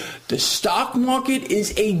 okay? The stock market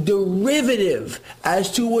is a derivative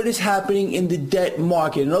as to what is happening in the debt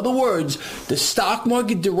market. In other words, the stock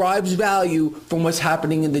market derives value from what's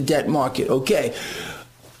happening in the debt market, okay?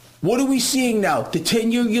 What are we seeing now? The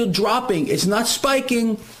 10-year yield dropping. It's not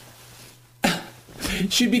spiking.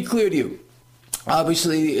 It should be clear to you.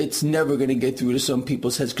 Obviously, it's never going to get through to some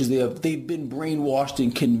people's heads because they've been brainwashed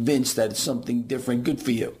and convinced that it's something different. Good for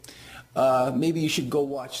you. Maybe you should go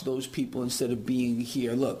watch those people instead of being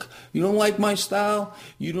here. Look, you don't like my style?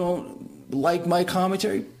 You don't like my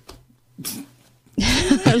commentary?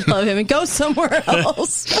 I love him. And go somewhere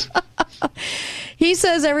else. He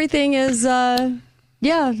says everything is,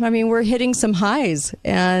 we're hitting some highs.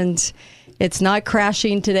 And it's not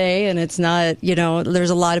crashing today, and it's not, there's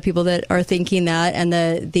a lot of people that are thinking that, and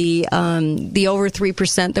the over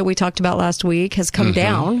 3% that we talked about last week has come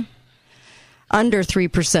down under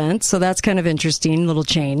 3%, so that's kind of interesting, little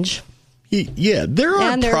change. Yeah, there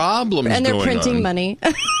are problems going on. And they're printing money.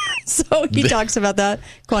 So he talks about that,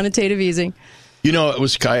 quantitative easing. It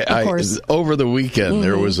was over the weekend,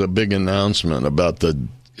 there was a big announcement about the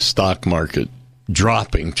stock market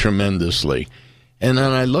dropping tremendously. And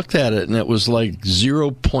then I looked at it, and it was like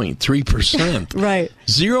 0.3%. Right.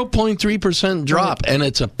 0.3% drop, and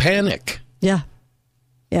it's a panic. Yeah.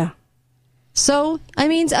 Yeah. So,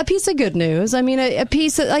 a piece of good news. A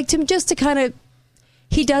piece of,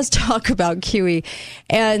 he does talk about QE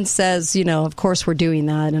and says, of course we're doing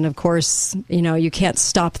that. And of course, you can't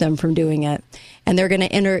stop them from doing it. And they're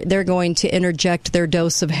going to interject their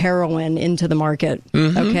dose of heroin into the market.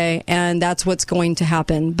 Mm-hmm. Okay. And that's what's going to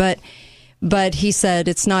happen. But he said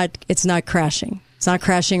it's not crashing. It's not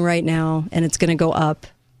crashing right now, and it's going to go up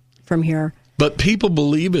from here. But people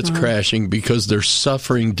believe it's crashing because they're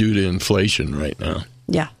suffering due to inflation right now.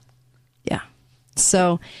 Yeah. Yeah.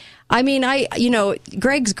 So,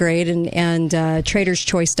 Greg's great, and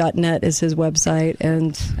traderschoice.net is his website.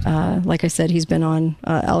 And like I said, he's been on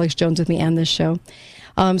Alex Jones with me and this show.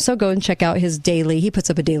 So go and check out his daily. He puts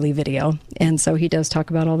up a daily video, and so he does talk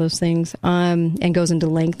about all those things and goes into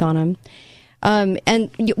length on them.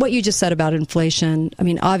 And what you just said about inflation,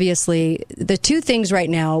 obviously, the two things right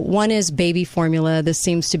now, one is baby formula. This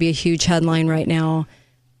seems to be a huge headline right now.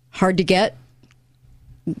 Hard to get,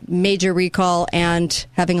 major recall, and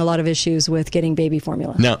having a lot of issues with getting baby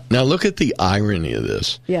formula. Now look at the irony of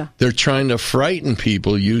this. Yeah. They're trying to frighten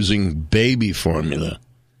people using baby formula.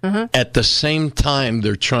 Uh-huh. At the same time,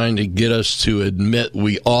 they're trying to get us to admit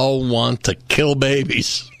we all want to kill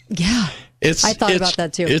babies. Yeah. I thought about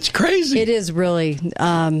that too. It's crazy. It is really,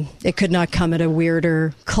 it could not come at a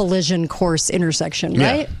weirder collision course intersection,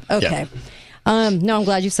 right? Yeah. Okay. Yeah. No, I'm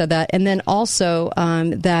glad you said that. And then also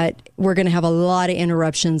that we're going to have a lot of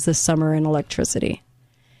interruptions this summer in electricity.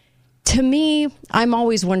 To me, I'm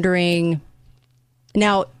always wondering,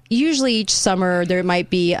 now, usually each summer there might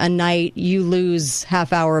be a night you lose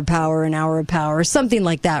half hour of power, an hour of power, something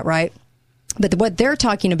like that, right? But what they're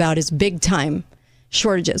talking about is big time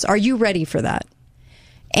shortages. Are you ready for that?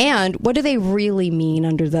 And what do they really mean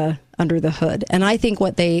under the hood? And I think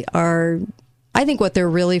what they're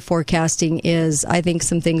really forecasting is, I think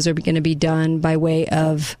some things are going to be done by way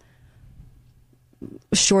of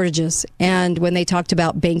shortages. And when they talked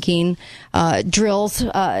about banking drills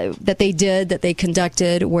that they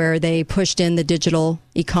conducted, where they pushed in the digital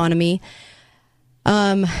economy,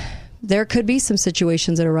 there could be some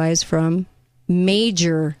situations that arise from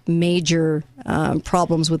major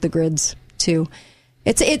problems with the grids too.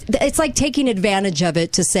 It's like taking advantage of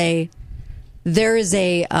it to say there is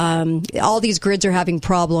all these grids are having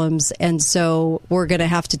problems, and so we're going to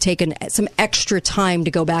have to take some extra time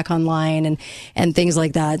to go back online and things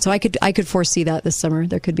like that. So I could foresee that this summer.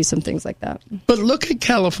 There could be some things like that. But look at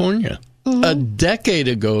California. Mm-hmm. A decade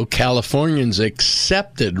ago, Californians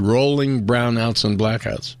accepted rolling brownouts and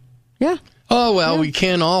blackouts. Yeah. Oh, well, we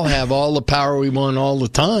can't all have all the power we want all the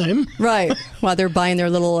time. Right. While they're buying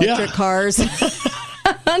their little electric cars.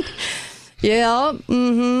 Yeah.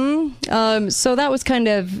 Mm-hmm. So that was kind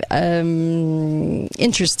of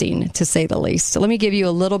interesting, to say the least. So let me give you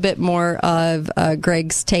a little bit more of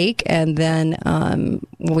Greg's take, and then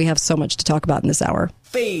we have so much to talk about in this hour.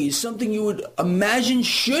 Phase, something you would imagine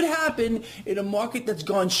should happen in a market that's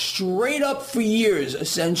gone straight up for years,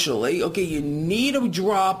 essentially. Okay, you need a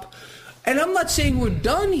drop. And I'm not saying we're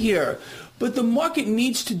done here, but the market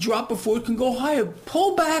needs to drop before it can go higher.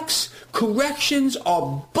 Pullbacks, corrections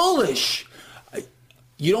are bullish.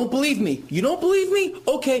 You don't believe me? You don't believe me?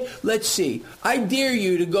 Okay, let's see. I dare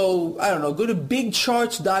you to go, go to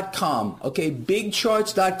bigcharts.com, okay,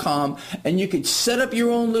 bigcharts.com, and you could set up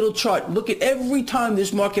your own little chart. Look at every time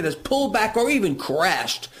this market has pulled back or even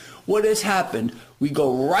crashed. What has happened? We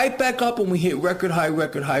go right back up and we hit record high,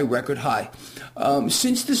 record high, record high.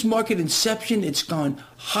 Since this market inception, it's gone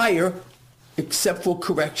higher, except for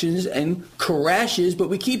corrections and crashes, but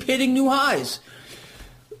we keep hitting new highs.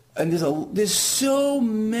 And there's so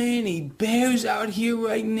many bears out here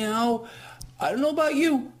right now. I don't know about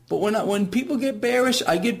you, but when people get bearish,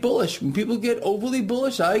 I get bullish. When people get overly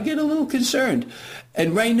bullish, I get a little concerned.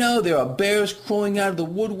 And right now, there are bears crawling out of the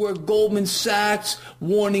woodwork. Goldman Sachs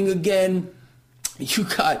warning again. You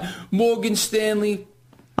got Morgan Stanley.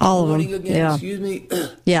 All of them. Again, yeah. Excuse me.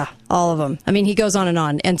 Yeah, all of them. I mean, he goes on.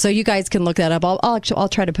 And so you guys can look that up. I'll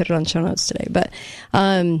try to put it on show notes today. But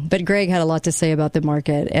Greg had a lot to say about the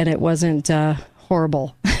market, and it wasn't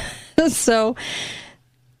horrible. So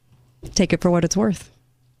take it for what it's worth.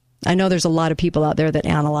 I know there's a lot of people out there that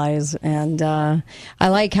analyze, and I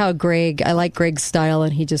like Greg's style,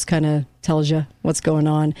 and he just kind of tells you what's going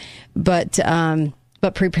on. But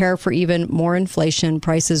prepare for even more inflation.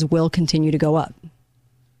 Prices will continue to go up.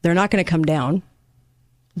 They're not going to come down.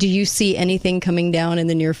 Do you see anything coming down in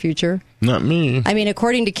the near future? Not me. I mean,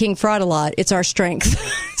 according to King Fraud-A-Lot, it's our strength.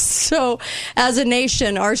 So as a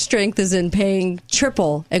nation, our strength is in paying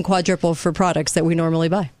triple and quadruple for products that we normally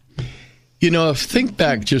buy. Think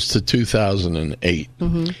back just to 2008.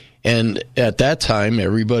 Mm-hmm. And at that time,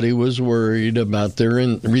 everybody was worried about their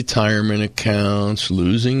retirement accounts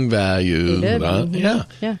losing value. They did.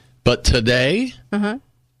 Mm-hmm. Yeah. But today,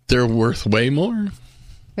 they're worth way more.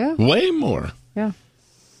 Yeah. Way more. Yeah.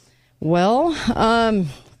 Well,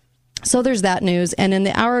 so there's that news. And in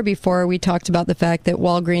the hour before, we talked about the fact that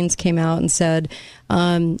Walgreens came out and said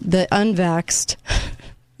the unvaxxed,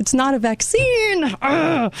 it's not a vaccine.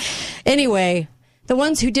 Anyway, the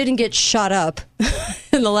ones who didn't get shot up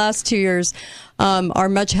in the last 2 years are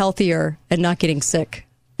much healthier and not getting sick.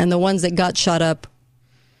 And the ones that got shot up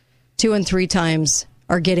 2 and 3 times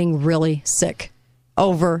are getting really sick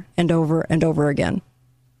over and over and over again.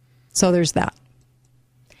 So there's that.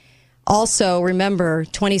 Also, remember,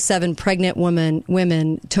 27 pregnant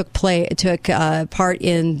women took part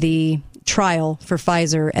in the trial for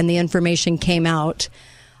Pfizer, and the information came out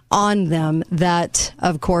on them that,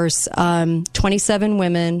 of course, 27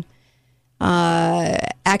 women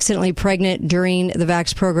accidentally pregnant during the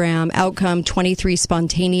Vax program. Outcome: 23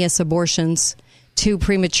 spontaneous abortions, 2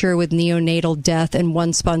 premature with neonatal death, and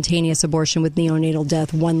 1 spontaneous abortion with neonatal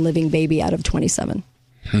death. 1 living baby out of 27.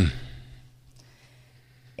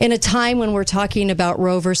 In a time when we're talking about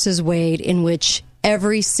Roe versus Wade, in which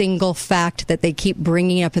every single fact that they keep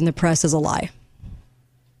bringing up in the press is a lie.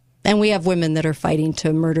 And we have women that are fighting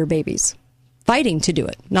to murder babies. Fighting to do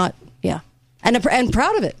it. And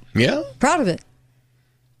proud of it. Yeah. Proud of it.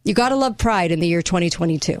 You got to love pride in the year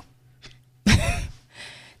 2022.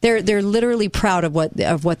 They're literally proud of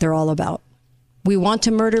what they're all about. We want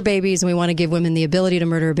to murder babies, and we want to give women the ability to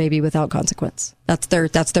murder a baby without consequence. That's their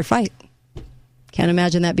fight. Can't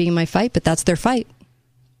imagine that being my fight, but that's their fight.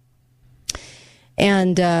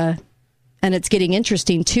 And it's getting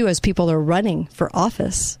interesting, too, as people are running for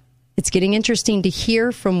office. It's getting interesting to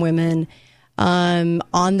hear from women on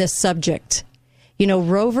this subject.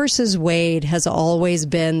 Roe versus Wade has always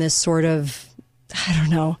been this sort of,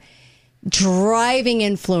 driving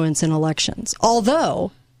influence in elections.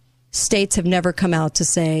 Although states have never come out to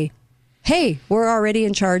say, hey, we're already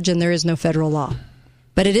in charge and there is no federal law.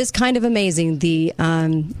 But it is kind of amazing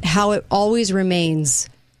how it always remains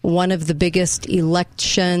one of the biggest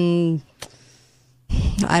election,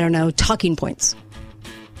 talking points.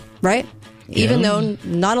 right? Yeah. Even though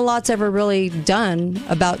not a lot's ever really done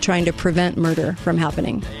about trying to prevent murder from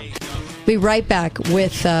happening. Be right back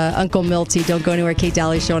with Uncle Milty. Don't go anywhere. Kate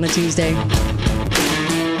Daly Show on a Tuesday.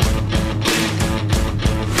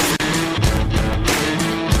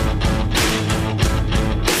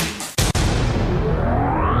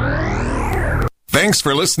 Thanks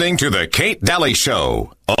for listening to The Kate Daly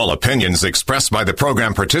Show. All opinions expressed by the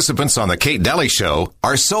program participants on The Kate Daly Show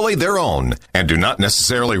are solely their own and do not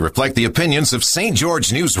necessarily reflect the opinions of St.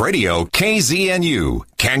 George News Radio, KZNU,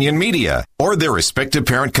 Canyon Media, or their respective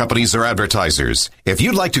parent companies or advertisers. If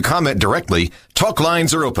you'd like to comment directly, talk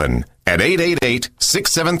lines are open at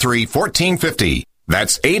 888-673-1450.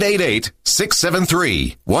 That's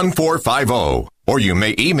 888-673-1450. Or you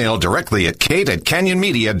may email directly at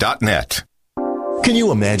kate@canyonmedia.net. Can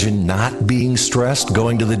you imagine not being stressed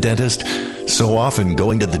going to the dentist? So often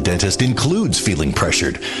going to the dentist includes feeling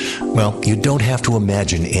pressured. Well, you don't have to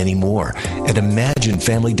imagine anymore. At Imagine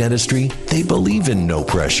Family Dentistry, they believe in no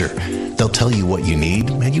pressure. They'll tell you what you need,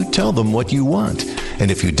 and you tell them what you want.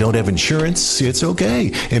 And if you don't have insurance, it's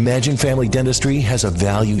okay. Imagine Family Dentistry has a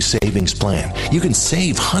value savings plan. You can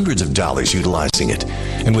save hundreds of dollars utilizing it.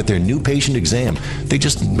 And with their new patient exam, they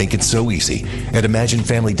just make it so easy. At Imagine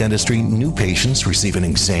Family Dentistry, new patients receive an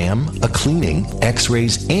exam, a cleaning,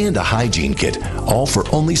 x-rays, and a hygiene kit, all for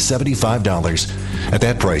only $75. At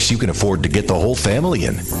that price, you can afford to get the whole family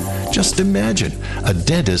in. Just imagine a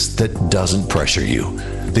dentist that doesn't pressure you.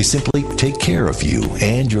 They simply take care of you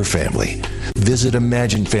and your family. Visit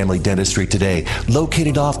Imagine Family Dentistry today,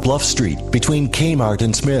 located off Bluff Street between Kmart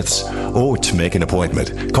and Smith's. Or to make an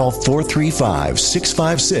appointment, call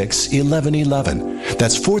 435-656-1111.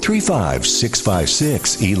 That's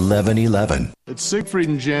 435-656-1111. At Siegfried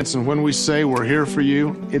and Jensen, when we say we're here for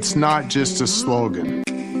you, it's not just a slogan.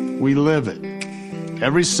 We live it.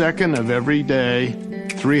 Every second of every day,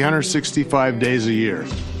 365 days a year.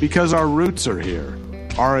 Because our roots are here.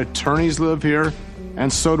 Our attorneys live here,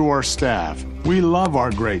 and so do our staff. We love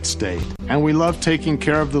our great state, and we love taking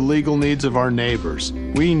care of the legal needs of our neighbors.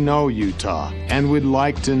 We know Utah, and we'd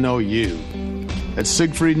like to know you. At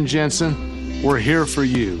Siegfried and Jensen, we're here for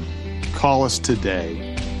you. Call us today.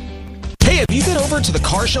 Hey, have you been over to the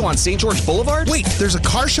car show on St. George Boulevard? Wait, there's a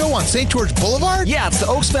car show on St. George Boulevard? Yeah, it's the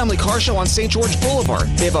Oaks Family Car Show on St. George Boulevard.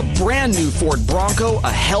 They have a brand new Ford Bronco, a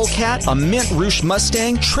Hellcat, a Mint Rouge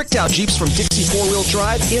Mustang, tricked out Jeeps from Dixie 4-wheel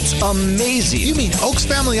drive. It's amazing. You mean Oaks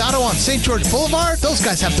Family Auto on St. George Boulevard? Those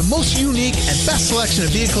guys have the most unique and best selection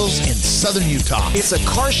of vehicles in southern Utah. It's a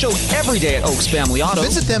car show every day at Oaks Family Auto.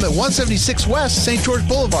 Visit them at 176 West St. George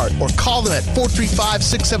Boulevard or call them at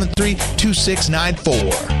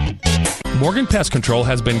 435-673-2694. Morgan Pest Control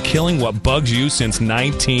has been killing what bugs you since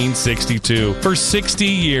 1962. For 60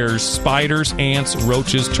 years, spiders, ants,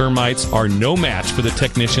 roaches, termites are no match for the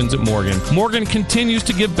technicians at Morgan. Morgan continues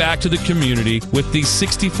to give back to the community with the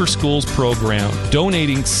 60 for Schools program,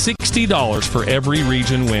 donating $60 for every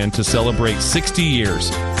region win to celebrate 60 years.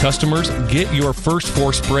 Customers, get your first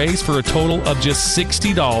 4 sprays for a total of just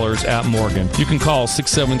 $60 at Morgan. You can call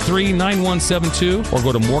 673-9172 or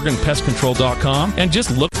go to morganpestcontrol.com and just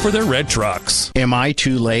look for their red trucks. Am I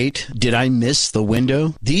too late? Did I miss the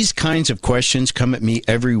window? These kinds of questions come at me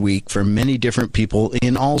every week from many different people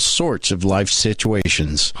in all sorts of life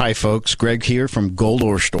situations. Hi folks, Greg here from Gold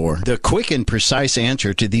Ore Store. The quick and precise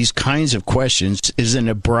answer to these kinds of questions is an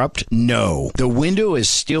abrupt no. The window is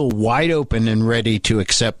still wide open and ready to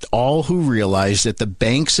accept all who realize that the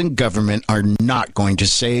banks and government are not going to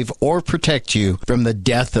save or protect you from the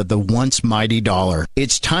death of the once mighty dollar.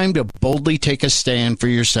 It's time to boldly take a stand for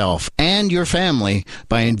yourself and your family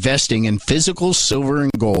by investing in physical silver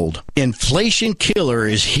and gold. Inflation Killer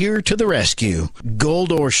is here to the rescue.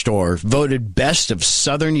 Gold Ore Store, voted best of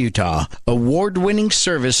Southern Utah. Award-winning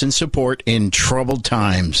service and support in troubled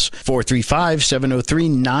times.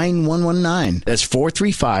 435-703-9119. That's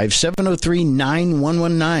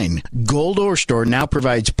 435-703-9119. Gold Ore Store now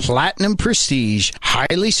provides platinum prestige,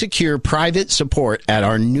 highly secure private support at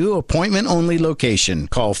our new appointment-only location.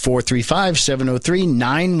 Call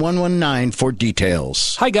 435-703-9119 for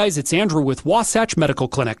details. Hi guys, it's Andrew with Wasatch Medical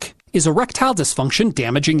Clinic. Is erectile dysfunction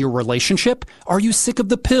damaging your relationship? Are you sick of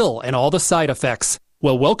the pill and all the side effects?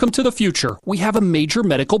 Well, welcome to the future. We have a major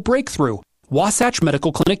medical breakthrough. Wasatch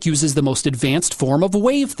Medical Clinic uses the most advanced form of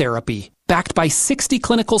wave therapy. Backed by 60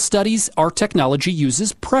 clinical studies, our technology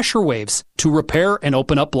uses pressure waves to repair and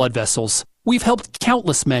open up blood vessels. We've helped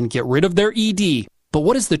countless men get rid of their ED. But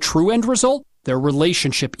what is the true end result? Their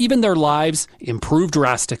relationship, even their lives, improve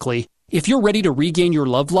drastically. If you're ready to regain your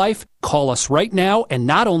love life, call us right now, and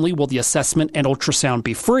not only will the assessment and ultrasound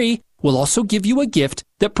be free, We'll also give you a gift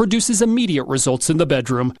that produces immediate results in the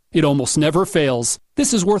bedroom. It almost never fails.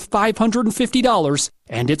 This is worth $550,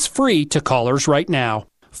 and it's free to callers right now.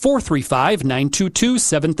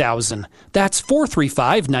 435-922-7000. That's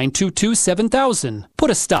 435-922-7000. Put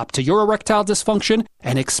a stop to your erectile dysfunction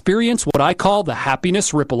and experience what I call the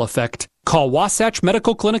happiness ripple effect. Call Wasatch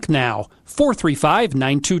Medical Clinic now.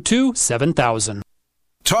 435-922-7000.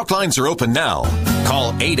 Talk lines are open now.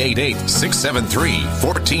 Call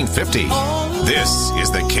 888-673-1450. This is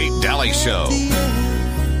the Kate Daly Show.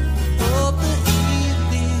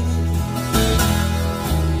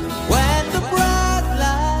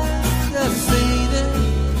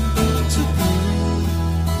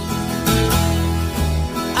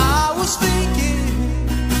 I was thinking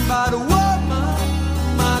about a woman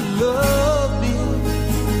might love me.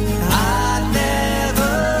 I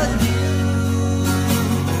never knew.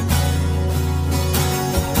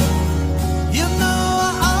 You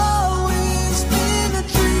know I always been a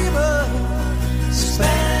dreamer.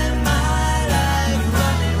 Spend my life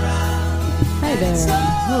running around. Hi there.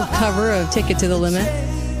 A little cover of Ticket to the Limit.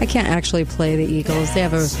 I can't actually play the Eagles. They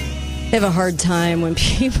have a hard time when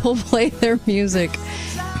people play their music.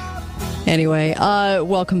 Anyway,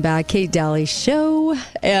 welcome back. Kate Daly Show.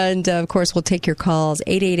 And, of course, we'll take your calls.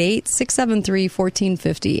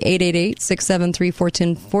 888-673-1450.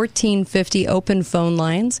 888-673-1450. Open phone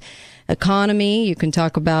lines. Economy. You can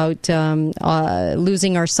talk about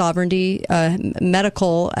losing our sovereignty,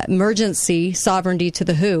 medical emergency sovereignty to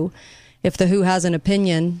the WHO. If the WHO has an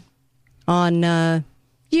opinion on a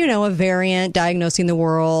variant diagnosing the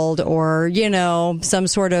world or, some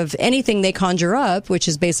sort of anything they conjure up, which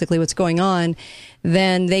is basically what's going on,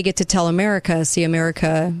 then they get to tell America, see,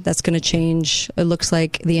 America, that's going to change. It looks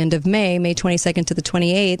like the end of May 22nd to the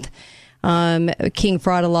 28th. King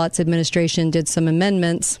Fraudalot's administration did some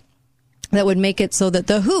amendments that would make it so that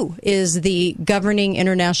the WHO is the governing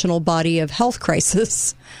international body of health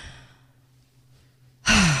crisis.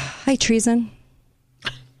 Hi, treason.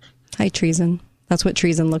 Hi, treason. That's what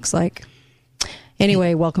treason looks like.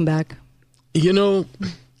 Anyway, welcome back. Even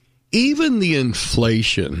the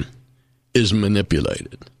inflation is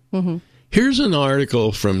manipulated. Mm-hmm. Here's an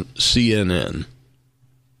article from CNN.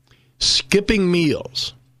 Skipping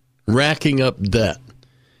meals, racking up debt.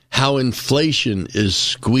 How inflation is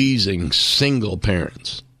squeezing single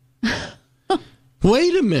parents.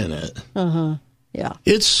 Wait a minute. Uh-huh. Yeah.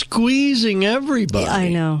 It's squeezing everybody. I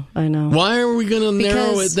know. Why are we going to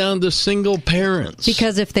narrow it down to single parents?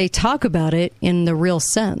 Because if they talk about it in the real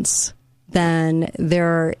sense, then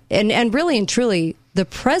they're, and really and truly, the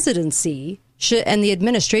presidency and the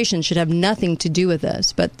administration should have nothing to do with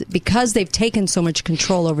this. But because they've taken so much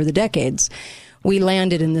control over the decades, we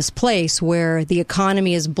landed in this place where the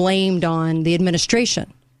economy is blamed on the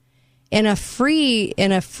administration. In a free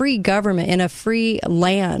government, in a free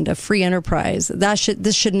land, a free enterprise,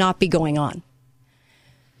 this should not be going on.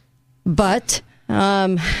 But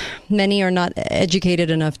many are not educated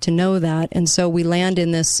enough to know that, and so we land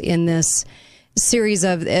in this series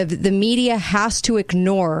of the media has to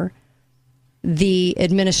ignore the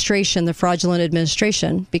administration, the fraudulent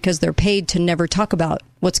administration, because they're paid to never talk about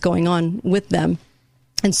what's going on with them,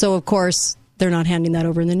 and so of course they're not handing that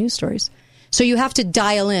over in the news stories. So you have to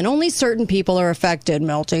dial in. Only certain people are affected,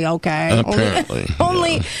 Milty, okay? Apparently.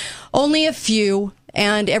 Only a few,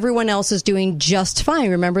 and everyone else is doing just fine.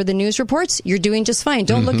 Remember the news reports? You're doing just fine.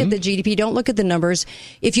 Don't look at the GDP. Don't look at the numbers.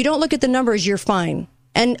 If you don't look at the numbers, you're fine.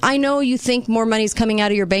 And I know you think more money's coming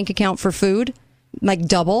out of your bank account for food, like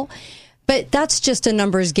double, but that's just a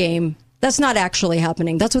numbers game. That's not actually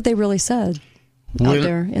happening. That's what they really said out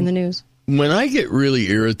there in the news. When I get really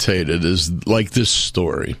irritated is like this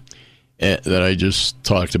story that I just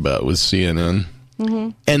talked about with CNN,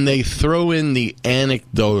 and they throw in the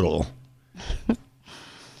anecdotal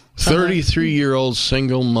 33-year-old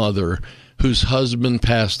single mother whose husband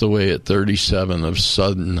passed away at 37 of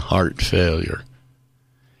sudden heart failure,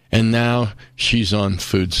 and now she's on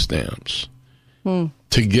food stamps to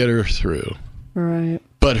get her through. Right.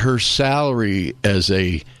 But her salary as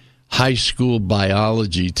a high school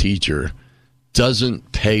biology teacher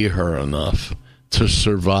doesn't pay her enough to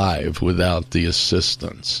survive without the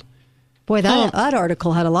assistance. Boy, that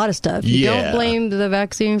article had a lot of stuff. You don't blame the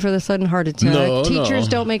vaccine for the sudden heart attack. No, Teachers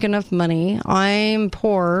don't make enough money. I'm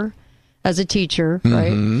poor as a teacher,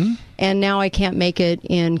 right? And now I can't make it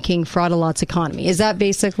in King Fraudalot's economy. Is that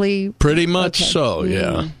basically... Pretty much so,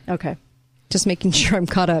 yeah. Okay. Just making sure I'm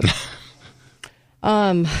caught up.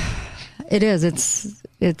 It is.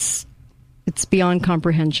 It's beyond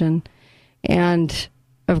comprehension. And...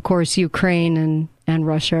 of course, Ukraine and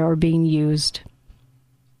Russia are being used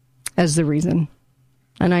as the reason.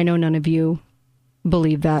 And I know none of you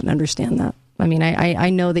believe that and understand that. I mean, I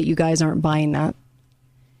know that you guys aren't buying that.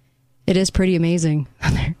 It is pretty amazing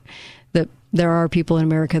that there are people in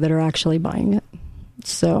America that are actually buying it.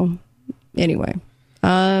 So, anyway,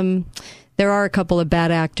 there are a couple of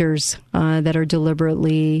bad actors that are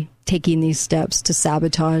deliberately taking these steps to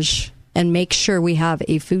sabotage and make sure we have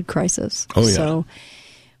a food crisis. Oh, yeah. So,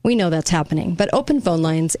 we know that's happening. But open phone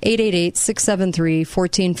lines,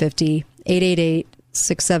 888-673-1450,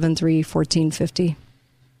 888-673-1450.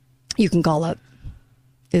 You can call up.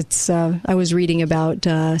 It's I was reading about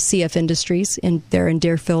CF Industries there in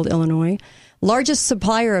Deerfield, Illinois, largest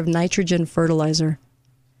supplier of nitrogen fertilizer,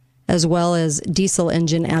 as well as diesel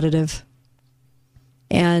engine additive.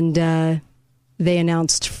 And they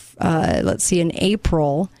announced, in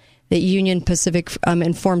April, that Union Pacific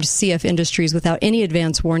informed CF Industries without any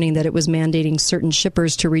advance warning that it was mandating certain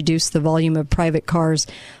shippers to reduce the volume of private cars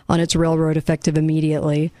on its railroad effective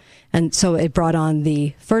immediately. And so it brought on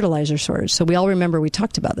the fertilizer shortage. So we all remember we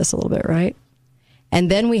talked about this a little bit, right? And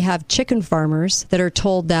then we have chicken farmers that are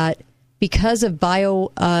told that because of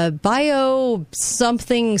bio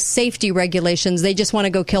something safety regulations, they just want to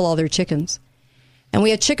go kill all their chickens. And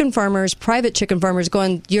we have chicken farmers, private chicken farmers,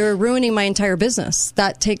 going, "You're ruining my entire business.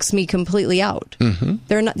 That takes me completely out." Mm-hmm.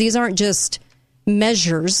 They're not; these aren't just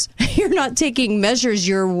measures. You're not taking measures.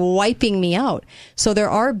 You're wiping me out. So there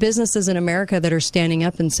are businesses in America that are standing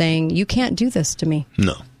up and saying, "You can't do this to me."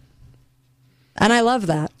 No. And I love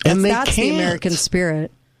that. And that's the American spirit.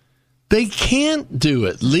 They can't do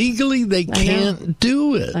it legally. They can't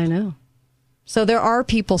do it. I know. So there are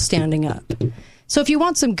people standing up. So if you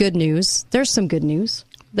want some good news, there's some good news.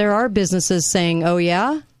 There are businesses saying, "Oh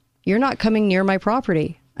yeah, you're not coming near my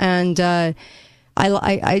property." And I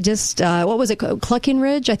just what was it? Clucking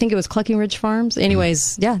Ridge? I think it was Clucking Ridge Farms.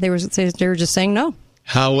 Anyways, yeah, they were just saying no.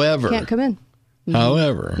 However, can't come in. Mm-hmm.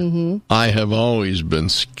 However, I have always been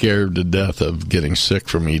scared to death of getting sick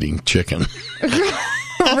from eating chicken.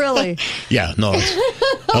 Really? Yeah, no, it's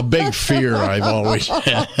a big fear I've always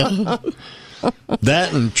had.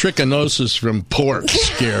 That and trichinosis from pork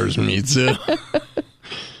scares me too.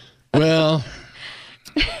 Well,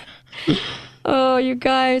 oh, you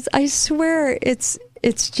guys, I swear it's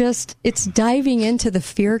diving into the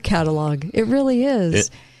fear catalog. It really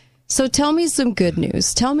is. So tell me some good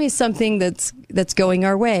news. Tell me something that's going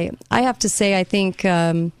our way. I have to say, I think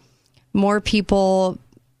more people.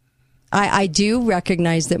 I do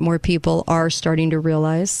recognize that more people are starting to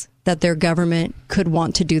realize that their government could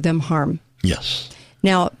want to do them harm. Yes.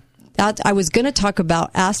 Now, I was going to talk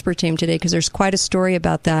about aspartame today because there's quite a story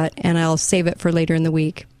about that, and I'll save it for later in the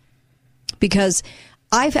week. Because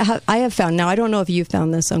I have found, now I don't know if you've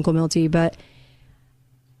found this, Uncle Milty, but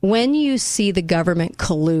when you see the government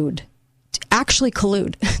actually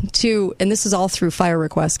collude to, and this is all through fire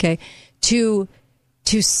requests, okay, to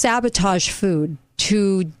sabotage food,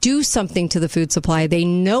 to do something to the food supply they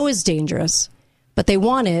know is dangerous, but they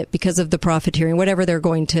want it because of the profiteering, whatever they're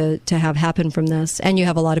going to have happen from this. And you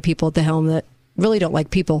have a lot of people at the helm that really don't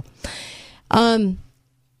like people.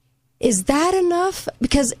 Is that enough?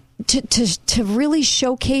 Because to really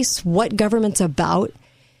showcase what government's about,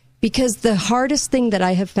 because the hardest thing that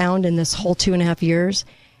I have found in this whole 2.5 years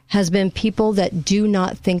has been people that do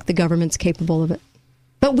not think the government's capable of it.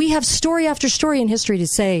 But we have story after story in history to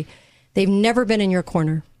say they've never been in your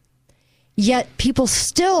corner. Yet people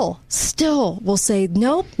still will say,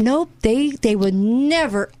 nope, they would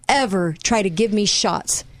never, ever try to give me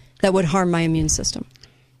shots that would harm my immune system.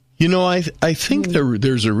 You know, I think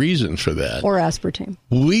there's a reason for that. Or aspartame.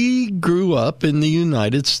 We grew up in the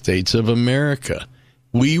United States of America.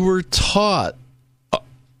 We were taught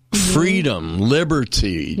freedom,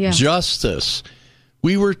 liberty, justice.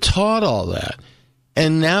 We were taught all that.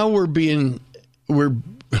 And now we're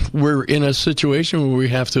in a situation where we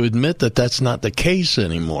have to admit that that's not the case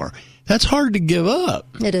anymore. That's hard to give up.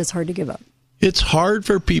 It is hard to give up. It's hard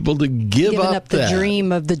for people to give up the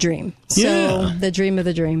dream of the dream. So the dream of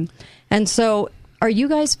the dream. And so are you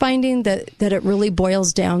guys finding that it really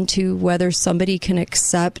boils down to whether somebody can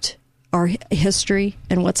accept our history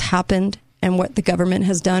and what's happened and what the government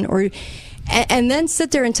has done, and then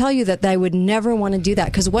sit there and tell you that they would never want to do that?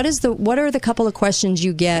 Because what are the couple of questions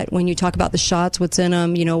you get when you talk about the shots, what's in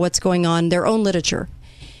them, what's going on, their own literature,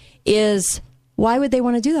 is why would they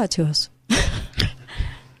want to do that to us?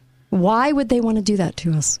 Why would they want to do that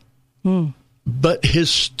to us? But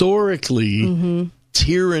historically,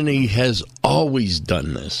 tyranny has always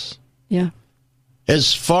done this. Yeah.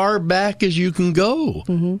 As far back as you can go,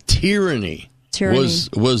 tyranny was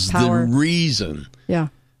the reason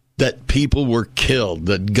that people were killed,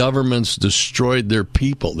 that governments destroyed their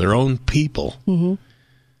people, their own people.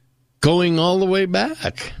 going all the way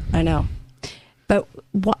back. I know. But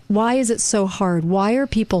why is it so hard? Why are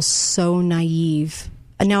people so naive?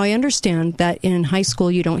 And now I understand that in high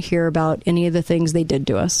school you don't hear about any of the things they did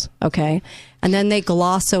to us, okay? And then they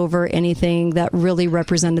gloss over anything that really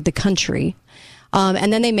represented the country.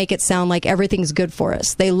 And then they make it sound like everything's good for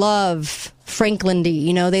us. They love Franklin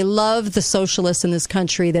D. They love the socialists in this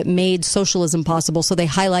country that made socialism possible, so they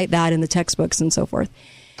highlight that in the textbooks and so forth,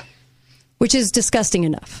 which is disgusting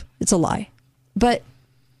enough. It's a lie. But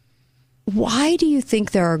why do you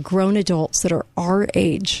think there are grown adults that are our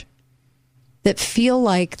age that feel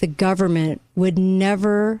like the government would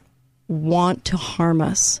never want to harm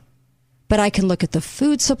us? But I can look at the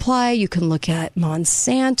food supply, you can look at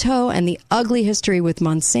Monsanto and the ugly history with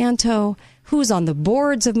Monsanto, who's on the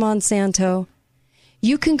boards of Monsanto.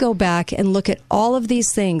 You can go back and look at all of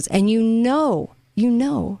these things, and you know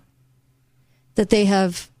that they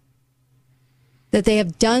have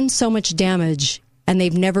done so much damage and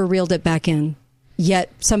they've never reeled it back in. Yet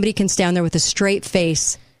somebody can stand there with a straight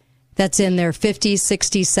face that's in their 50s,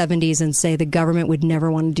 60s, 70s and say the government would never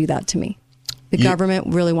want to do that to me. The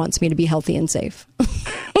government really wants me to be healthy and safe.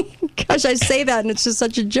 Gosh, I say that and it's just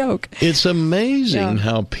such a joke. It's amazing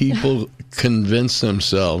how people convince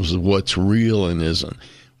themselves of what's real and isn't.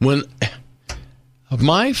 When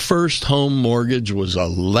my first home mortgage was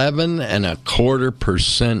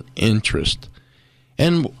 11.25% interest,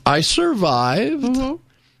 and I survived. Mm-hmm.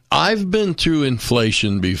 I've been through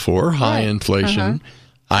inflation before, high inflation.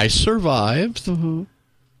 I survived. Mm-hmm.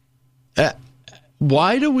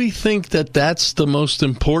 Why do we think that that's the most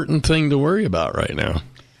important thing to worry about right now?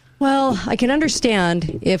 Well, I can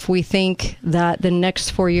understand if we think that the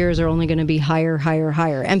next 4 years are only going to be higher, higher,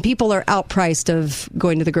 higher. And people are outpriced of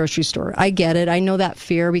going to the grocery store. I get it. I know that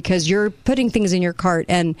fear because you're putting things in your cart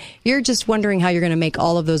and you're just wondering how you're going to make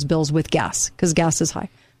all of those bills with gas because gas is high.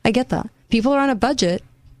 I get that. People are on a budget.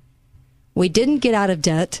 We didn't get out of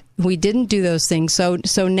debt. We didn't do those things. So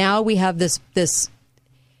now we have this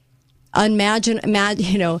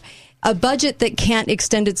a budget that can't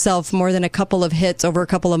extend itself more than a couple of hits over a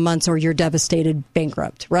couple of months or you're devastated,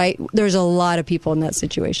 bankrupt, right? There's a lot of people in that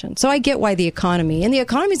situation. So I get why the economy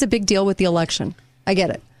is a big deal with the election. I get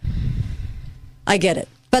it.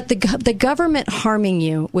 But the government harming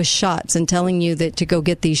you with shots and telling you that to go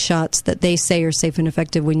get these shots that they say are safe and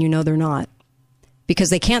effective when you know they're not. Because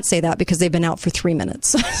they can't say that because they've been out for 3 minutes.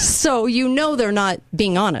 So they're not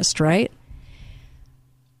being honest, right?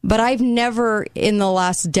 But I've never in the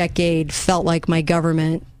last decade felt like my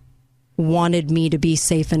government wanted me to be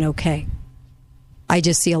safe and okay. I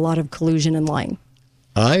just see a lot of collusion and lying.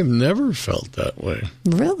 I've never felt that way.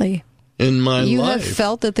 Really? In my life. You have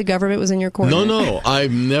felt that the government was in your corner? No.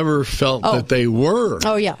 I've never felt that they were.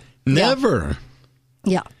 Oh, yeah. Never.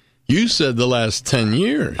 Yeah. You said the last 10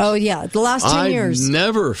 years. Oh, yeah. The last 10 years. I've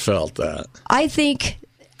never felt that. I think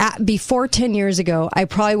before 10 years ago, I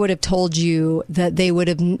probably would have told you that they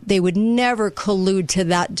would never collude to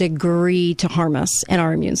that degree to harm us and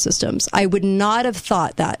our immune systems. I would not have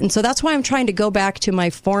thought that. And so that's why I'm trying to go back to my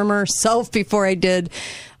former self before I did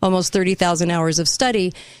almost 30,000 hours of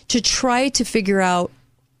study to try to figure out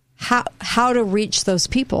how to reach those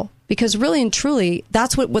people. Because really and truly,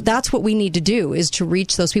 that's what we need to do is to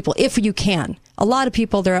reach those people if you can. A lot of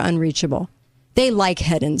people, they're unreachable. They like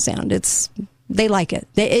head in sand. They like it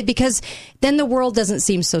because then the world doesn't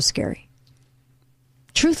seem so scary.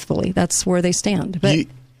 Truthfully, that's where they stand. But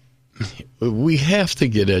we have to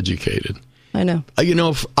get educated. I know.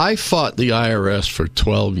 I fought the IRS for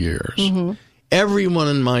 12 years. Mm-hmm. Everyone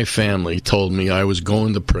in my family told me I was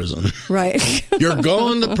going to prison. Right. You're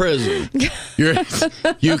going to prison.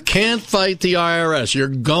 You can't fight the IRS. You're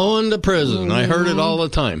going to prison. Mm-hmm. I heard it all the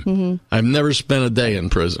time. Mm-hmm. I've never spent a day in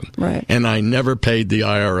prison. Right. And I never paid the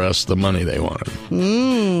IRS the money they wanted.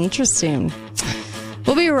 Interesting.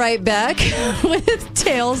 We'll be right back with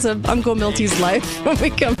tales of Uncle Milty's life when we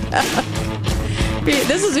come back.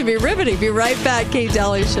 This is going to be riveting. Be right back. Kate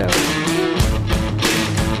Daly Show.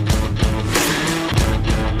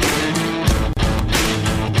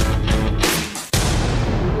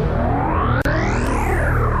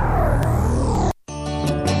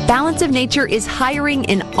 Balance of Nature is hiring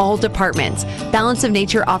in all departments. Balance of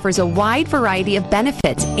Nature offers a wide variety of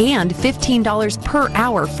benefits and $15 per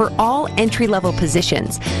hour for all entry-level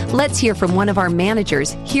positions. Let's hear from one of our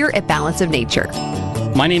managers here at Balance of Nature.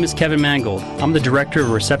 My name is Kevin Mangold. I'm the Director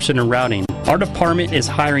of Reception and Routing. Our department is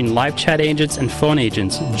hiring live chat agents and phone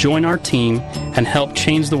agents. Join our team and help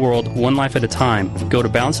change the world one life at a time. Go to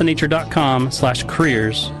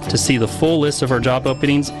balanceofnature.com/careers to see the full list of our job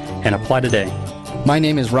openings and apply today. My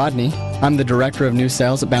name is Rodney. I'm the Director of New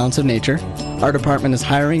Sales at Balance of Nature. Our department is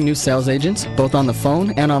hiring new sales agents, both on the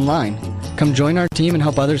phone and online. Come join our team and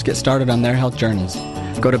help others get started on their health journeys.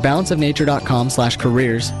 Go to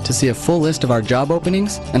balanceofnature.com/careers to see a full list of our job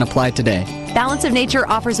openings and apply today. Balance of Nature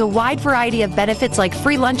offers a wide variety of benefits like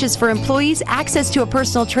free lunches for employees, access to a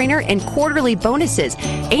personal trainer, and quarterly bonuses,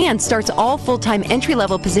 and starts all full-time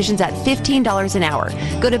entry-level positions at $15 an hour.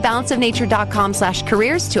 Go to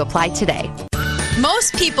balanceofnature.com/careers to apply today.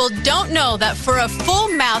 Most people don't know that for a full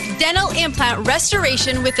mouth dental implant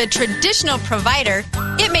restoration with a traditional provider,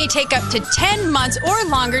 it may take up to 10 months or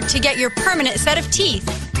longer to get your permanent set of teeth.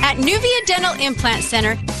 At Nuvia Dental Implant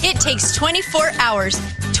Center, it takes 24 hours.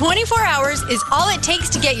 24 hours is all it takes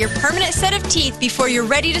to get your permanent set of teeth before you're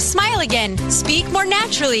ready to smile again, speak more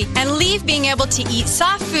naturally, and leave being able to eat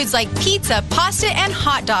soft foods like pizza, pasta, and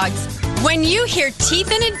hot dogs. When you hear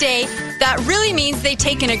teeth in a day, that really means they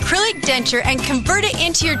take an acrylic denture and convert it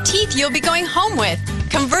into your teeth you'll be going home with.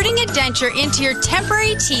 Converting a denture into your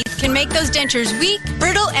temporary teeth can make those dentures weak,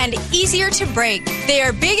 brittle, and easier to break. They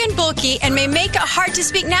are big and bulky and may make it hard to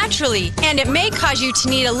speak naturally, and it may cause you to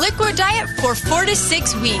need a liquid diet for 4 to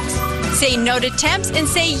 6 weeks. Say no to temps and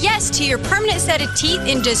say yes to your permanent set of teeth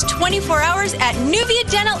in just 24 hours at Nuvia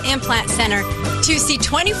Dental Implant Center. To see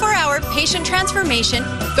 24-hour patient transformation,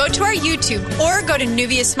 go to our YouTube or go to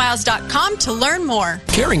nuviasmiles.com to learn more.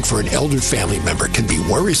 Caring for an elder family member can be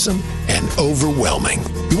worrisome and overwhelming.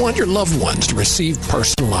 You want your loved ones to receive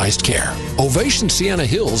personalized care. Ovation Sienna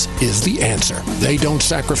Hills is the answer. They don't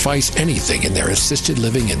sacrifice anything in their assisted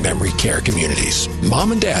living and memory care communities.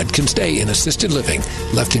 Mom and Dad can stay in assisted living,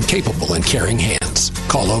 left in capable and caring hands.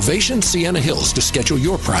 Call Ovation Sienna Hills to schedule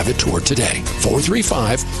your private tour today.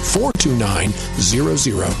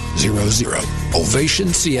 435-429-0000.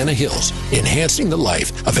 Ovation Sienna Hills, enhancing the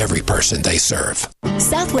life of every person they serve.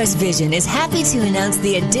 Southwest Vision is happy to announce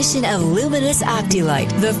the addition of Luminous OptiLight,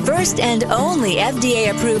 the first and only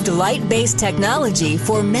FDA-approved light-based technology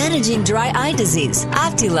for managing dry eye disease.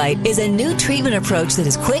 OptiLight is a new treatment approach that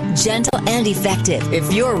is quick, gentle, and effective.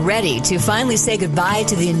 If you're ready to finally say goodbye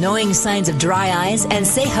to the annoying signs of dry eyes and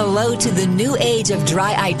say hello to the new age of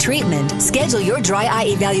dry eye treatment, schedule your dry eye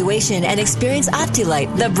evaluation and experience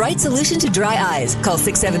OptiLight, the bright solution to dry eyes. Call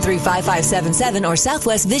 673-5577 or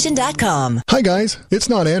southwestvision.com. Hi guys, it's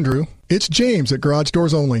not Andrew. It's James at Garage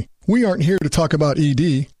Doors Only. We aren't here to talk about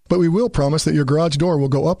ED, but we will promise that your garage door will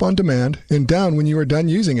go up on demand and down when you are done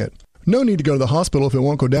using it. No need to go to the hospital if it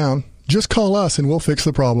won't go down. Just call us and we'll fix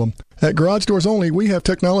the problem. At Garage Doors Only, we have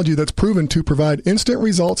technology that's proven to provide instant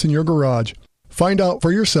results in your garage. Find out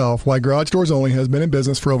for yourself why Garage Doors Only has been in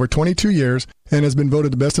business for over 22 years and has been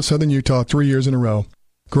voted the best of Southern Utah 3 years in a row.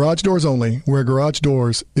 Garage Doors Only, where garage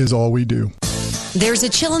doors is all we do. There's a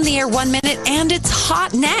chill in the air 1 minute and it's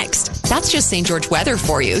hot next. That's just St. George weather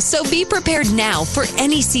for you. So be prepared now for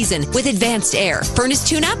any season with Advanced Air. Furnace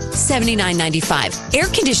tune-up, $79.95. Air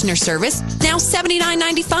conditioner service, now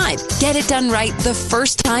 $79.95. Get it done right the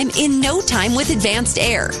first time in no time with Advanced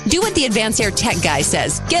Air. Do what the Advanced Air tech guy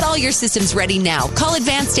says. Get all your systems ready now. Call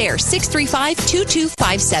Advanced Air,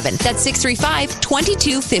 635-2257. That's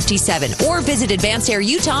 635-2257. Or visit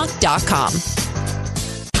advancedairutah.com.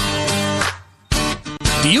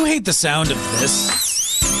 Do you hate the sound of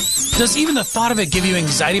this? Does even the thought of it give you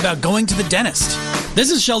anxiety about going to the dentist?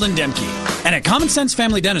 This is Sheldon Demke, and at Common Sense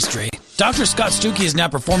Family Dentistry, Dr. Scott Stuckey is now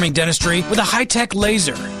performing dentistry with a high-tech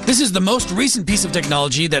laser. This is the most recent piece of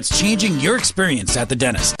technology that's changing your experience at the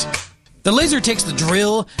dentist. The laser takes the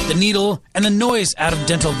drill, the needle, and the noise out of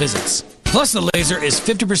dental visits. Plus, the laser is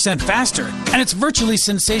 50% faster, and it's virtually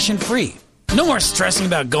sensation-free. No more stressing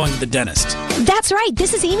about going to the dentist. That's right.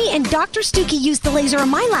 This is Amy, and Dr. Stuckey used the laser on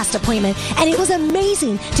my last appointment, and it was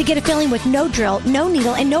amazing to get a feeling with no drill, no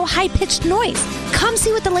needle, and no high-pitched noise. Come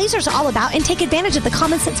see what the laser's all about and take advantage of the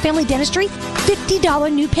Common Sense Family Dentistry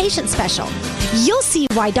 $50 new patient special. You'll see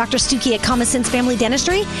why Dr. Stuckey at Common Sense Family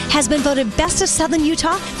Dentistry has been voted Best of Southern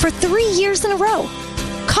Utah for 3 years in a row.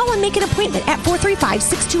 Call and make an appointment at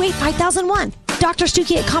 435-628-5001. Dr.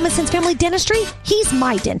 Stuckey at Common Sense Family Dentistry, he's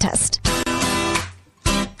my dentist.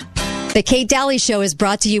 The Kate Daly Show is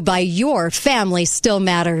brought to you by Your Family Still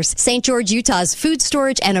Matters, St. George, Utah's food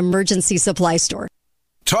storage and emergency supply store.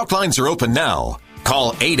 Talk lines are open now.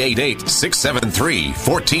 Call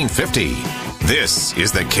 888-673-1450. This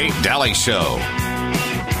is the Kate Daly Show.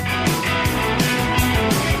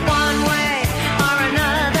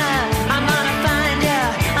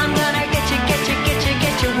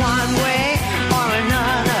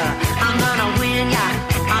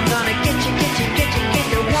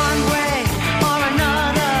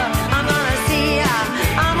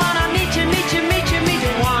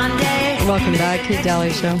 Welcome back, Kate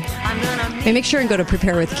Daly Show. And make sure and go to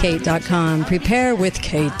preparewithkate.com. Prepare with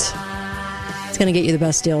Kate. It's going to get you the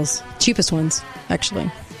best deals. Cheapest ones,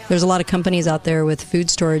 actually. There's a lot of companies out there with food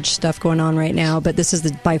storage stuff going on right now, but this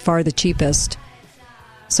is by far the cheapest.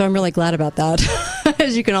 So I'm really glad about that,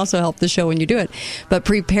 as you can also help the show when you do it. But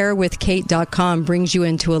preparewithkate.com brings you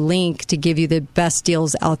into a link to give you the best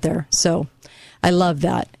deals out there. So I love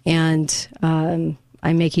that. And I'm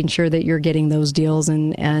making sure that you're getting those deals,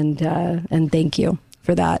 and thank you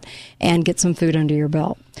for that, and get some food under your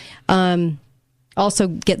belt. Also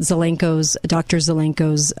get Zelenko's, Dr.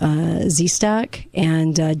 Zelenko's Z-Stack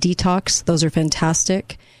and Detox. Those are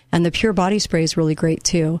fantastic. And the Pure Body Spray is really great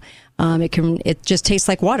too. It just tastes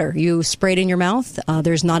like water. You spray it in your mouth.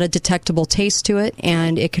 There's not a detectable taste to it,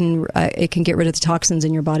 and it can get rid of the toxins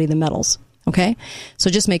in your body, the metals. Okay? So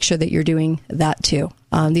just make sure that you're doing that too.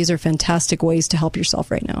 These are fantastic ways to help yourself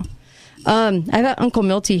right now. I've got Uncle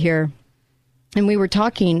Milty here. And we were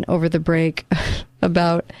talking over the break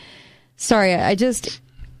about, sorry, I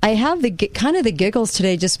have the kind of the giggles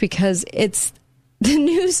today just because the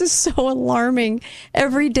news is so alarming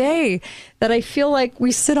every day that I feel like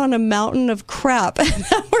we sit on a mountain of crap and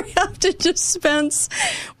then we have to dispense.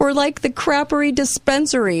 We're like the crappery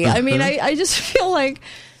dispensary. I mean, I just feel like,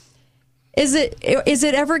 is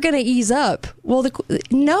it ever going to ease up? Well,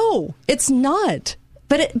 no, it's not.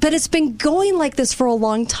 But it's been going like this for a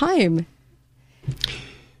long time.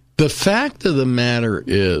 The fact of the matter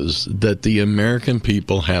is that the American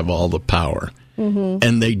people have all the power,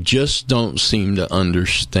 and they just don't seem to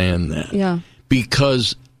understand that. Yeah.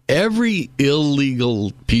 Because every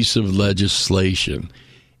illegal piece of legislation,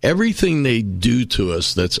 everything they do to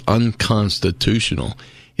us that's unconstitutional,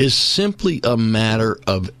 is simply a matter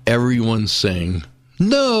of everyone saying,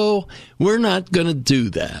 no, we're not going to do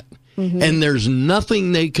that. And there's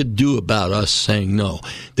nothing they could do about us saying no.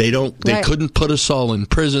 They couldn't put us all in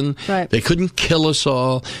prison. Right. They couldn't kill us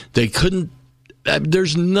all. They couldn't.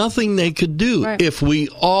 There's nothing they could do if we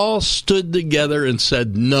all stood together and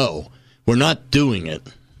said, no, we're not doing it.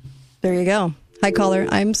 There you go. Hi, caller.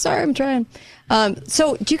 I'm sorry, I'm trying.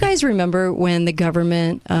 So do you guys remember when the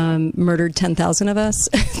government murdered 10,000 of us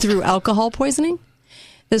through alcohol poisoning?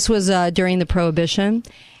 This was during the Prohibition.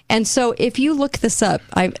 And so if you look this up,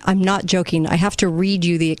 I'm not joking. I have to read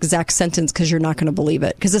you the exact sentence because you're not going to believe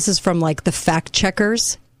it. Because this is from like the fact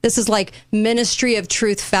checkers. This is like Ministry of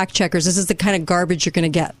Truth fact checkers. This is the kind of garbage you're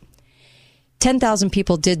going to get. 10,000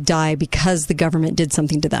 people did die because the government did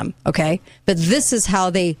something to them. Okay. But this is how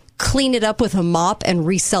they clean it up with a mop and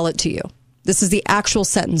resell it to you. This is the actual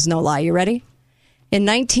sentence. No lie. You ready?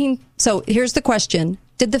 So here's the question.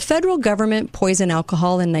 Did the federal government poison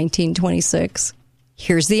alcohol in 1926?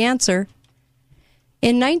 Here's the answer.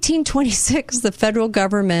 In 1926, the federal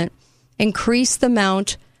government increased the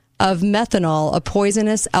amount of methanol, a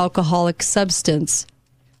poisonous alcoholic substance,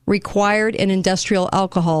 required in industrial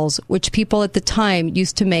alcohols, which people at the time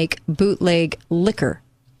used to make bootleg liquor.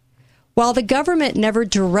 While the government never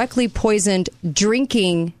directly poisoned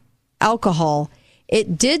drinking alcohol,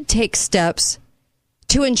 it did take steps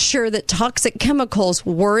to ensure that toxic chemicals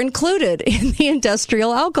were included in the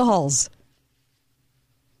industrial alcohols.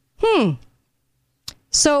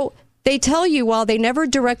 So they tell you while they never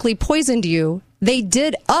directly poisoned you, they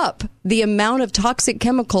did up the amount of toxic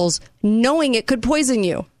chemicals knowing it could poison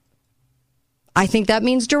you. I think that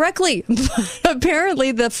means directly.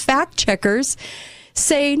 Apparently, the fact checkers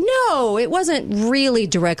say, no, it wasn't really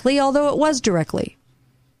directly, although it was directly.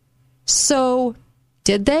 So,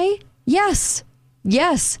 did they? Yes.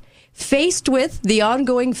 Yes. Faced with the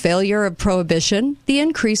ongoing failure of prohibition, the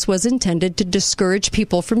increase was intended to discourage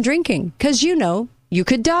people from drinking. Because, you know, you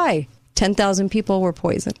could die. 10,000 people were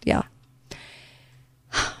poisoned. Yeah.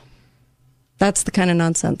 That's the kind of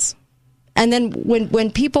nonsense. And then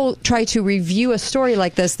when people try to review a story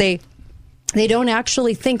like this, they don't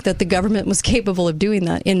actually think that the government was capable of doing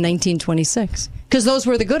that in 1926. Because those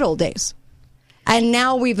were the good old days. And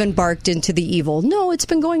now we've embarked into the evil. No, it's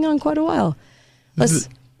been going on quite a while.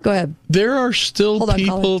 Go ahead. There are still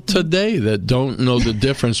people today that don't know the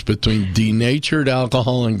difference between denatured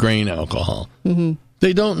alcohol and grain alcohol. Mm-hmm.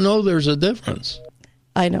 They don't know there's a difference.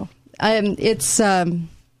 I know.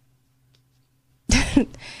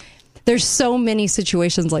 There's so many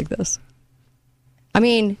situations like this. I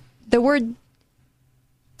mean, the word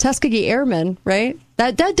Tuskegee Airmen, right?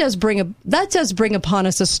 That does bring upon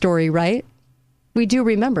us a story, right? We do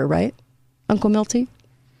remember, right, Uncle Milty?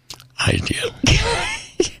 I do.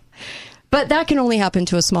 But that can only happen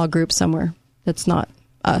to a small group somewhere. That's not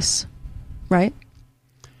us, right?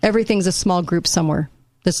 Everything's a small group somewhere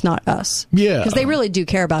that's not us. Yeah. Because they really do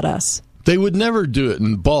care about us. They would never do it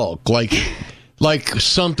in bulk. Like Like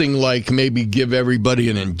something like maybe give everybody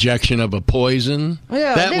an injection of a poison.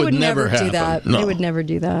 Yeah, that they would never happen. do that. No. They would never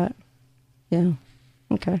do that. Yeah.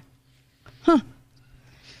 Okay. Huh.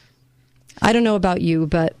 I don't know about you,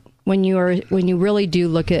 but when you really do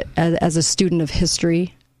look at as a student of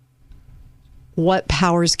history, what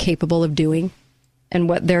power is capable of doing, and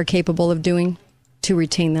what they're capable of doing to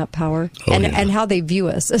retain that power, and how they view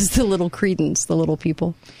us as the little credence, the little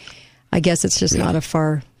people. I guess it's just not a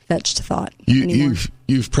far-fetched thought anymore.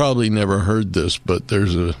 You've probably never heard this, but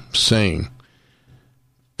there's a saying: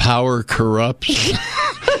 power corrupts.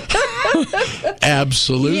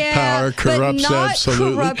 Absolute power corrupts but not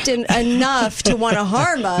absolutely. corrupt enough to want to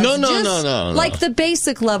harm us. No. Like the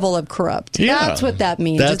basic level of corrupt. Yeah, that's what that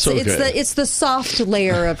means. That's it's the soft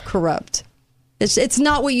layer of corrupt. It's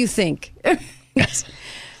not what you think.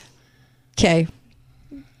 Okay.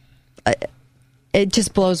 It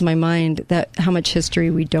just blows my mind that how much history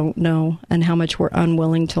we don't know and how much we're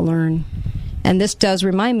unwilling to learn. And this does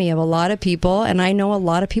remind me of a lot of people, and I know a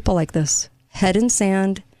lot of people like this. Head in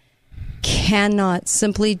sand, cannot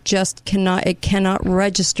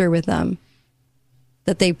register with them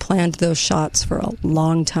that they planned those shots for a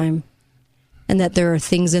long time, and that there are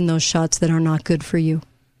things in those shots that are not good for you.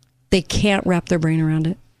 They can't wrap their brain around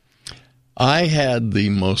it. I had the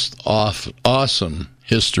most awesome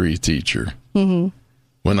history teacher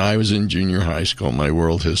when I was in junior high school, my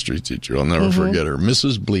world history teacher. I'll never forget her,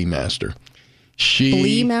 Mrs. Bleemaster.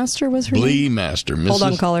 Bleemaster was her name? Bleemaster. Hold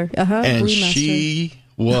on, caller. And Bleemaster. she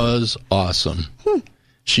was awesome.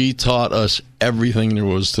 She taught us everything there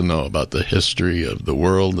was to know about the history of the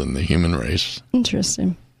world and the human race.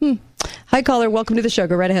 Interesting. Hi, caller. Welcome to the show.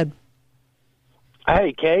 Go right ahead.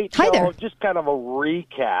 Hey, Kate. Hi there. Just kind of a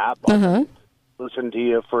recap. Listen to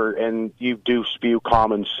you and you do spew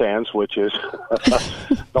common sense, which is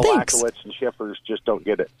the Lackowitz and Schiffers just don't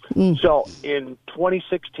get it. So in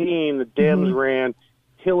 2016, the Dems ran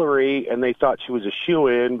Hillary, and they thought she was a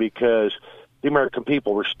shoo-in because the American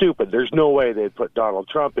people were stupid. There's no way they'd put Donald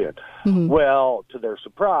Trump in. Well, to their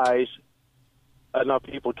surprise, enough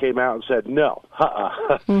people came out and said no,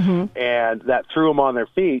 and that threw them on their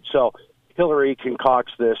feet. So Hillary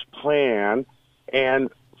concocts this plan, and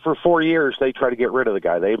for 4 years they try to get rid of the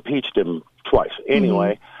guy. They impeached him twice.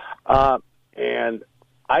 Anyway, and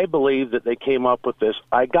I believe that they came up with this.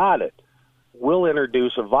 I got it. We'll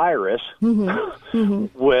introduce a virus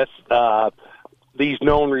with these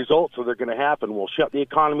known results that are going to happen. We'll shut the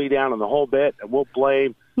economy down and the whole bit, and we'll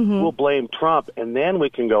blame Trump, and then we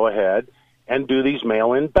can go ahead and do these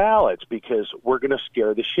mail-in ballots because we're going to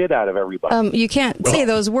scare the shit out of everybody. You can't say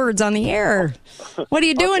those words on the air. What are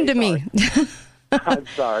you doing to me? I'm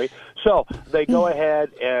sorry. So they go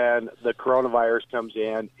ahead, and the coronavirus comes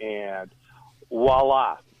in, and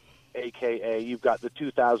voila, a.k.a. you've got the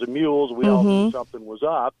 2,000 mules. We all knew something was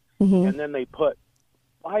up. And then they put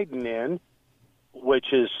Biden in,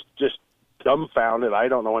 which is just dumbfounded. I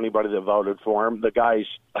don't know anybody that voted for him. The guy's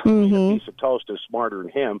a piece of toast is smarter than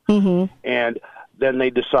him. And then they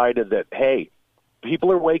decided that, hey,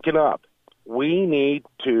 people are waking up. We need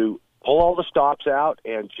to pull all the stops out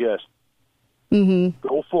and just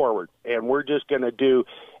go forward. And we're just going to do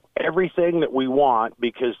everything that we want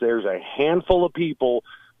because there's a handful of people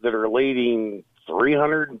that are leading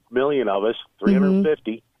 300 million of us,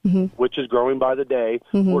 350, which is growing by the day.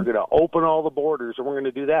 We're going to open all the borders, and we're going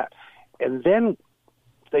to do that. And then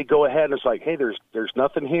they go ahead and it's like, hey, there's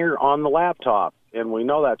nothing here on the laptop, and we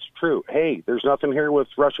know that's true. Hey, there's nothing here with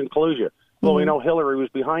Russian collusion. Well, we know Hillary was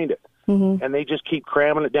behind it. And they just keep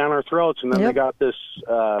cramming it down our throats, and then they got this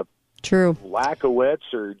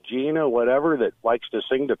Lackowitz or Gina, whatever, that likes to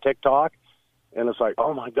sing to TikTok. And it's like,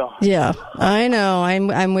 oh, my God. Yeah, I know.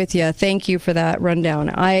 I'm with you. Thank you for that rundown.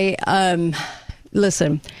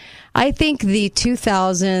 Listen, I think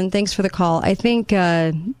thanks for the call. I think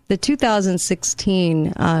the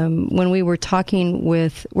 2016, when we were talking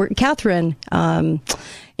with Catherine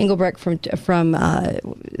Engelbrecht from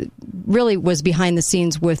really was behind the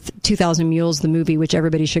scenes with 2,000 Mules, the movie, which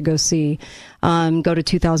everybody should go see. Go to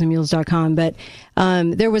 2000mules.com. But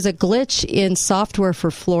there was a glitch in software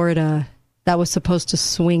for Florida that was supposed to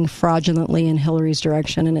swing fraudulently in Hillary's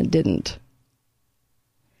direction, and it didn't.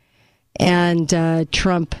 And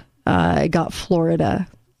Trump got Florida,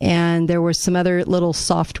 and there were some other little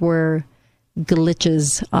software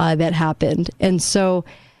glitches that happened. And so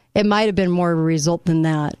it might have been more of a result than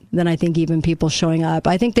I think even people showing up.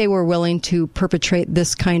 I think they were willing to perpetrate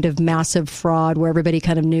this kind of massive fraud where everybody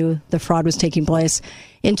kind of knew the fraud was taking place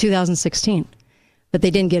in 2016. But they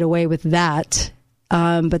didn't get away with that.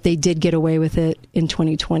 But they did get away with it in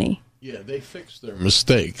 2020. Yeah, they fixed their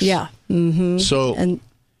mistakes. Yeah. So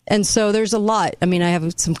And so there's a lot. I mean, I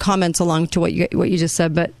have some comments along to what you just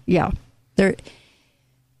said, but yeah, there.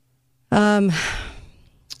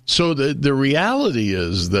 So the reality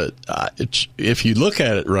is that if you look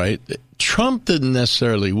at it right, Trump didn't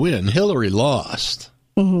necessarily win. Hillary lost.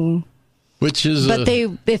 Mm-hmm. Which is, but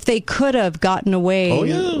if they could have gotten away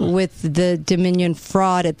with the Dominion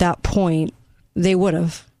fraud at that point, they would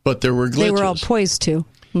have. But there were glitches. They were all poised to.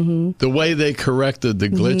 Mm-hmm. The way they corrected the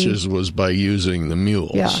glitches was by using the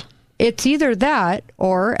mules. Yeah, it's either that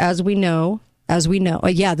or, as we know,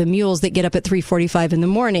 the mules that get up at 3:45 in the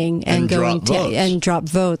morning and go and drop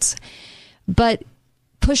votes. But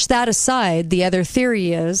push that aside. The other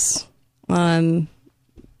theory is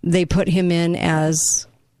they put him in as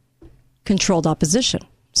controlled opposition.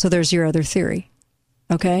 So there's your other theory.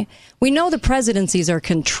 Okay? We know the presidencies are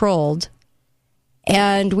controlled,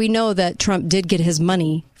 and we know that Trump did get his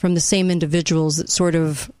money from the same individuals that sort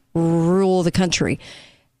of rule the country.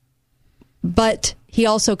 But he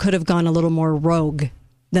also could have gone a little more rogue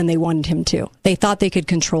than they wanted him to. They thought they could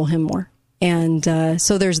control him more. And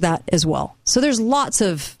so there's that as well. So there's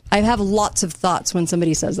I have lots of thoughts when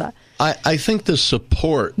somebody says that. I think the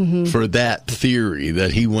support for that theory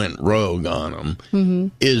that he went rogue on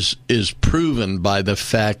him is proven by the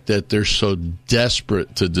fact that they're so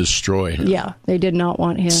desperate to destroy him. Yeah, they did not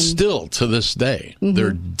want him. Still, to this day, they're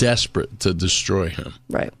desperate to destroy him.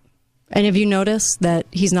 Right. And have you noticed that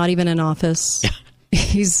he's not even in office?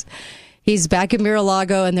 He's back in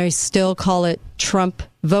Mar-a-Lago, and they still call it Trump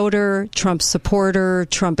voter, Trump supporter,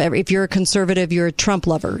 Trump. If you're a conservative, you're a Trump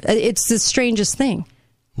lover. It's the strangest thing.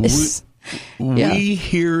 We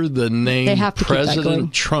hear the name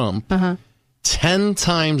President Trump 10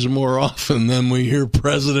 times more often than we hear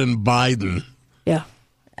President Biden. Yeah,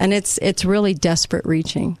 and it's really desperate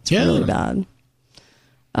reaching. It's really bad.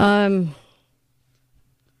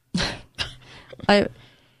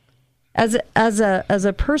 As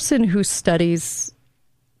a person who studies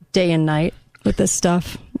day and night with this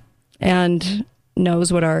stuff and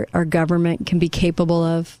knows what our government can be capable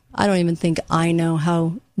of, I don't even think I know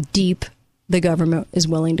how deep the government is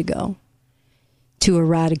willing to go to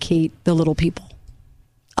eradicate the little people,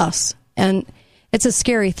 us. And it's a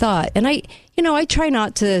scary thought. And I try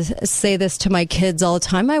not to say this to my kids all the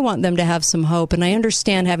time. I want them to have some hope, and I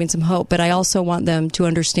understand having some hope, but I also want them to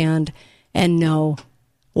understand and know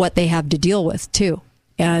what they have to deal with too.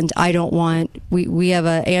 And I don't want, we have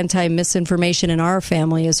an anti-misinformation in our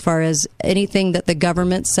family as far as anything that the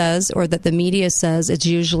government says or that the media says, it's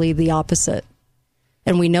usually the opposite.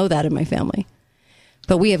 And we know that in my family.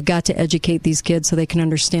 But we have got to educate these kids so they can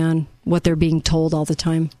understand what they're being told all the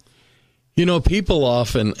time. You know, people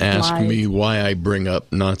often ask me why I bring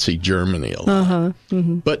up Nazi Germany a lot.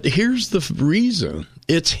 But here's the reason.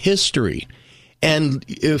 It's history. And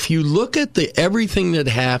if you look at everything that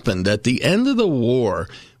happened at the end of the war,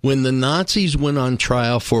 when the Nazis went on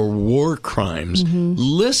trial for war crimes,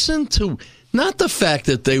 listen to, not the fact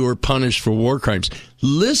that they were punished for war crimes,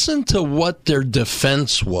 listen to what their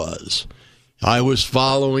defense was. I was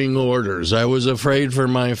following orders. I was afraid for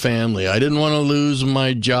my family. I didn't want to lose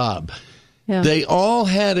my job. Yeah. They all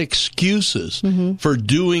had excuses for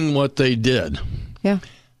doing what they did. Yeah.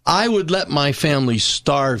 I would let my family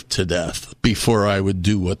starve to death before I would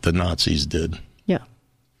do what the Nazis did. Yeah.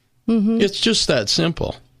 It's just that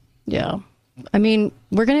simple. Yeah. I mean,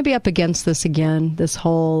 we're going to be up against this again, this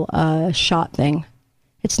whole shot thing.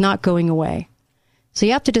 It's not going away. So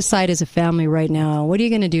you have to decide as a family right now, what are you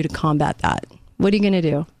going to do to combat that? What are you going to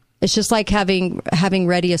do? It's just like having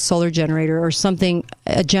ready a solar generator or something,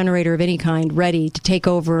 a generator of any kind ready to take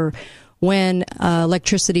over when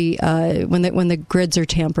electricity, when the grids are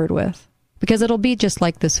tampered with. Because it'll be just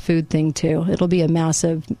like this food thing, too. It'll be a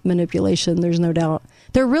massive manipulation, there's no doubt.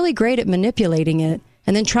 They're really great at manipulating it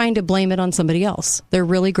and then trying to blame it on somebody else. They're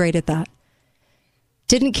really great at that.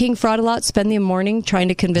 Didn't King Fraud-A-Lot spend the morning trying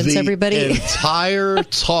to convince everybody? The entire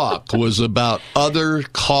talk was about other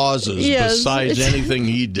causes besides anything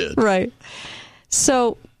he did. Right.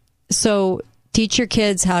 So teach your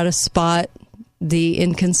kids how to spot the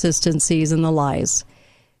inconsistencies and the lies.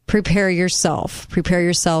 Prepare yourself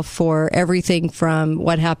for everything from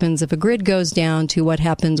what happens if a grid goes down to what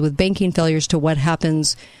happens with banking failures to what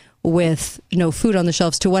happens with no food on the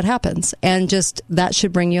shelves to what happens. And just that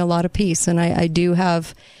should bring you a lot of peace. And I do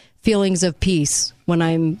have feelings of peace when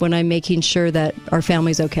I'm making sure that our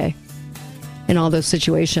family's okay in all those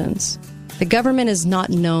situations. The government is not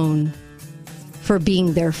known for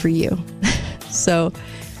being there for you. So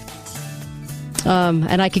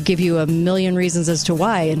and I could give you a million reasons as to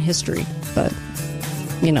why in history, but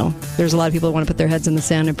there's a lot of people that want to put their heads in the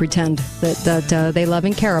sand and pretend that they love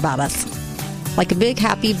and care about us. like a big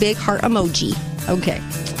happy big heart emoji. Okay.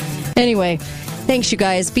 Anyway, thanks you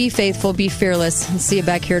guys. Be faithful, be fearless, and see you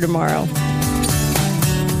back here tomorrow.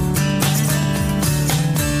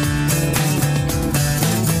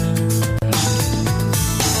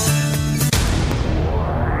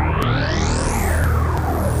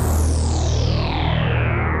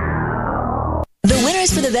 The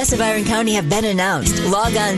winners for the Best of Iron County have been announced. Log on